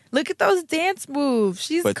could. Look at those dance moves.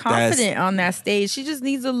 She's But confident on that stage. She just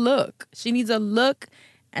needs a look. She needs a look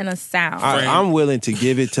and a sound. I'm willing to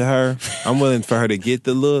give it to her. I'm willing for her to get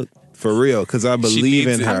the look. For real, because I believe needs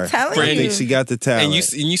in it. her. I'm telling I think you. she got the talent. And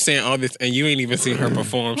you saying all this, and you ain't even seen her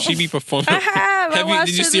perform. She be performing. I have. I watched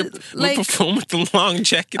Did you see her it, like- perform with the long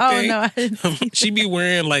jacket Oh, thing? no, I didn't see She be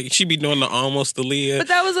wearing she be doing the almost Aaliyah. But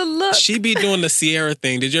that was a look. She be doing the Sierra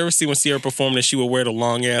thing. Did you ever see when Sierra performed and she would wear the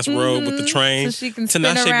long ass robe with the train? So she can spin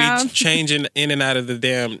Tinashe be around. changing in and out of the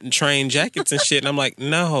damn train jackets and shit. And I'm like,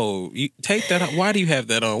 no, you take that out. Why do you have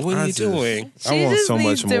that on? What are you doing? She I want just so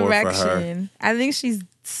needs much more for her. direction. I think she's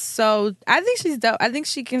dope. I think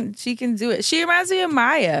she can do it. She reminds me of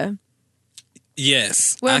Maya.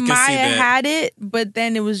 Yes, I When can Maya see that. had it, but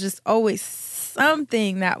then it was just always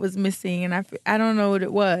something that was missing, and I don't know what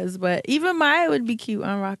it was. But even Maya would be cute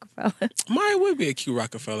on Rockefeller, Maya would be a cute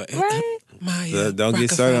Rockefeller. right? Maya, Don't get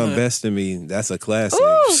started on Rockefeller. Best of Me. That's a classic.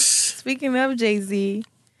 Ooh, speaking of Jay-Z,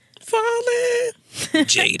 Falling.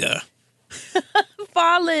 Jada.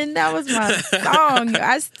 Fallen, that was my song.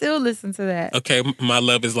 I still listen to that. Okay, My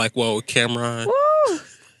Love Is Like Whoa, Cameron. Woo!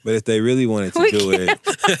 But if they really wanted to We do it,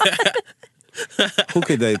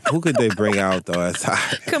 who could they bring out though? As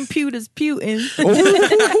Computers putin'.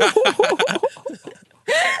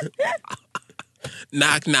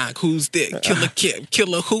 Knock, knock, who's there? Killer Kim,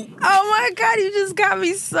 killer who? Oh my God, you just got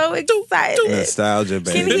me so excited. nostalgia,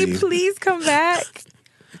 Can baby. he please come back?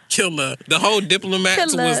 Killer. The whole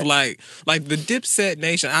Diplomats Killer. was like the Dipset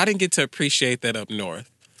Nation. I didn't get to appreciate that up north.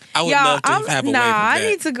 I would Y'all, love to have a wave of I that.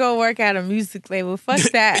 need to go work at a music label. Fuck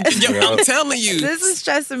that. Yo, I'm telling you. This is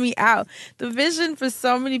stressing me out. The vision for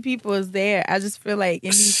so many people is there. I just feel like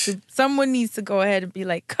someone needs to go ahead and be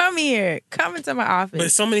like, come here, come into my office.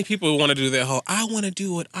 But so many people want to do that whole, I want to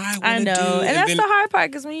do what I I want to know. do. And that's then, the hard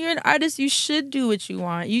part, because when you're an artist, you should do what you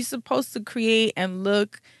want. You're supposed to create and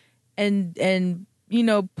look and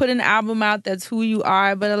put an album out that's who you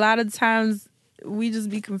are. But a lot of times we just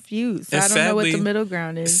be confused. So And I don't know what the sadly- middle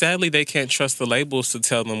ground is. Sadly, they can't trust the labels to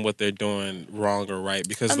tell them what they're doing wrong or right,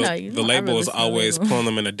 because Oh, no, you the don't label ever is listen to always label. pulling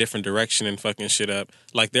them in a different direction and fucking shit up.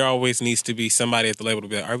 Like, there always needs to be somebody at the label to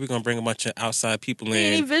be like, are we going to bring a bunch of outside people We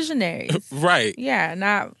need in? visionaries. Right. Yeah,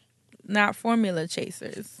 not formula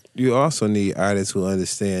chasers. You also need artists who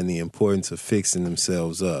understand the importance of fixing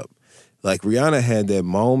themselves up. Like Rihanna had that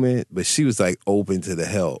moment, but she was like open to the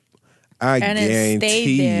help. And it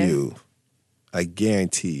stayed there. I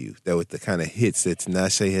guarantee you that with the kind of hits that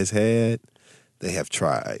Tinashe has had, they have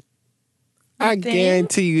tried. I think?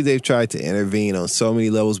 guarantee you they've tried to intervene on so many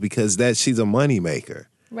levels because she's a moneymaker.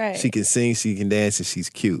 Right. She can sing, she can dance, and she's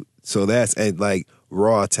cute. So that's like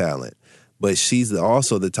raw talent. But she's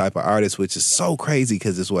also the type of artist, which is so crazy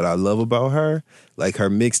because it's what I love about her. Like her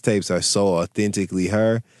mixtapes are so authentically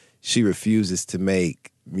her. She refuses to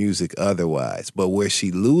make music otherwise. But where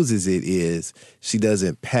she loses it is she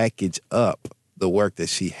doesn't package up the work that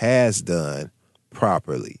she has done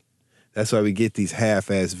properly. That's why we get these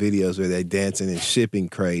half-ass videos where they're dancing in shipping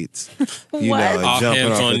crates, What? and All jumping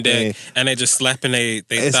hands off on the deck, thing. and they just slapping they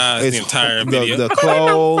thighs the entire the, video. The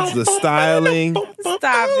clothes, the styling,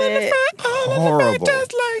 Stop it. horrible.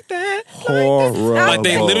 Just like that. Horrible. Like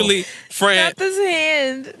they literally, Fran, Not this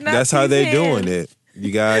hand. Not That's how these they doing hands. it.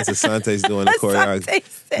 You guys, Asante's doing the choreography. Asante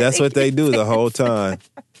said That's what they do the it. whole time.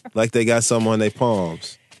 Like they got something on their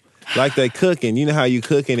palms. Like they cooking. You know how you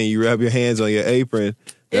cooking and you rub your hands on your apron?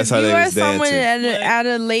 That's if how you they are was someone dancing. at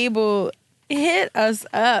a label, hit us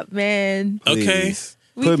up, man. okay. Please.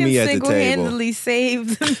 We Put can me at the table. single-handedly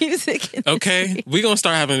save the music industry. Okay, we're gonna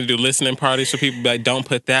start having to do listening parties for people. Like, don't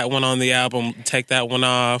put that one on the album. Take that one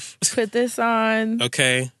off. Put this on.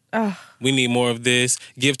 Okay, Ugh. we need more of this.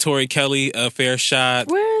 Give Tori Kelly a fair shot.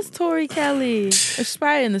 Where's Tori Kelly? She's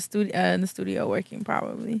probably in the studio working,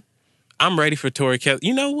 probably. I'm ready for Tori Kelly.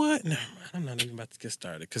 You know what? No, I'm not even about to get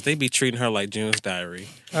started because they be treating her like June's Diary.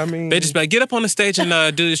 I mean, They just be like, get up on the stage and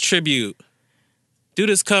do this tribute. Do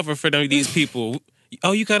this cover for these people.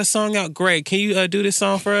 Oh, you got a song out? Great. Can you do this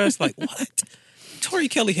song for us? Like, what? Tori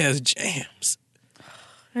Kelly has jams.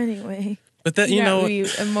 Anyway, But that, you know, got me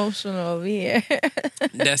emotional over here.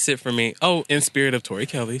 that's it for me. Oh, in spirit of Tori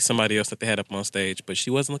Kelly, somebody else that they had up on stage, but she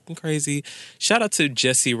wasn't looking crazy. Shout out to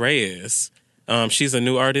Jessie Reyes. She's a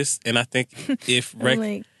new artist, and I think if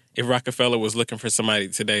Rockefeller was looking for somebody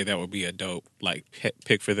today, that would be a dope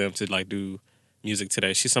pick for them to do music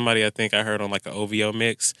today. She's somebody I think I heard on like an OVO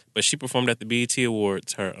mix, but she performed at the BET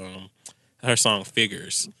Awards. Her song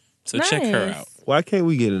Figures. So check her Nice. out. why can't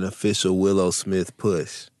we get an official Willow Smith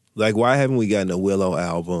push? Like, why haven't we gotten a Willow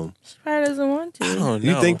album? She probably doesn't want to. I don't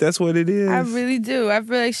know. You think that's what it is? I really do. I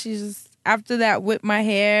feel like she's just, after that Whip My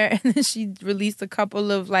Hair, and then she released a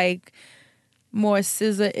couple of like more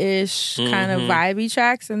SZA-ish kind of vibey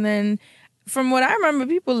tracks, and then from what I remember,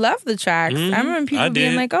 people loved the tracks. I remember people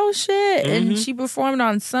being like, "Oh shit!" And she performed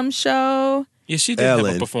on some show. Yeah, she did have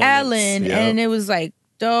a performance. Ellen, and it was like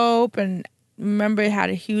dope. And remember, it had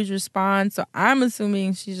a huge response. So I'm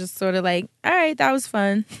assuming she's just sort of like, "All right, that was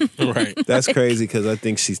fun." Right. That's crazy because I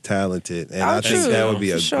think she's talented, and I think that would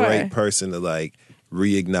be a great person to like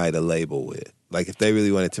reignite a label with. Like if they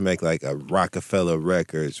really wanted to make like a Rockefeller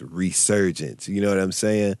Records resurgence, you know what I'm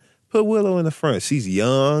saying? Put Willow in the front. She's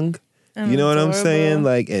young. You know what I'm saying?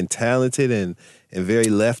 Like, and talented and very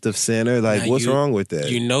left of center. Like, what's wrong with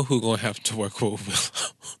that? You know who gonna have to work with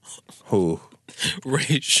Willow? Who?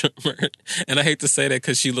 Ray Sherman. And I hate to say that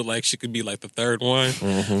because she looked like she could be like the third one.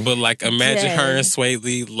 But like, imagine her and Sway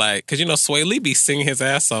Lee, like, because you know Sway Lee be singing his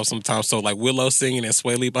ass off sometimes. So like Willow singing and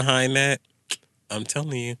Sway Lee behind that, I'm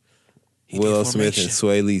telling you, Willow Smith and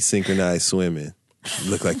Sway Lee synchronized swimming.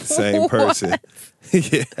 Look like the same person.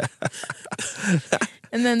 Yeah.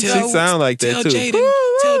 And then she sound like that tell too.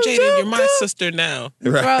 Tell Jaden you're my sister now.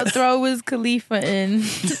 Throw Wiz Khalifa in.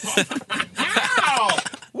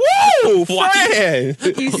 Woo, Fran!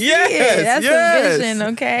 You see it. That's a vision,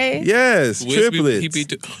 okay? Yes,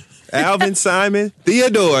 triplets. Alvin, Simon,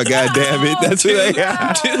 Theodore, goddammit. That's who they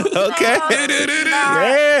are. Okay.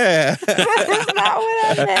 Yeah. That's not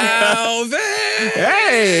what I meant. Alvin!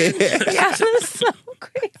 Hey! That was so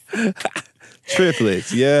crazy.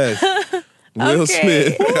 Triplets, yes. Willow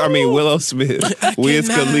Smith, Wiz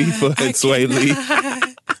Khalifa, and Sway Lee.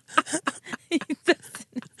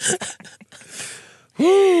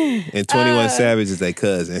 And 21 Savage is their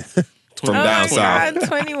cousin from down south.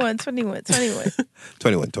 21.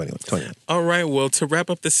 All right, well, to wrap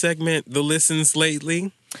up the segment, the listens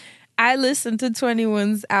lately. I listened to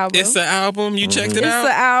 21's album. It's an album. You checked it out?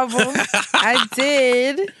 It's an album. I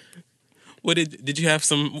did. What did you have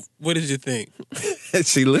some? What did you think?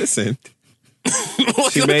 She listened.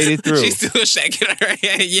 She made it through. She's still shaking her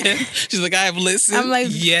head. Yeah, she's like, I have listened. I'm like,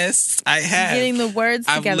 yes, I have. Getting the words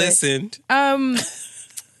together. I've listened.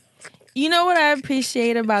 You know what I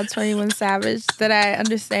appreciate about 21 Savage? That I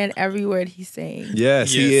understand every word he's saying.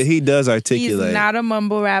 Yes. He does articulate. He's not a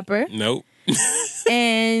mumble rapper. Nope.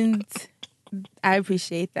 And I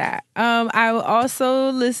appreciate that. I will also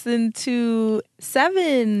listen to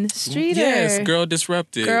Seven Streeter. Yes, Girl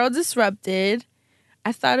Disrupted.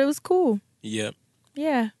 I thought it was cool. Yep.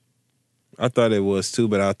 Yeah. I thought it was too,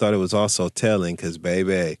 but I thought it was also telling because,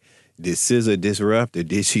 baby, did SZA disrupt or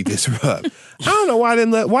did she disrupt? I don't know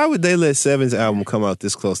why would they let Seven's album come out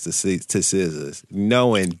this close to SZA's,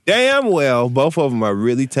 knowing damn well both of them are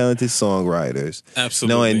really talented songwriters.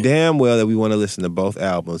 Absolutely. Knowing damn well that we want to listen to both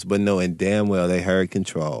albums, but knowing damn well they heard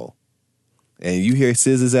Control. And you hear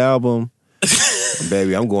SZA's album,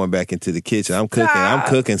 baby, I'm going back into the kitchen. I'm cooking. I'm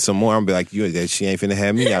cooking some more. I'm be like, she ain't finna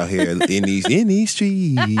have me out here in these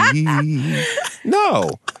streets. No.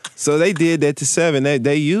 So they did that to Seven.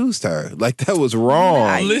 They used her. Like, that was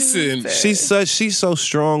wrong. Listen. She's so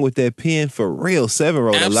strong with that pen for real. Seven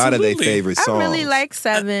wrote a lot of their favorite songs. I really like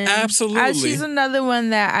Seven. Absolutely. She's another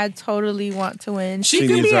one that I totally want to win. She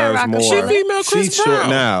could be a Rockefeller. She female Chris Brown. Short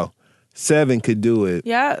now. Seven could do it.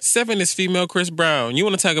 Yeah. Seven is female Chris Brown. You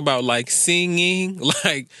want to talk about like singing?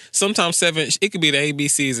 Like sometimes Seven, it could be the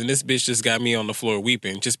ABCs, and this bitch just got me on the floor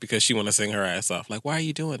weeping just because she want to sing her ass off. Like, why are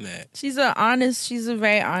you doing that? She's a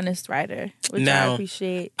very honest writer, which I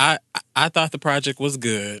appreciate. I thought the project was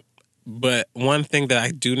good. But one thing that I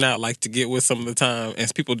do not like to get with some of the time,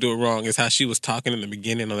 and people do it wrong, is how she was talking in the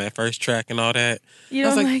beginning on that first track and all that. You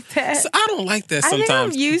don't like that? I don't like that sometimes. I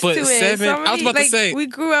think I'm used but to it. Seven, I was about to say. We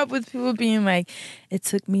grew up with people being like, it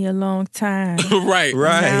took me a long time. Right.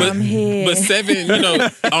 Now I'm here. But Seven,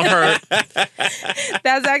 on her.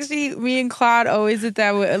 That's actually, me and Claude always did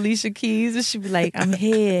that with Alicia Keys. And she'd be like, I'm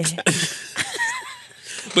here.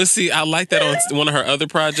 But see, I like that on one of her other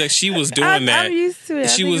projects. She was doing that. I'm used to it.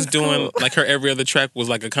 She was doing, cool. like, her every other track was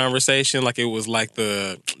like a conversation. Like, it was like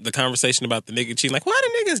the conversation about the nigga cheating. Like, why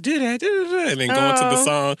do niggas do that? And then going to the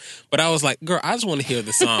song. But I was like, girl, I just want to hear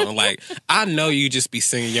the song. Like, I know you just be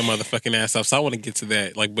singing your motherfucking ass off, so I want to get to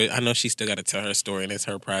that. Like, but I know she still got to tell her story, and it's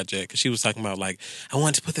her project. Because she was talking about, like, I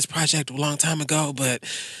wanted to put this project a long time ago, but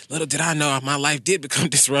little did I know my life did become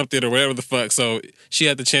disrupted or whatever the fuck. So she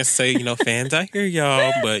had the chance to say, fans, I hear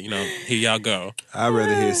y'all. But, here y'all go. I'd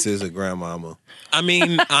rather hear SZA Grandmama. I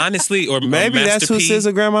mean, honestly, or maybe that's who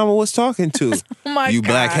SZA Grandmama was talking to. Oh my you God.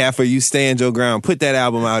 black heifer, you stand your ground. Put that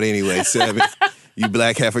album out anyway, Seven. You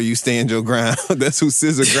black heifer, you stand your ground. That's who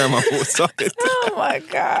Scissor Grandma was talking to. Oh my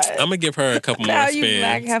God. I'm gonna give her a couple Now more you spins.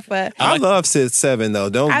 black heifer. I love Sis 7 though.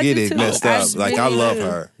 Don't I get do it too. messed I up. Like I really love do.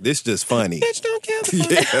 her. This just funny. Bitch, don't kill the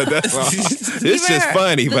Yeah, that's all. It's Even just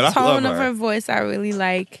funny, the but I love tone of her her. voice, I really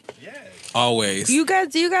like. Always. Do you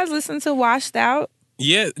guys listen to Washed Out?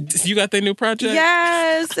 Yeah, you got their new project?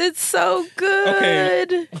 Yes, it's so good.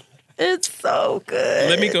 Okay. It's so good.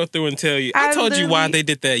 Let me go through and tell you. I told you why they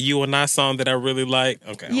did that You and I song that I really like.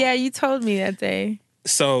 Okay. Yeah, you told me that day.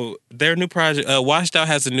 So their new project, Washed Out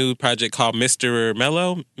has a new project called Mr.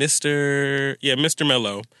 Mellow. Mr.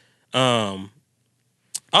 Mellow.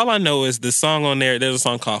 All I know is the song on there, there's a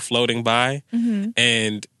song called Floating By,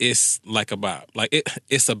 and it's like a bop. Like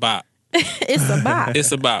it's a bop. It's a bop.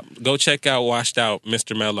 It's a bop. Go check out Washed Out,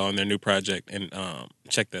 Mr. Mellow on their new project and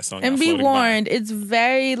check that song out. And be Floating By. warned, it's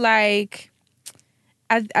very like,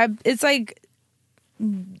 it's like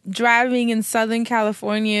driving in Southern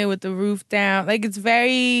California with the roof down. Like it's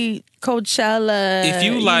very Coachella. If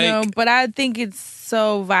you like- but I think it's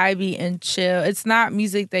so vibey and chill. It's not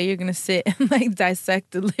music that you're gonna sit and like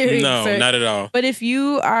dissect the lyrics. No, not at all. But if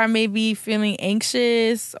you are maybe feeling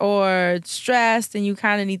anxious or stressed and you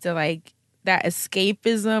kind of need to like that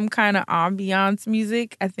escapism kind of ambiance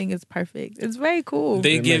music, I think it's perfect. It's very cool.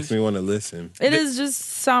 They It give makes me want to listen. It is just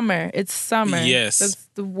summer. It's summer. Yes. That's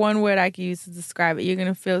the one word I can use to describe it. You're going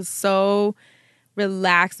to feel so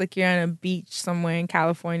relaxed, like you're on a beach somewhere in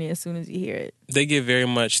California as soon as you hear it. they give very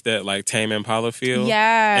much that like Tame Impala feel.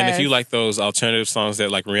 Yes. And if you like those alternative songs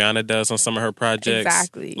that like Rihanna does on some of her projects,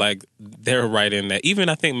 Exactly. like they're right in that. Even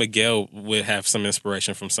I think Miguel would have some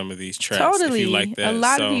inspiration from some of these tracks. Totally. If you like that. A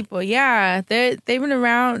lot of people, yeah. They've been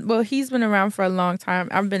around. Well, he's been around for a long time.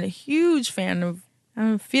 I've been a huge fan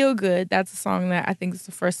of Feel Good. That's a song that I think is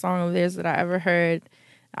the first song of theirs that I ever heard.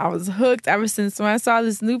 I was hooked ever since when I saw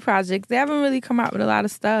this new project. They haven't really come out with a lot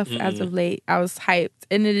of stuff as of late. I was hyped,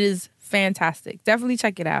 and it is fantastic. Definitely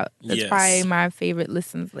check it out. It's Yes. probably my favorite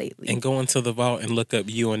listens lately. And go into the vault and look up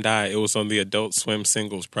You and I. It was on the Adult Swim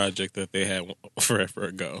singles project that they had forever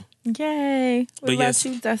ago. Yay. What But about yes.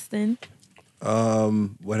 you, Dustin?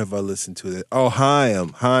 What have I listened to? Oh,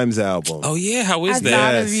 Haim's album. Oh yeah, how is I that?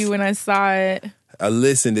 thought Yes. of you when I saw it. I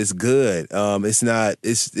listened. It's good.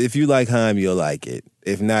 It's if you like Haim, you'll like it.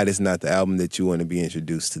 If not, it's not the album that you want to be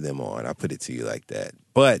introduced to them on. I put it to you like that.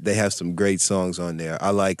 But they have some great songs on there. I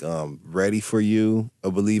like Ready For You, I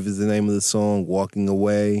believe is the name of the song, Walking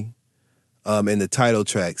Away. And the title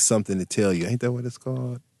track, Something to Tell You. Ain't that what it's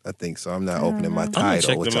called? I think so. I'm not opening my check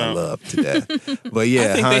title, which them I out. love to death. But I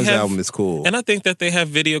yeah, think they Haim's have- album is cool. And I think that they have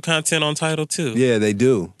video content on Tidal too. Yeah, they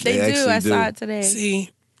do. They do. actually I saw it today. See,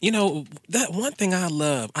 you know, that one thing I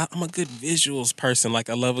love, I'm a good visuals person. Like,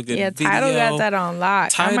 I love a good Yeah, video. Tidal got that on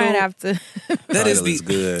lock. I might Tidal- have to. That is Tidal is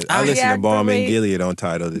good. I I listened to Balm and reactivate- Gilead on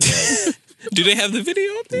Tidal today. Do they have the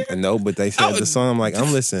video up there? No, but they said the song. I'm like,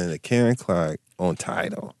 I'm listening to Karen Clark on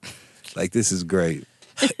Tidal. Like, this is great.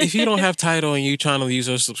 If you don't have Tidal and you trying to use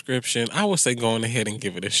your subscription, I would say go on ahead and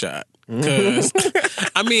give it a shot. Because,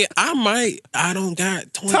 I mean, I don't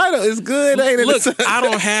got 20. Tidal is good, ain't it? Look, I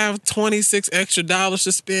don't have $26 extra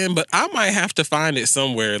to spend, but I might have to find it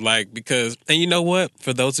somewhere. Like, because, and you know what?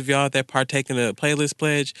 For those of y'all that partake in the playlist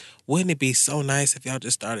pledge, wouldn't it be so nice if y'all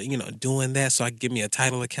just started, doing that so I could give me a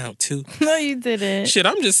Tidal account too? No, you didn't. Shit,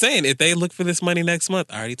 I'm just saying, if they look for this money next month,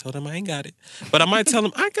 I already told them I ain't got it. But I might tell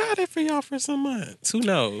them I got it for y'all for some months. Who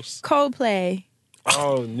knows? Coldplay.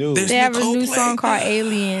 Oh, no. There's They have a new Coldplay. song called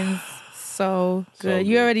Aliens. So good.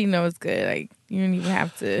 You good. already know it's good. Like, you don't even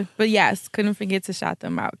have to. But yes, couldn't forget to shout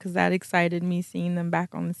them out because that excited me seeing them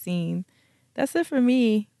back on the scene. That's it for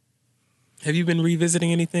me. Have you been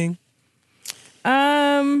revisiting anything?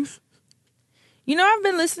 I've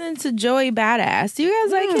been listening to Joey Badass. Do you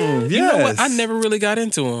guys like him? You know what? I Yes. never really got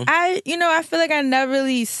into him. I feel like I never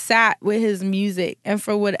really sat with his music. And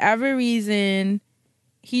for whatever reason,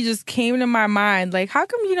 he just came to my mind. Like, how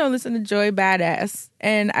come you don't listen to Joey Badass?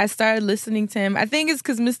 And I started listening to him. I think it's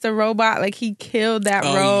because Mr. Robot, like, he killed that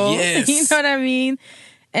Oh, role. yes. You know what I mean?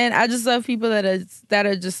 And I just love people that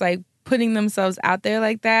are just like putting themselves out there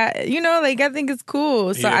like that. Like, I think it's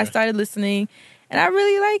cool. So Yeah. I started listening, and I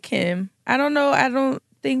really like him. I don't know. I don't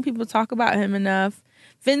think people talk about him enough.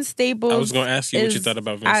 Vince Staples. I was going to ask you what you thought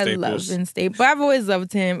about Vince I Staples. love Vince Staples. I've always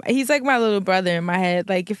loved him. He's like my little brother in my head.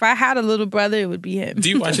 Like, if I had a little brother, it would be him. Do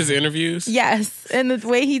you watch his interviews? Yes. And the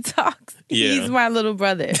way he talks, Yeah. he's my little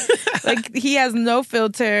brother. Like, he has no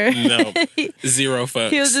filter. No. Zero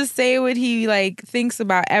fucks. He'll just say what he like thinks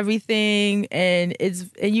about everything, and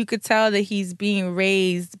you could tell that he's being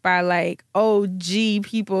raised by like OG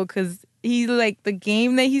people because he's like the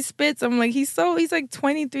game that he spits. I'm like, he's like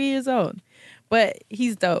 23 years old, But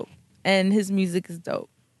he's dope, and his music is dope.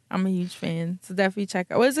 I'm a huge fan, so definitely check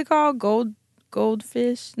out. What is it called?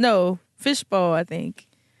 Goldfish? No, Fishbowl, I think.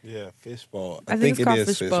 Yeah, Fishbowl. I think it's called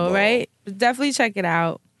Fishbowl, right? But definitely check it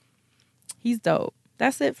out. He's dope.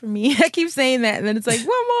 That's it for me. I keep saying that, and then it's like, one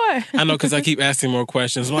more. I know, because I keep asking more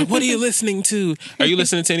questions. I'm like, what are you listening to? Are you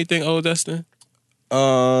listening to anything old, Dustin?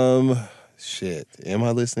 Shit. Am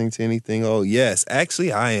I listening to anything? Oh, yes.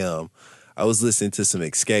 Actually, I am. I was listening to some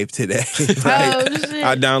Escape today. Shit.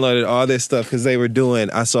 I downloaded all their stuff because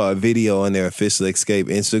I saw a video on their official Escape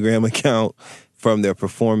Instagram account from their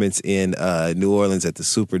performance in New Orleans at the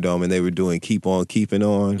Superdome, and they were doing Keep On Keeping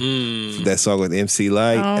On, that song with MC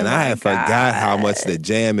Light, and I had forgot how much the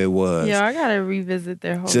jam it was. Yeah, I gotta revisit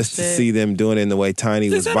their whole just shit. to see them doing it in the way Tiny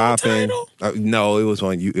was bopping. No, it was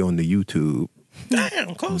on the YouTube.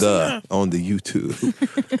 Damn, close enough. On the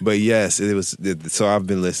YouTube. But yes, it was. So I've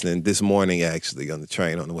been listening this morning, actually, on the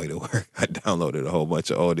train on the way to work. I downloaded a whole bunch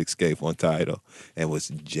of old Escape on Tidal and was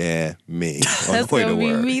jamming on the way to work. That's gonna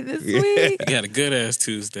be me this week. You had a good ass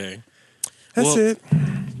Tuesday. That's it.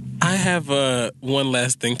 I have one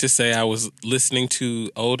last thing to say. I was listening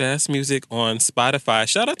to old ass music on Spotify.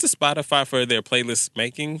 Shout out to Spotify for their playlist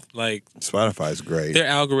making. Like, Spotify's great. Their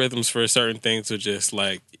algorithms for certain things are just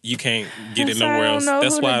like, you can't get it nowhere else.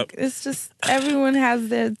 That's why it's just everyone has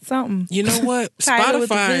their something. You know what? Spotify with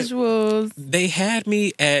the visuals. They had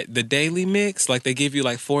me at the daily mix. Like, they give you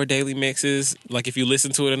like 4 daily mixes. Like, if you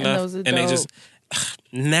listen to it enough, and they just.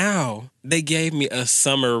 Now they gave me a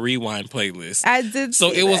summer rewind playlist. I did.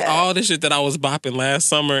 So it was all the shit that I was bopping last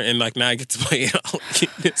summer, and like now I get to play it all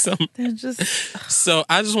again. They're just. So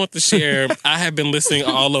I just want to share. I have been listening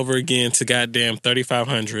all over again to goddamn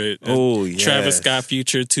 3500. Oh yeah. Travis Scott,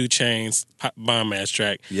 Future, 2 Chainz, bomb ass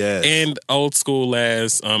track. Yes. And old school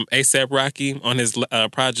as ASAP Rocky on his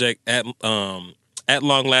project at Long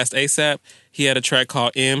Last ASAP. He had a track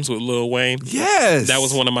called M's with Lil Wayne. Yes. That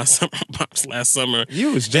was one of my summer pops last summer.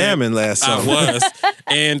 You was jamming last summer. I was.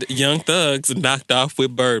 And Young Thugs knocked off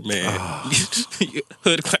with Birdman.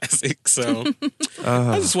 Hood classic. So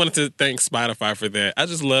I just wanted to thank Spotify for that. I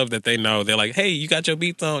just love that they know. They're like, hey, you got your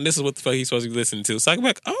beats on. This is what the fuck he's supposed to be listening to. So I can be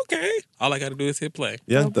like, okay. All I got to do is hit play.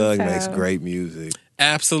 Young Thug makes great music.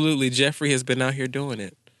 Absolutely. Jeffrey has been out here doing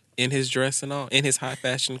it. In his dress and all. In his high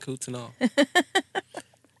fashion coots and all.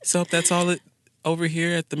 So that's all over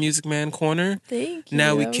here at the Music Man Corner. Thank you.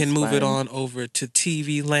 Now we can move it on over to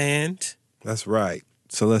TV Land. That's right.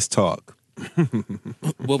 So let's talk.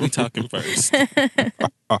 We'll be talking first.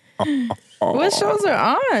 What shows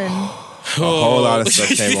are on? A whole lot of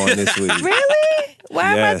stuff came on this week. Really?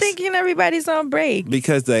 Why am I thinking everybody's on break?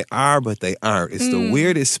 Because they are, but they aren't. It's the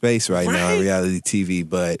weirdest space right now in reality TV,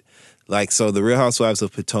 but... Like, so the Real Housewives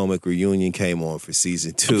of Potomac reunion came on for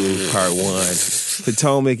season 2, part 1.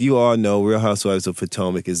 Potomac, you all know Real Housewives of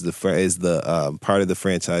Potomac is the part of the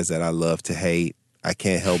franchise that I love to hate. I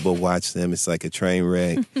can't help but watch them. It's like a train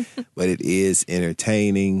wreck, but it is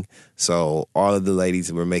entertaining. So all of the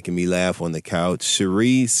ladies were making me laugh on the couch.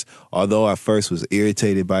 Charisse, although I first was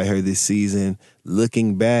irritated by her this season,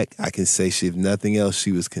 looking back, I can say if nothing else,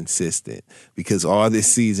 she was consistent. Because all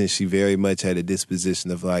this season, she very much had a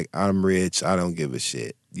disposition of like, I'm rich, I don't give a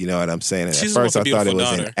shit. You know what I'm saying? And at first I thought it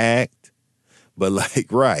was an act. But like,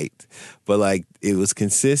 right. But like, it was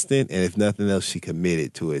consistent, and if nothing else, she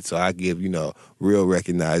committed to it. So I give, real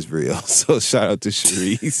recognized real. So shout out to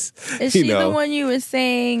Charisse. Is she the one you were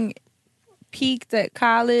saying peaked at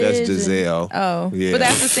college? That's Giselle. Yeah. But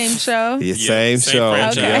that's the same show? Yeah, same show.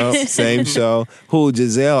 Okay. Yep, same show.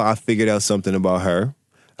 Giselle, I figured out something about her.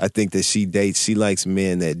 I think that she likes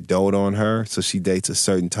men that dote on her. So she dates a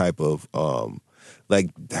certain type of, like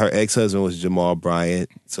her ex-husband was Jamal Bryant,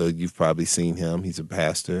 so you've probably seen him. He's a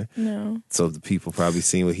pastor. No. So the people probably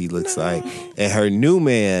seen what he looks like. And her new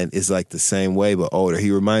man is like the same way, but older. He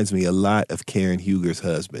reminds me a lot of Karen Huger's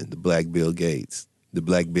husband, the Black Bill Gates. The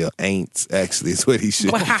Black Bill Aints, actually, is what he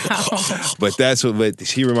should. Wow. But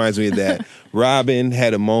she reminds me of that. Robin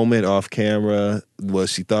had a moment off camera. Well,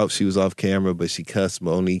 she thought she was off camera, but she cussed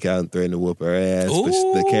Monique out and threatened to whoop her ass. Ooh. But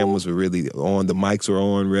the cameras were really on. The mics were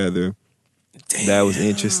on, rather. Damn. That was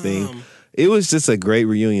interesting. It was just a great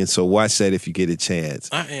reunion, so watch that if you get a chance.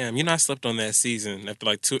 I am. I slept on that season after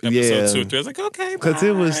like episode 2 or 3. I was like, okay, because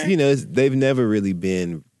it was, they've never really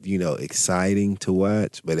been, exciting to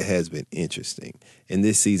watch, but it has been interesting. And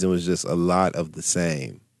this season was just a lot of the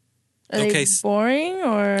same. Are they boring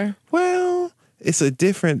or? Well,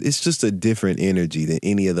 it's just a different energy than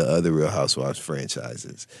any of the other Real Housewives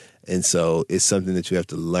franchises. And so it's something that you have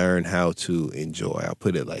to learn how to enjoy. I'll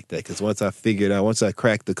put it like that. Because once I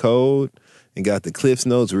cracked the code and got the Cliff's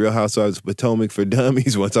Notes, Real Housewives of Potomac for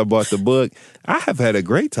Dummies, once I bought the book, I have had a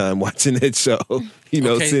great time watching that show,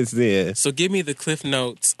 since then. So give me the Cliff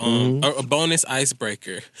Notes on a bonus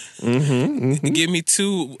icebreaker. Give me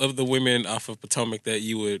 2 of the women off of Potomac that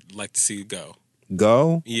you would like to see go.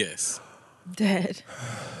 Go? Yes. Dead.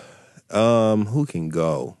 Who can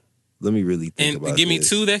go? Let me really think about this. And give me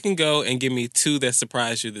 2 that can go, and give me 2 that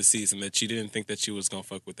surprised you this season that you didn't think that you was going to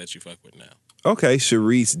fuck with that you fuck with now. Okay,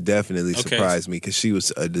 Charisse definitely surprised me because she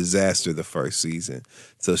was a disaster the first season.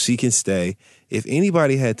 So she can stay. If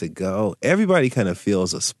anybody had to go, everybody kind of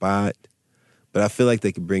fills a spot, but I feel like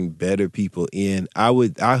they could bring better people in.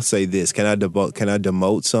 I'll say this. Can I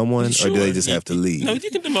demote someone, Sure. or do they just have to leave? No, you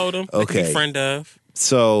can demote them. Okay. They can be friend of.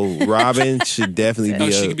 So Robin should definitely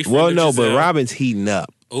be she could be friend of but Giselle. Robin's heating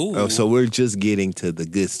up. Ooh. So we're just getting to the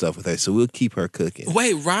good stuff with her. So we'll keep her cooking.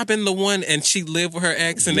 Wait, Robin the one, and she lived with her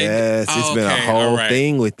ex, and Yes, it's been a whole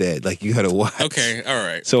thing with that. Like, you gotta watch. Okay, all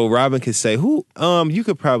right. So Robin could say, you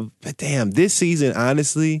could probably, but damn, this season,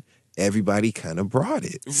 honestly, everybody kind of brought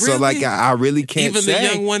it. So, Really? like, I really can't Even say.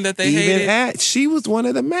 the young one that they hated? She was one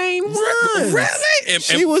of the main ones. Really?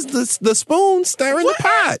 She was the spoon stirring the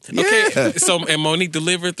pot. Okay, Yeah. so, and Monique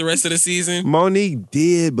delivered the rest of the season? Monique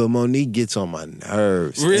did, but Monique gets on my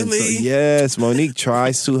nerves. Really? And so, yes, Monique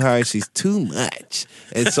tries too hard. She's too much.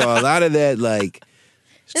 And so a lot of that, like,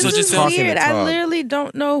 This So is just talking weird. to I talk. literally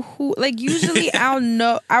don't know who. Like, usually I'll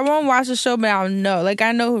know. I won't watch the show, but I'll know. Like,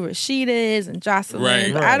 I know who Rashida is and Jocelyn,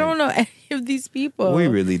 Right. but I don't know any of these people. we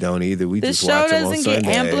really don't either. We The just show watch them on doesn't get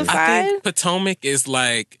Sunday. amplified. I think Potomac is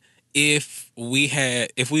like if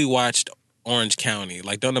we watched Orange County.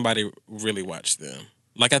 Like, don't nobody really watch them.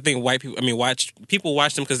 Like, I think people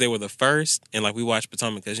watch them because they were the first, and like we watch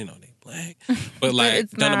Potomac because they black. But like,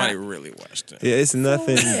 it's don't not. nobody really watch them. Yeah, it's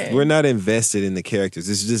nothing. weird. We're not invested in the characters.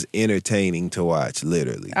 It's just entertaining to watch,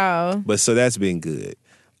 literally. Oh. But so that's been good.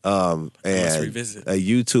 And revisit. a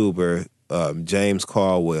YouTuber, James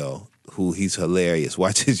Caldwell, who he's hilarious.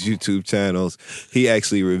 Watch his YouTube channels. He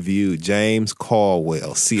actually reviewed James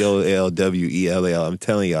Caldwell, Cowell. I'm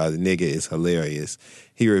telling y'all, the nigga is hilarious.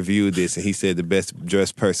 He reviewed this and he said the best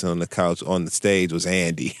dressed person on the couch on the stage was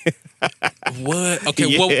Andy. What? Okay,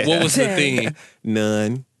 Yeah. what was the theme?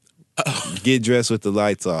 None. Get dressed with the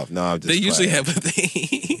lights off. No, I'm just They usually playing. have a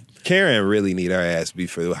theme. Karen really need her ass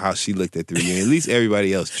beat for how she looked at the reunion. At least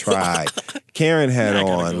everybody else tried. Karen had I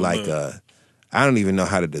gotta on go like look. I don't even know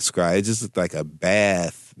how to describe it. It just looked like a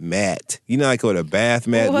bath mat. You know, like what a bath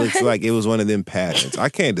mat What? looks like? It was one of them patterns. I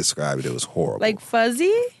can't describe it. It was horrible. Like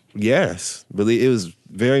fuzzy? Yes. It was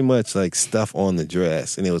very much like stuff on the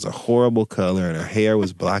dress. And it was a horrible color and her hair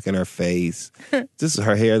was blocking her face. Just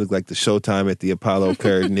her hair looked like the Showtime at the Apollo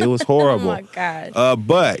curtain. It was Oh horrible. my God.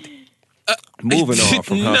 But moving on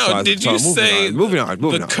from No, Housewives did of you Potomac. say moving on.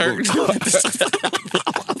 the curtain?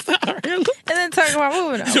 And then talking about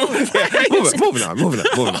moving on.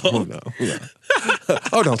 Moving on.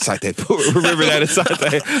 Oh, don't cite that. Remember that and cite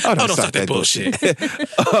that. Oh, don't cite that bullshit.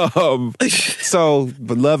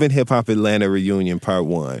 But Love and Hip Hop Atlanta reunion part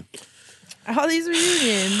 1. All these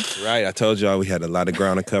reunions. Right, I told y'all we had a lot of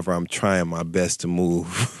ground to cover. I'm trying my best to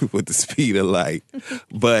move with the speed of light.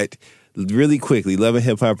 But really quickly, Love and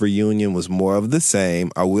Hip Hop reunion was more of the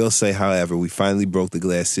same. I will say, however, we finally broke the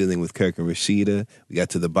glass ceiling with Kirk and Rashida. We got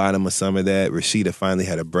to the bottom of some of that. Rashida finally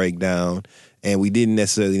had a breakdown. And we didn't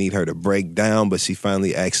necessarily need her to break down, but she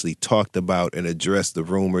finally actually talked about and addressed the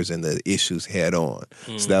rumors and the issues head on.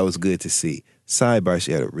 So that was good to see. Sidebar,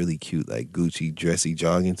 she had a really cute, like, Gucci dressy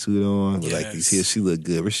jogging suit on with like these heels. She looked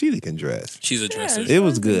good. Rashida can dress. She's a dresser. It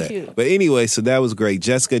was good. cute. But anyway, so that was great.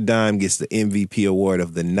 Jessica Dime gets the MVP award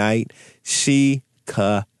of the night. She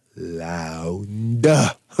clowned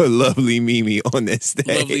her lovely Mimi on that stage.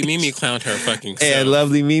 Lovely Mimi clowned her fucking self. And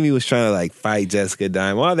lovely Mimi was trying to like fight Jessica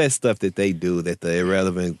Dime. All that stuff that they do, that the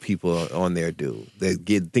irrelevant people on there do. They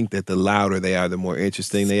think that the louder they are, the more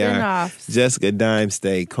interesting they are. Spin-offs. Jessica Dime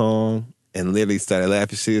stayed calm and literally started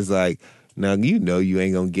laughing. She was like, now you know you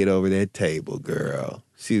ain't gonna get over that table, girl.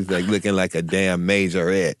 She was like looking like a damn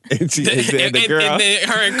majorette. And she and the girl and then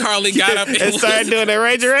her and Carly got up and started doing the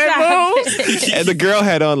majorette move. And the girl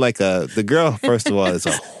had on like the girl, first of all, is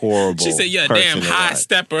a horrible She said, "You're a person damn to high watch.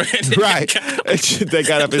 stepper." Right. They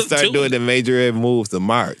got up and started doing the majorette moves, the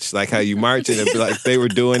march. Like how you march and it'd be like they were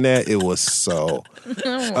doing that. It was so.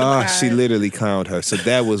 She literally clowned her. So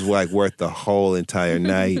that was like worth the whole entire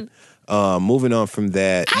night. Moving on from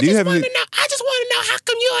that. I just want to know how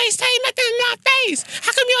come you ain't say nothing in my face?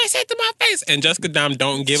 How come you ain't say it to my face? And Jessica Dime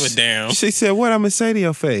don't give a damn. She said, what I'm going to say to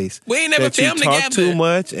your face? We ain't never that you filmed talk together. too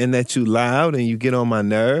much and that you loud and you get on my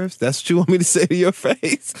nerves? That's what you want me to say to your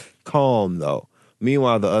face? Calm, though.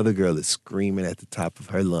 Meanwhile, the other girl is screaming at the top of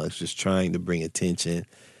her lungs, just trying to bring attention.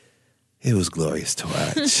 It was glorious to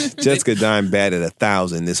watch. Jessica Dime batted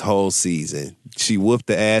 1,000 this whole season. She whooped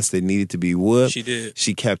the ass that needed to be whooped. She did.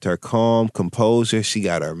 She kept her calm, composure. She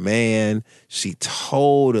got her man. She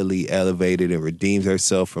totally elevated and redeemed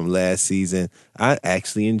herself from last season. I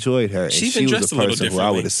actually enjoyed her. And She she even was dressed a a little person who I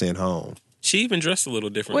differently. would have sent home. She even dressed a little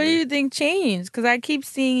What differently. do you think changed? Because I keep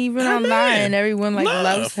seeing even Her online, man. everyone Love.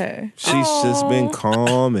 loves her. She's just been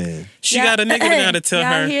calm and She got a nigga now to tell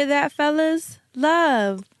y'all her. hear that, fellas?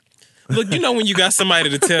 Love. Look, you know when you got somebody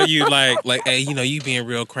to tell you like, hey, you know, you being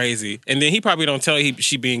real crazy. And then he probably don't tell you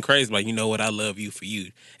she being crazy, like, you know what, I love you for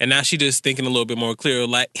you. And now she just thinking a little bit more clear,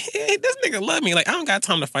 like, hey, this nigga love me. Like, I don't got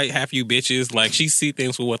time to fight half you bitches. Like, she see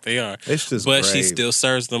things for what they are. It's just But she great. still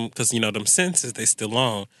serves them because, you know, them senses, they still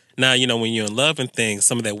on. Now, you know, when you're in love and things,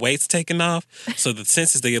 some of that weight's taken off. So the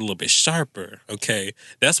senses, they get a little bit sharper, okay?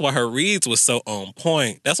 That's why her reads was so on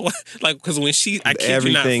point. That's why, like, because when I kid you not,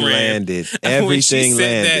 everything friend, landed. when Everything she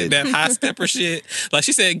said landed. that high stepper shit, like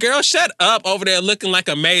she said, girl, shut up over there looking like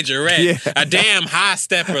a majorette. Yeah. A damn high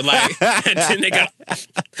stepper. Like, and then they got,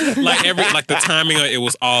 like the timing of it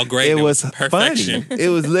was all great. It was perfection. funny. It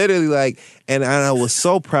was literally like, and I was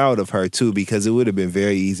so proud of her too, because it would have been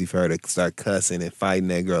very easy for her to start cussing and fighting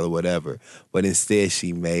that girl or whatever. But instead,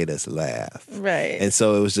 she made us laugh. Right. And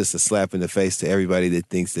so it was just a slap in the face to everybody that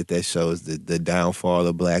thinks that shows the downfall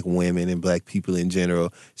of black women and black people in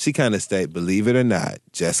general. She kind of stayed, believe it or not,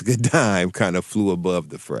 Jessica Dime kind of flew above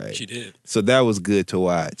the fray. She did. So that was good to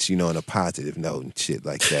watch, you know, on a positive note and shit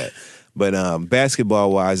like that. But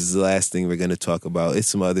basketball-wise is the last thing we're going to talk about. It's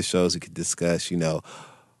some other shows we could discuss, you know.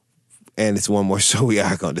 And it's one more show we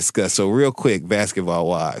are going to discuss. So real quick,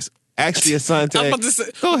 basketball-wise. Actually, Asante, I'm about to say,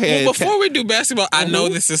 go ahead. Well, before we do basketball, I know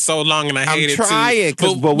this is so long and I hate I'm it trying,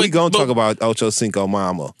 too. but we going to talk about Ocho Cinco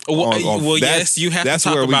Mama. Well, yes, you have to that's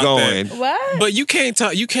talk where about we going. that. What? But you can't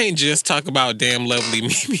talk. You can't just talk about damn lovely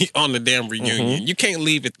Mimi on the damn reunion. You can't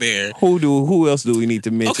leave it there. Who else do we need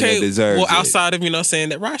to mention that deserves well, it? outside of saying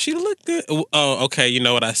that Rashida looked good. Oh, okay. You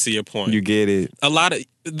know what? I see your point. You get it. A lot of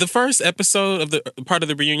the first episode of the part of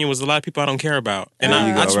the reunion was a lot of people I don't care about, and There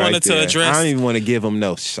you I go, just right wanted to there. address. I don't even want to give them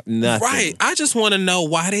nothing. Right. I just want to know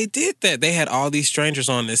why they did that. They had all these strangers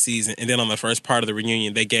on this season, and then on the first part of the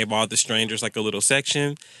reunion, they gave all the strangers like a little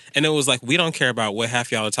section, and it was like, we don't care about what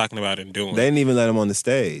half y'all are talking about and doing. They didn't even let them on the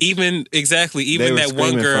stage. Even They that were one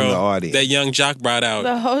screaming from the girl audience. that young jock brought out.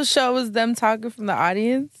 The whole show was them talking from the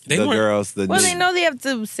audience. They the weren't- girls, Well, they know they have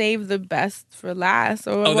to save the best for last.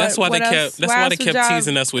 Or Oh, that's why what they else- kept. That's why why else they would kept y'all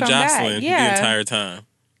teasing us with come back? Jocelyn the Yeah. entire time.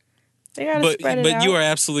 They gotta spread it But out. you are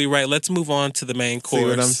absolutely right. Let's move on to the main course. See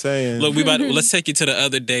what I'm saying? Look, let's take you to the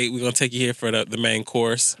other date. We're gonna take you here for the main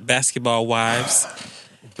course. Basketball wives.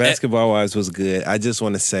 Basketball-wise was good. I just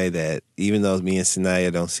want to say that even though me and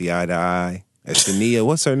Sanaya don't see eye to eye, or Sania,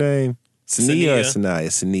 what's her name? Sania or Sanaya?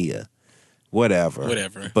 Sania.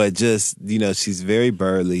 Whatever. But just, you know, she's very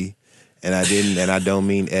burly. And I don't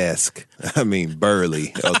mean esque. I mean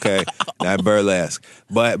burly, okay? Not burlesque.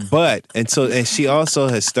 But and she also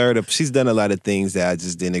has stirred up, she's done a lot of things that I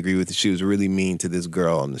just didn't agree with. She was really mean to this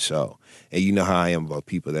girl on the show. And you know how I am about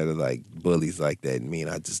people that are like bullies like that. And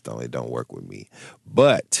it don't work with me.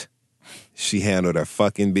 But she handled her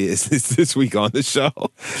fucking business this week on the show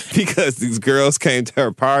because these girls came to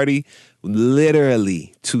her party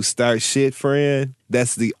literally to start shit, friend.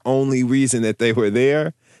 That's the only reason that they were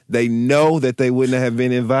there. They know that they wouldn't have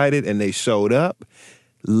been invited, and they showed up.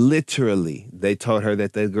 Literally, they told her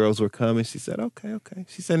that the girls were coming. She said, okay.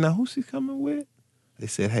 She said, now who's she coming with? They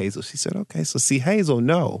said, Hazel. She said, okay. So see, Hazel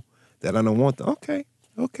know that I don't want them. Okay.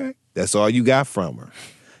 That's all you got from her.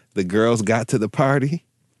 The girls got to the party.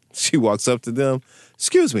 She walks up to them.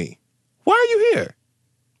 Excuse me, why are you here?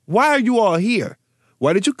 Why are you all here?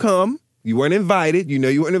 Why did you come? You weren't invited. You know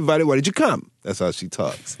you weren't invited. Why did you come? That's how she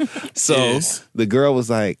talks. So Yes. the girl was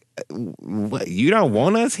like, what, you don't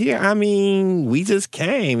want us here? I mean, we just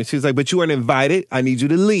came. And she was like, but you weren't invited. I need you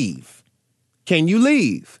to leave. Can you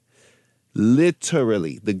leave?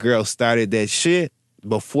 Literally, the girl started that shit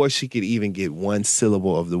before she could even get one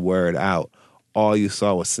syllable of the word out. All you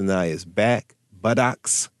saw was Sanaya's back,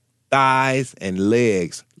 buttocks, thighs, and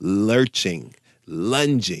legs lurching,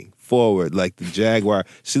 lunging forward like the Jaguar.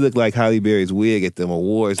 She looked like Halle Berry's wig at them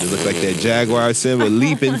awards. It looked like that Jaguar symbol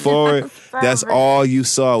leaping forward. That's all you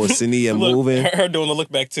saw was Sania moving. Her doing the look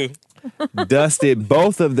back too. dusted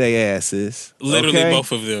both of their asses. Literally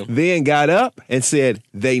both of them. Then got up and said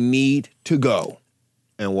they need to go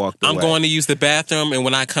and walked away. I'm going to use the bathroom, and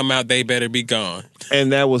when I come out, they better be gone.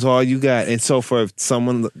 And that was all you got. And so for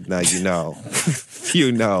someone, now you know,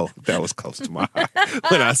 that was close to my heart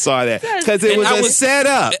when I saw that. Because it was a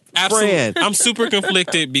setup, friend. I'm super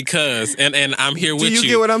conflicted because, and I'm here with you. Do you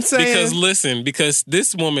get what I'm saying? Because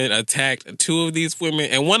this woman attacked two of these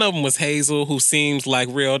women, and one of them was Hazel, who seems like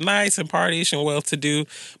real nice and partyish and well-to-do.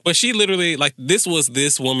 But she literally, like, this was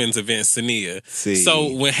this woman's event, Sania. See.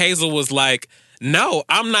 So when Hazel was like, no,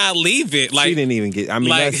 I'm not leaving. Like, she didn't even get. I mean,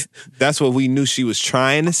 like, that's what we knew she was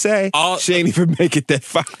trying to say. She ain't even make it that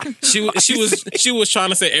far. She was trying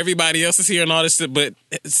to say everybody else is here and all this shit, but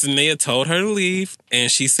Sania told her to leave, and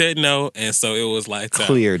she said no, and so it was like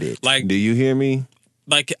cleared it. Like, do you hear me?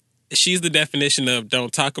 Like, she's the definition of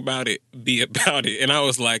don't talk about it, be about it. And I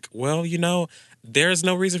was like, well, there's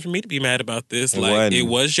no reason for me to be mad about this. It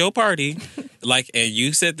was your party. And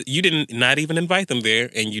you said that you didn't not even invite them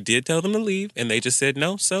there, and you did tell them to leave, and they just said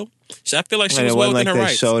no. So I feel like she was well within her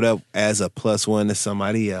rights. It wasn't like they showed up as a +1 to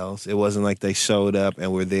somebody else. It wasn't like they showed up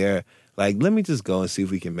and were there like, let me just go and see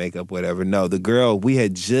if we can make up whatever. No, the girl, we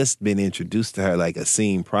had just been introduced to her like a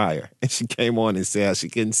scene prior, and she came on and said how she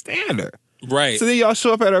couldn't stand her. Right. So then y'all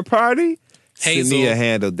show up at her party? Hazel Sania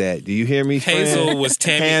handled that. Do you hear me, friend? Hazel was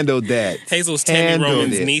Tammy. Handled that. Hazel was Tammy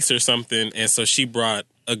Roman's niece or something, and so she brought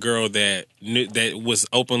a girl that was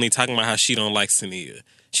openly talking about how she don't like Sania.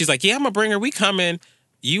 She's like, yeah, I'm going to bring her. We coming.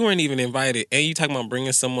 You weren't even invited, and you talking about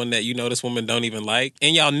bringing someone that this woman don't even like,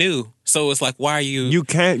 and y'all knew. So it's like, why are you... You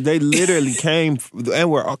can't... They literally came,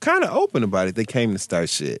 and were kind of open about it. They came to start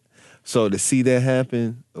shit. So to see that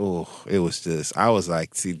happen, it was just... I was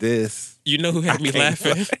like, see this... You know who had me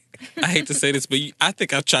laughing? I hate to say this, but I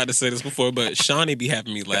think I've tried to say this before, but Shawnee be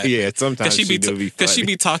having me laugh. Yeah, sometimes she do be funny. Because she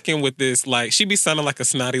be talking with this, like, she be sounding like a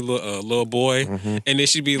snotty little boy, and then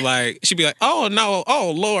she'd be like, oh, no,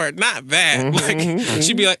 oh, Lord, not that. Like,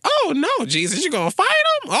 she'd be like, oh, no, Jesus, you gonna fight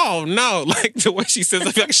him? Oh, no. Like, the way she says,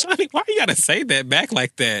 I feel like, Shawnee, why you gotta say that back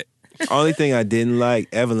like that? Only thing I didn't like,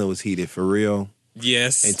 Evelyn was heated for real.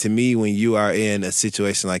 Yes. And to me, when you are in a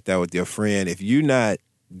situation like that with your friend, if you're not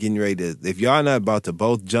getting ready to, if y'all not about to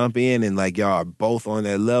both jump in and like y'all are both on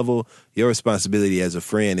that level, your responsibility as a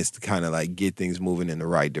friend is to kind of like get things moving in the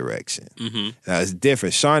right direction. Now it's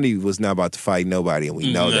different. Shawnee was not about to fight nobody, and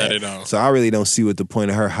we know not that. At all. So I really don't see what the point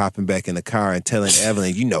of her hopping back in the car and telling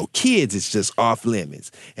Evelyn, kids, it's just off limits.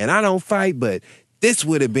 And I don't fight, but this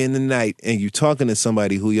would have been the night. And you talking to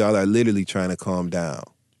somebody who y'all are literally trying to calm down.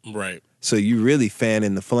 Right. So you really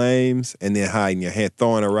fanning the flames and then hiding your hand,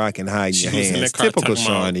 throwing a rock and hiding your hands. Typical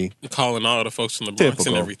Shawnee. Calling all the folks from the Bronx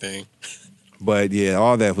and everything. But yeah,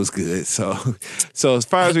 all that was good. So as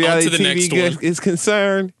far as reality TV is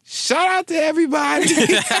concerned, shout out to everybody.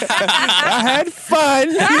 I had fun.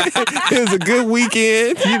 It was a good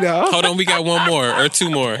weekend, Hold on, we got one more or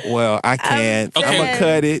two more. Well, I can't. I'm going to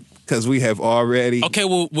cut it. Because we have already... Okay,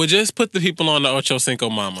 well, we'll just put the people on the Ocho Cinco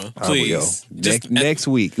Mama, please. Next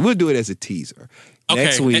week. We'll do it as a teaser. Okay.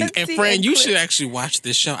 Next week. And Fran, you should actually watch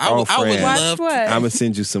this show. I would love to. I'm going to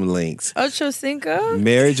send you some links. Ocho Cinco?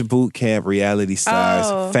 Marriage Boot Camp Reality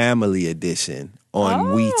Stars Family Edition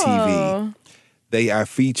on WeTV. They are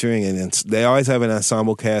featuring, and they always have an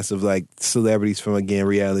ensemble cast of like celebrities from, again,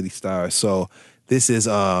 reality stars. So this is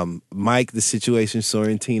Mike, the Situation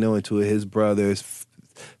Sorrentino, and two of his brothers,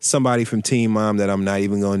 somebody from Teen Mom that I'm not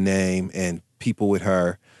even going to name, and people with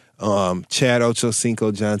her. Chad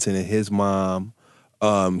Ochocinco Johnson and his mom.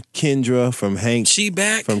 Kendra from Hank. She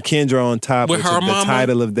back? From Kendra on Top, with which her is the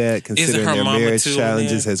title of that, considering their marriage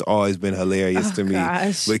challenges, has always been hilarious to me.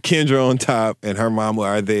 Gosh. But Kendra on Top and her mama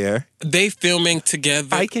are there. They filming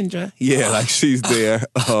together. Hi, Kendra. Yeah, like she's there.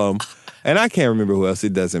 And I can't remember who else.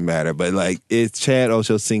 It doesn't matter. But like, it's Chad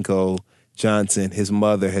Ochocinco Johnson. His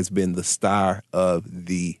mother has been the star of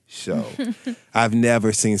the show. I've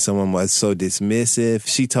never seen someone was so dismissive.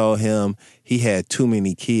 She told him he had too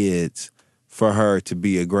many kids for her to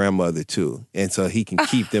be a grandmother too. And so he can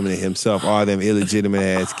keep them to himself, all them illegitimate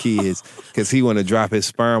ass kids, because he want to drop his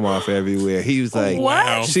sperm off everywhere. He was like,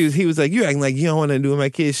 what? He was like, you acting like you don't want to do with my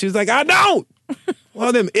kids. She was like, I don't.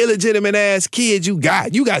 All them illegitimate ass kids you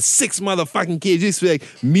got 6 motherfucking kids. You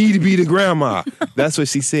expect me to be the grandma. That's what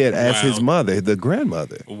she said as his mother, the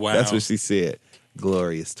grandmother. Wow. That's what she said.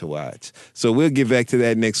 Glorious to watch. So we'll get back to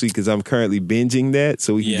that next week because I'm currently binging that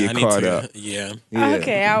so we can get caught up. Yeah.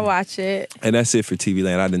 Okay, I'll watch it. And that's it for TV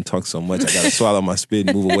Land. I didn't talk so much. I got to swallow my spit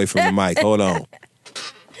and move away from the mic. Hold on.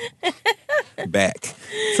 Back.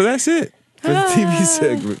 So that's it for the TV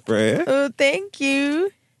segment, Fran. Oh, thank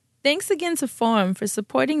you. Thanks again to Form for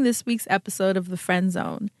supporting this week's episode of The Friend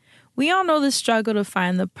Zone. We all know the struggle to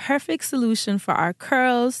find the perfect solution for our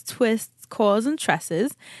curls, twists, coils, and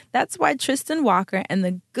tresses. That's why Tristan Walker and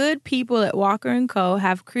the good people at Walker & Co.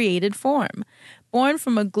 have created Form. Born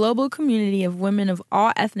from a global community of women of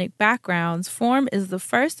all ethnic backgrounds, Form is the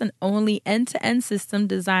first and only end-to-end system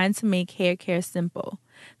designed to make hair care simple.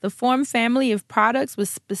 The Form family of products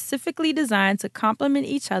was specifically designed to complement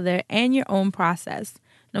each other and your own process.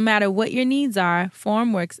 No matter what your needs are,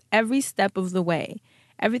 Form works every step of the way.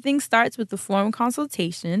 Everything starts with the Form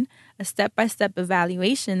consultation, a step-by-step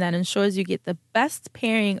evaluation that ensures you get the best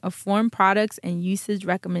pairing of Form products and usage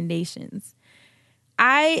recommendations.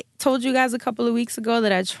 I told you guys a couple of weeks ago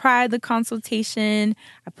that I tried the consultation.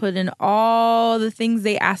 I put in all the things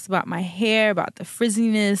they asked about my hair, about the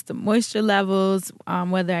frizziness, the moisture levels,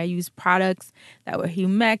 whether I use products that were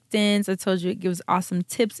humectants. I told you it gives awesome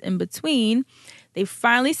tips in between. They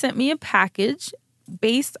finally sent me a package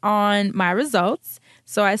based on my results.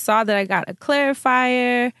 So I saw that I got a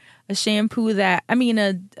clarifier, a shampoo a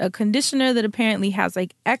conditioner that apparently has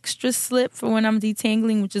like extra slip for when I'm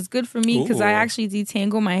detangling, which is good for me because I actually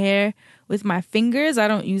detangle my hair with my fingers. I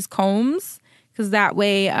don't use combs because that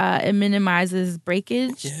way it minimizes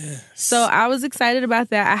breakage. Yes. So I was excited about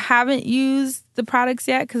that. I haven't used the products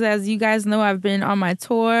yet because as you guys know, I've been on my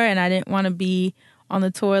tour and I didn't want to be on the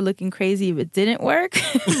tour looking crazy if it didn't work.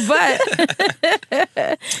 But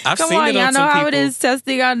I've come seen on, it y'all on know some how it people. is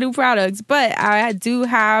testing out new products. But I do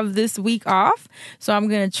have this week off, so I'm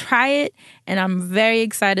going to try it. And I'm very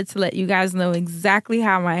excited to let you guys know exactly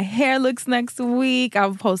how my hair looks next week.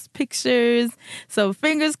 I'll post pictures. So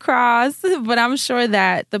fingers crossed. But I'm sure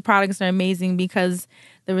that the products are amazing because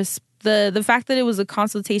the fact that it was a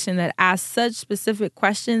consultation that asked such specific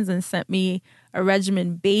questions and sent me a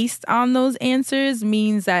regimen based on those answers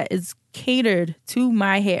means that it's catered to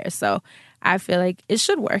my hair. So I feel like it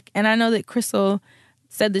should work. And I know that Crystal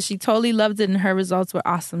said that she totally loved it and her results were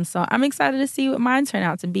awesome. So I'm excited to see what mine turn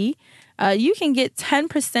out to be. You can get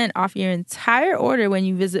 10% off your entire order when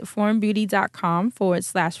you visit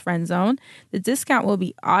formbeauty.com/friendzone. The discount will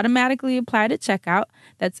be automatically applied at checkout.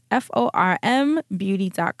 That's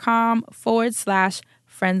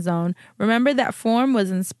formbeauty.com/friendzone. Remember that Form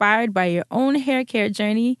was inspired by your own hair care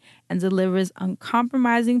journey and delivers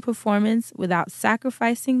uncompromising performance without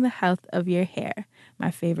sacrificing the health of your hair.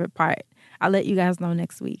 My favorite part. I'll let you guys know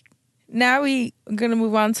next week. Now we're going to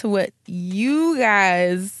move on to what you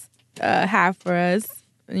guys have for us.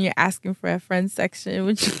 And you're asking for a friend section,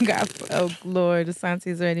 which you got. Oh, Lord,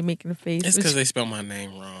 Asante's already making a face. It's because they spelled my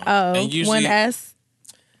name wrong. Oh, and usually, one S?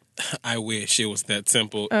 I wish it was that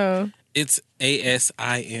simple. Oh. It's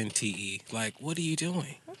ASINTE. Like, what are you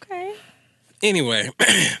doing? Okay. Anyway,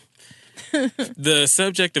 the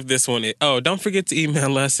subject of this one is, don't forget to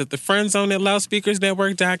email us at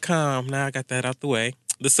thefriendzone@loudspeakersnetwork.com. Now I got that out the way.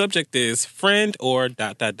 The subject is friend or ...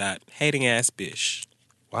 hating ass bish.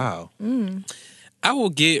 Wow. I will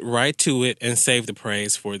get right to it and save the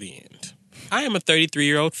praise for the end. I am a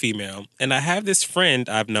 33-year-old female, and I have this friend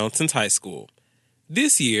I've known since high school.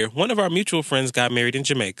 This year, one of our mutual friends got married in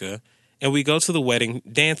Jamaica, and we go to the wedding,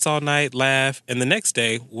 dance all night, laugh, and the next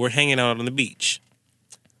day, we're hanging out on the beach.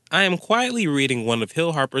 I am quietly reading one of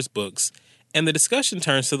Hill Harper's books, and the discussion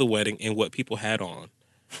turns to the wedding and what people had on.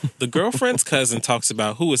 The girlfriend's cousin talks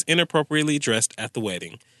about who was inappropriately dressed at the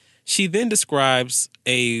wedding. She then describes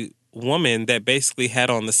a woman that basically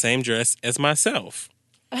had on the same dress as myself.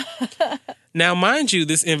 Now, mind you,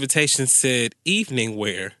 this invitation said evening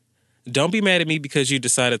wear. Don't be mad at me because you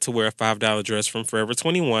decided to wear a $5 dress from Forever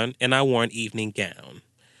 21 and I wore an evening gown.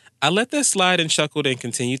 I let that slide and chuckled and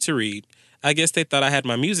continued to read. I guess they thought I had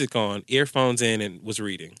my music on, earphones in, and was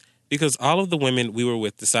reading. Because all of the women we were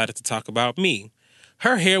with decided to talk about me.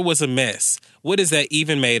 Her hair was a mess. What is that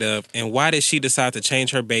even made of? And why did she decide to change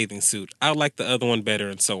her bathing suit? I like the other one better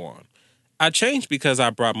and so on. I changed because I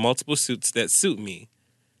brought multiple suits that suit me.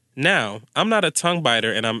 Now, I'm not a tongue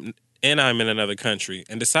biter and I'm in another country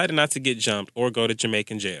and decided not to get jumped or go to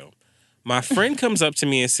Jamaican jail. My friend comes up to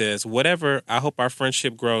me and says, whatever, I hope our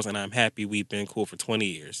friendship grows and I'm happy we've been cool for 20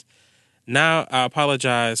 years. Now I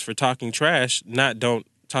apologize for talking trash, not don't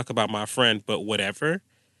talk about my friend, but whatever.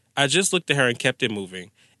 I just looked at her and kept it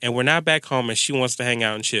moving, and we're now back home and she wants to hang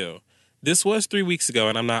out and chill. This was 3 weeks ago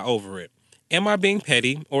and I'm not over it. Am I being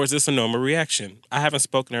petty or is this a normal reaction? I haven't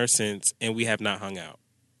spoken to her since and we have not hung out.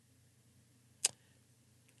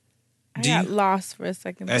 I got lost for a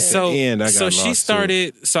second. At there. the end, I got lost, she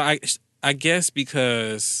started. So I guess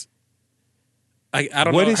because I don't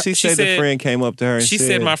know. What did she say? The friend came up to her and she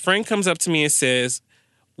said, my friend comes up to me and says,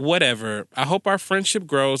 whatever. I hope our friendship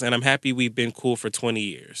grows, and I'm happy we've been cool for 20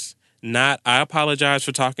 years. Not, I apologize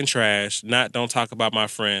for talking trash. Not, don't talk about my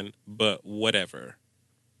friend, but whatever.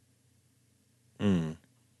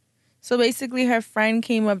 So basically, her friend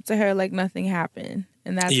came up to her like nothing happened,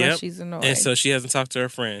 and that's why she's annoyed. And so she hasn't talked to her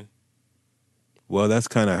friend. Well, that's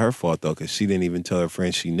kind of her fault, though, because she didn't even tell her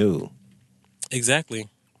friend she knew. Exactly.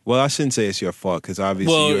 Well, I shouldn't say it's your fault, because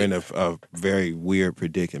obviously you're in a very weird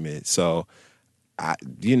predicament. So,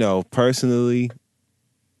 personally,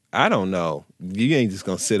 I don't know. You ain't just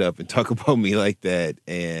going to sit up and talk about me like that,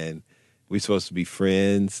 and we're supposed to be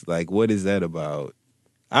friends. Like, what is that about?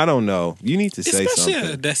 I don't know. You need to say Especially something.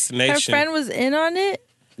 at a destination. Her friend was in on it.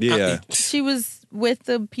 Yeah. She was with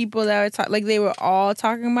the people that were talking, like they were all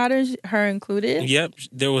talking about her included. Yep.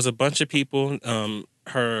 There was a bunch of people.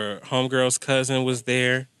 Her homegirl's cousin was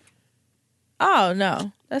there. Oh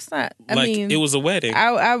no, that's not. I mean, it was a wedding.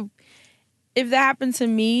 I if that happened to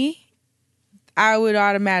me, I would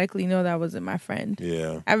automatically know that wasn't my friend.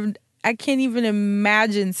 Yeah. I can't even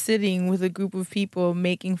imagine sitting with a group of people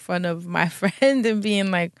making fun of my friend and being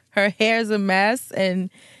like, her hair's a mess and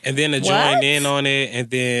then to join in on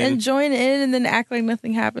it and join in and then act like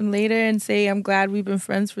nothing happened later and say, I'm glad we've been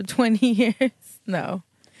friends for 20 years. No.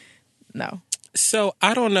 So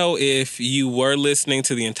I don't know if you were listening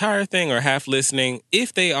to the entire thing or half listening.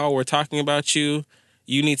 If they all were talking about you,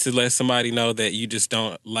 you need to let somebody know that you just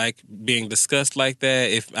don't like being discussed like that.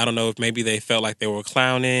 If I don't know if maybe they felt like they were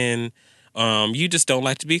clowning, you just don't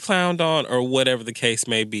like to be clowned on or whatever the case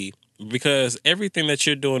may be. Because everything that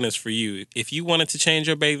you're doing is for you. If you wanted to change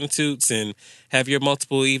your bathing suits and have your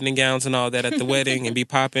multiple evening gowns and all that at the wedding and be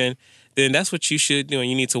popping, then that's what you should do, and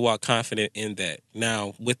you need to walk confident in that.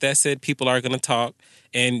 Now, with that said, people are going to talk,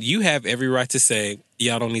 and you have every right to say,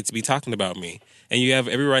 y'all don't need to be talking about me. And you have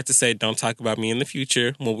every right to say, don't talk about me in the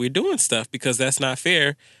future when we're doing stuff, because that's not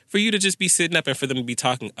fair for you to just be sitting up and for them to be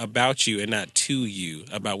talking about you and not to you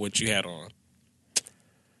about what you had on.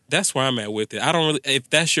 That's where I'm at with it. I don't really, if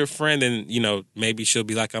that's your friend, then, maybe she'll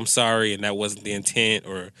be like, I'm sorry, and that wasn't the intent,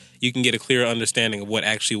 or you can get a clearer understanding of what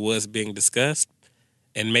actually was being discussed.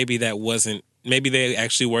 And maybe that wasn't, maybe they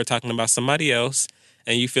actually were talking about somebody else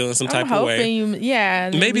and you feeling some type of way.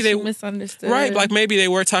 Maybe they misunderstood. Right, like maybe they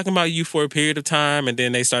were talking about you for a period of time and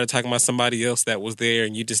then they started talking about somebody else that was there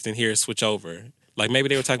and you just didn't hear it switch over. Like maybe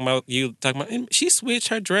they were talking about and she switched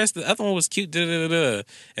her dress, the other one was cute, da-da-da-da.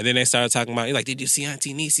 And then they started talking about, like, did you see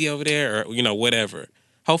Auntie Niecy over there? Or, whatever.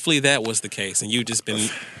 Hopefully that was the case and you just been...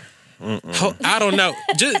 I don't know.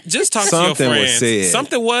 Just talk to your friends.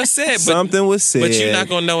 Something was said. Something was said. But you're not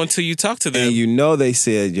going to know until you talk to them. And they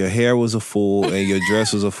said your hair was a fool and your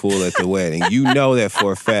dress was a fool at the wedding. You know that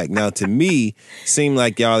for a fact. Now, to me, seemed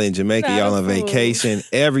like y'all in Jamaica, y'all on vacation.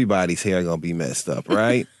 Everybody's hair going to be messed up,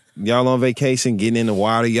 right? Y'all on vacation, getting in the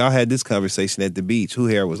water. Y'all had this conversation at the beach. Who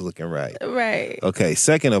hair was looking right? Right. Okay,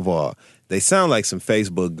 second of all, they sound like some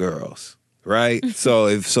Facebook girls, right?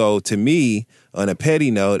 So to me, on a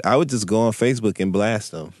petty note, I would just go on Facebook and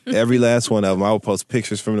blast them. Every last one of them. I would post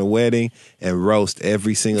pictures from the wedding and roast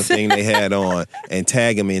every single thing they had on and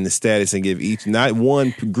tag them in the status and give each, not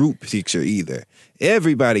one group picture either.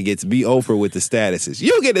 Everybody gets be Oprah with the statuses.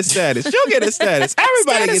 You get a status. You get a status.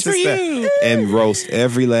 Everybody gets a status. And roast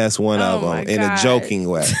every last one of them in a joking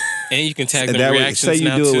way. And you can tag them reactions say you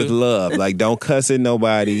now do too. it with love. Like, don't cuss at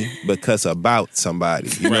nobody, but cuss about somebody.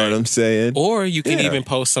 You know what I'm saying? Or you can even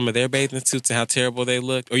post some of their bathing suits and how terrible they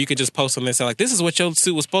looked. Or you could just post something and say, like, this is what your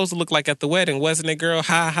suit was supposed to look like at the wedding, wasn't it, girl?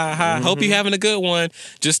 Ha, ha, ha. Hope you having a good one.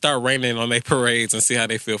 Just start raining on their parades and see how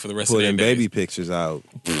they feel for the rest of their days. Putting baby pictures out.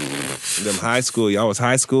 Them high school, y'all was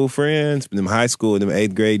high school friends. Them high school, them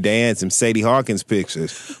 8th grade dance, them Sadie Hawkins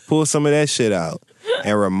pictures. Pull some of that shit out.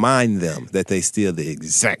 And remind them that they still the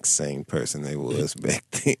exact same person they was back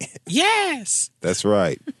then. Yes. That's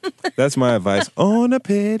right. That's my advice. On a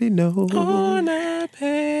petty note. On a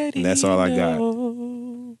petty And that's all I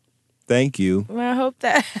got. Thank you. Well, I hope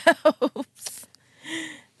that helps.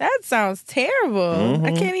 That sounds terrible.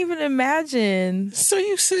 I can't even imagine. So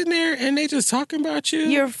you sitting there and they just talking about you?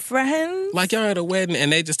 Your friends? Like y'all at a wedding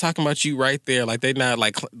and they just talking about you right there. Like they not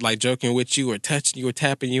like joking with you or touching you or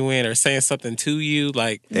tapping you in or saying something to you.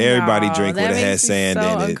 Like everybody drink with a had sand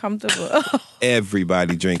so in it. Uncomfortable.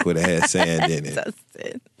 Everybody drink with a had sand in it.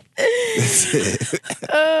 Dustin.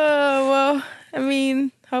 Well, I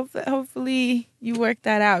mean, hopefully you work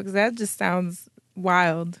that out because that just sounds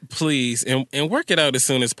wild. Please, and work it out as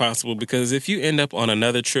soon as possible because if you end up on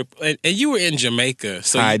another trip, and you were in Jamaica,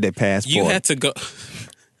 so hide the passport. You had to go.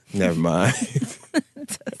 Never mind.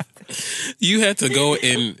 You had to go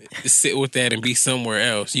and sit with that and be somewhere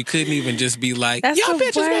else. You couldn't even just be like, That's y'all the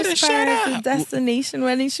bitches better worst shut part. The up. destination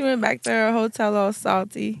wedding. She went back to her hotel all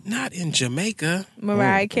salty. Not in Jamaica.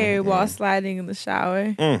 Mariah Carey wall sliding in the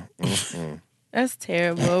shower. That's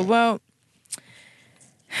terrible. Well,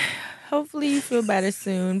 hopefully you feel better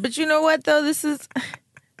soon. But you know what, though? This is...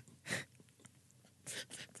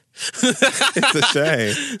 It's a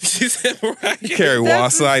shame. She said Mariah Carrie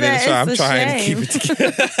wall slide in the shower. I'm it's a trying to shame. keep it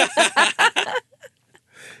together.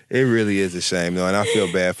 It really is a shame, though, and I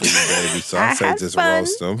feel bad for you, baby. So I say had just fun.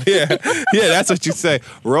 roast them. Yeah, that's what you say.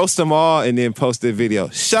 Roast them all and then post the video.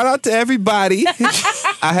 Shout out to everybody.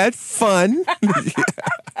 I had fun.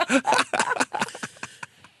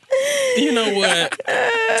 You know what?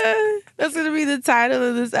 That's going to be the title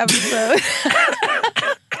of this episode.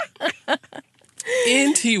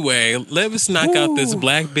 Anyway, let's knock out this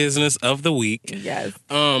Black Business of the Week. Yes.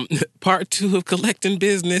 Part 2 of collecting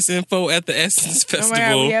business info at the Essence Oh Festival.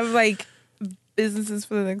 my God, we have like businesses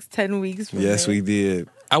for the next 10 weeks. From Yes, there. we did.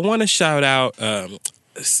 I want to shout out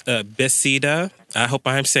Besida. I hope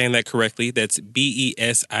I'm saying that correctly. That's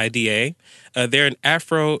Besida. They're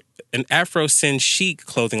an Afro Sin chic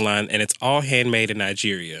clothing line, and it's all handmade in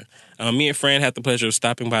Nigeria. Me and Fran had the pleasure of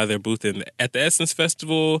stopping by their booth at the Essence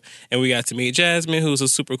Festival, and we got to meet Jasmine, who's a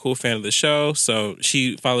super cool fan of the show. So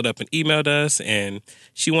she followed up and emailed us, and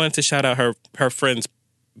she wanted to shout out her friend's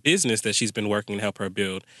business that she's been working to help her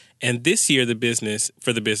build. And this year,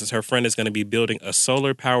 for the business, her friend is going to be building a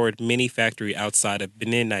solar-powered mini factory outside of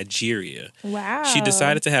Benin, Nigeria. Wow. She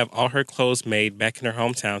decided to have all her clothes made back in her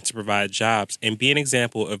hometown to provide jobs and be an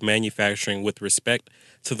example of manufacturing with respect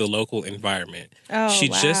to the local environment. Oh, She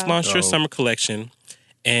just launched her Dope. summer collection,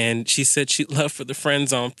 and she said she'd love for the Friend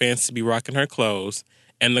Zone fans to be rocking her clothes,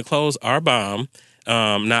 and the clothes are bomb.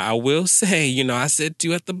 Now, I will say, I said to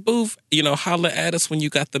you at the booth, holla at us when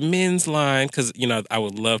you got the men's line, because, I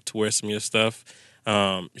would love to wear some of your stuff.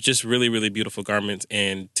 Just really, really beautiful garments,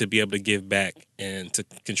 and to be able to give back and to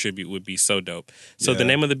contribute would be so dope. So the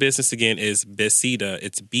name of the business, again, is Besida.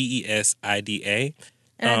 It's Besida.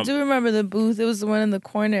 And I do remember the booth. It was the one in the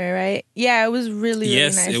corner, right? Yeah, it was really, really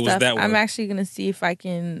Yes, nice it was stuff. that one. I'm actually going to see if I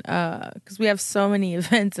can, because we have so many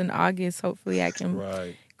events in August. Hopefully I can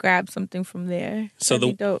grab something from there. So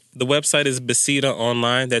That'd be dope. the website is Besida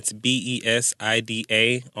Online. That's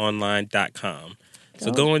Besida online.com.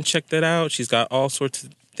 So go and check that out. She's got all sorts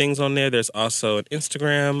of things on there. There's also an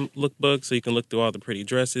Instagram lookbook, so you can look through all the pretty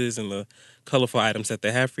dresses and the colorful items that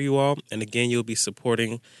they have for you all. And again, you'll be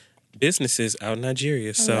supporting businesses out in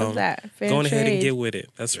Nigeria. So love that. Fair go on ahead and trade. get with it.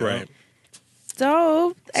 That's right.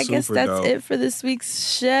 Dope. I guess Super that's dope. it for this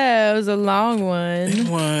week's show. It was a long one. It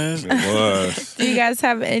was. It was. Do you guys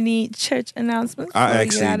have any church announcements? I before we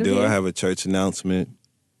get out actually of do. here? I have a church announcement.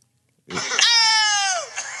 Shout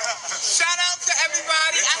out to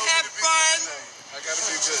everybody. I had fun.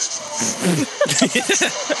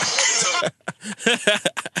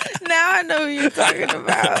 Now I know who you're talking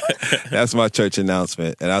about. That's my church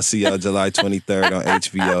announcement. And I'll see y'all July 23rd on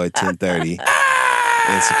HBO at 10:30.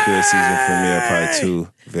 Insecure season premiere part 2.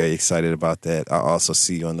 Very excited about that. I'll also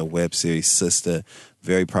see you on the web series Sister.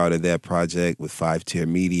 Very proud of that project with 5 Tier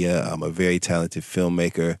Media. I'm a very talented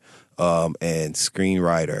filmmaker and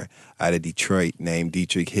screenwriter out of Detroit named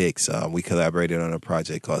Dietrich Hicks. We collaborated on a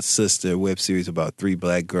project called Sister, web series about 3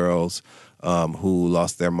 black girls who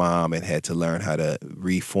lost their mom and had to learn how to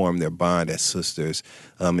reform their bond as sisters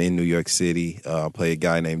in New York City. Play a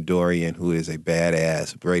guy named Dorian, who is a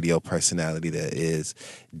badass radio personality that is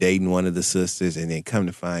dating one of the sisters, and then come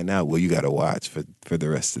to find out, well, you got to watch for the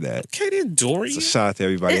rest of that. Okay, then, Dory. So shout out to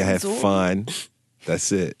everybody. I had fun.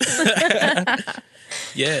 That's it.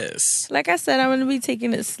 Yes. Like I said, I'm going to be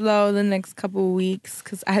taking it slow the next couple of weeks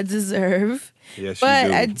because I deserve. Yes, But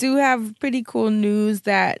you do. I do have pretty cool news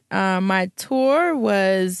that my tour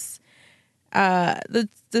was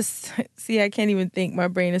see, I can't even think. My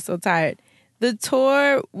brain is so tired. The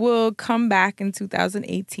tour will come back in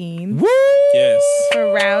 2018 Yes.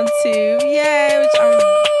 for round 2. Yay,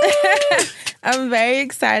 which I'm very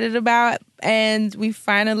excited about. And we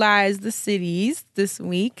finalized the cities this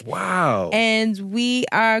week. Wow. And we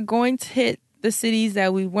are going to hit the cities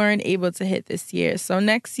that we weren't able to hit this year. So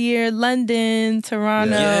next year, London,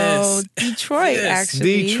 Toronto, Yes. Detroit, Yes.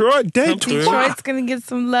 actually. Detroit. Come through. Detroit's going to get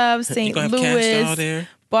some love. You St. gonna have Cash Doll Louis, there?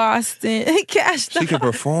 Boston. Cash She can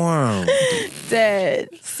perform. dead.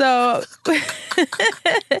 So,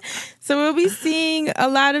 so we'll be seeing a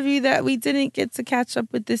lot of you that we didn't get to catch up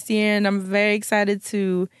with this year. And I'm very excited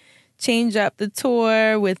to change up the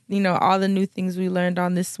tour with, all the new things we learned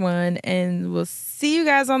on this one. And we'll see you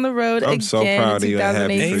guys on the road again so proud in of you and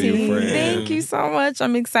happy for 2018. you, friend. Thank you so much.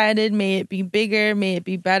 I'm excited. May it be bigger. May it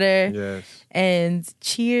be better. Yes. And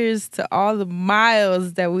cheers to all the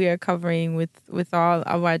miles that we are covering with all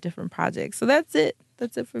of our different projects. So that's it.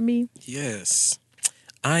 That's it for me. Yes.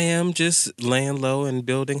 I am just laying low and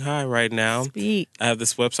building high right now. Speak. I have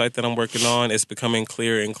this website that I'm working on. It's becoming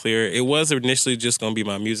clearer and clearer. It was initially just going to be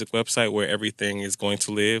my music website where everything is going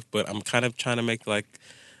to live, but I'm kind of trying to make like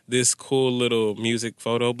this cool little music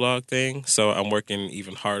photo blog thing. So I'm working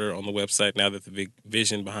even harder on the website now that the big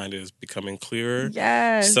vision behind it is becoming clearer.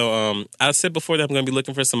 Yes. So I said before that I'm going to be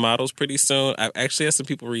looking for some models pretty soon. I've actually had some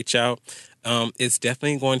people reach out. It's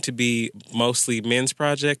definitely going to be mostly men's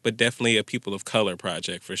project, but definitely a people of color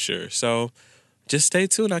project for sure. So just stay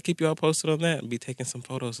tuned. I'll keep you all posted on that and be taking some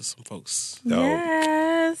photos of some folks.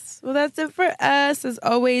 Yes. Well, that's it for us. As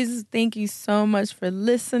always, thank you so much for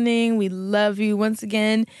listening. We love you. Once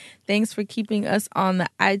again, thanks for keeping us on the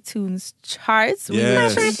iTunes charts. We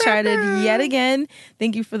Yes. actually charted yet again.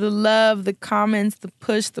 Thank you for the love, the comments, the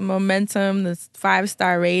push, the momentum, the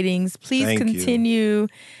 5-star ratings. Please Thank you. continue.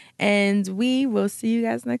 And we will see you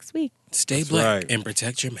guys next week. Stay black right. and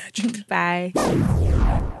protect your magic. Bye.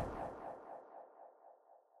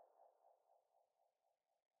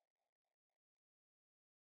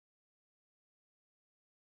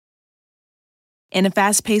 In a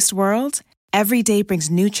fast-paced world, every day brings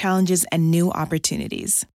new challenges and new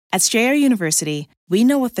opportunities. At Strayer University, we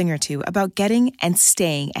know a thing or two about getting and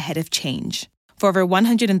staying ahead of change. For over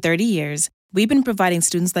 130 years, we've been providing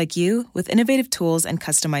students like you with innovative tools and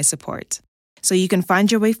customized support, so you can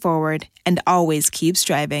find your way forward and always keep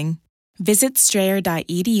striving. Visit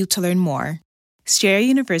strayer.edu to learn more. Strayer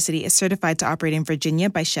University is certified to operate in Virginia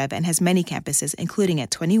by Chev and has many campuses, including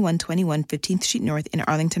at 2121 15th Street North in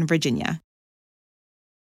Arlington, Virginia.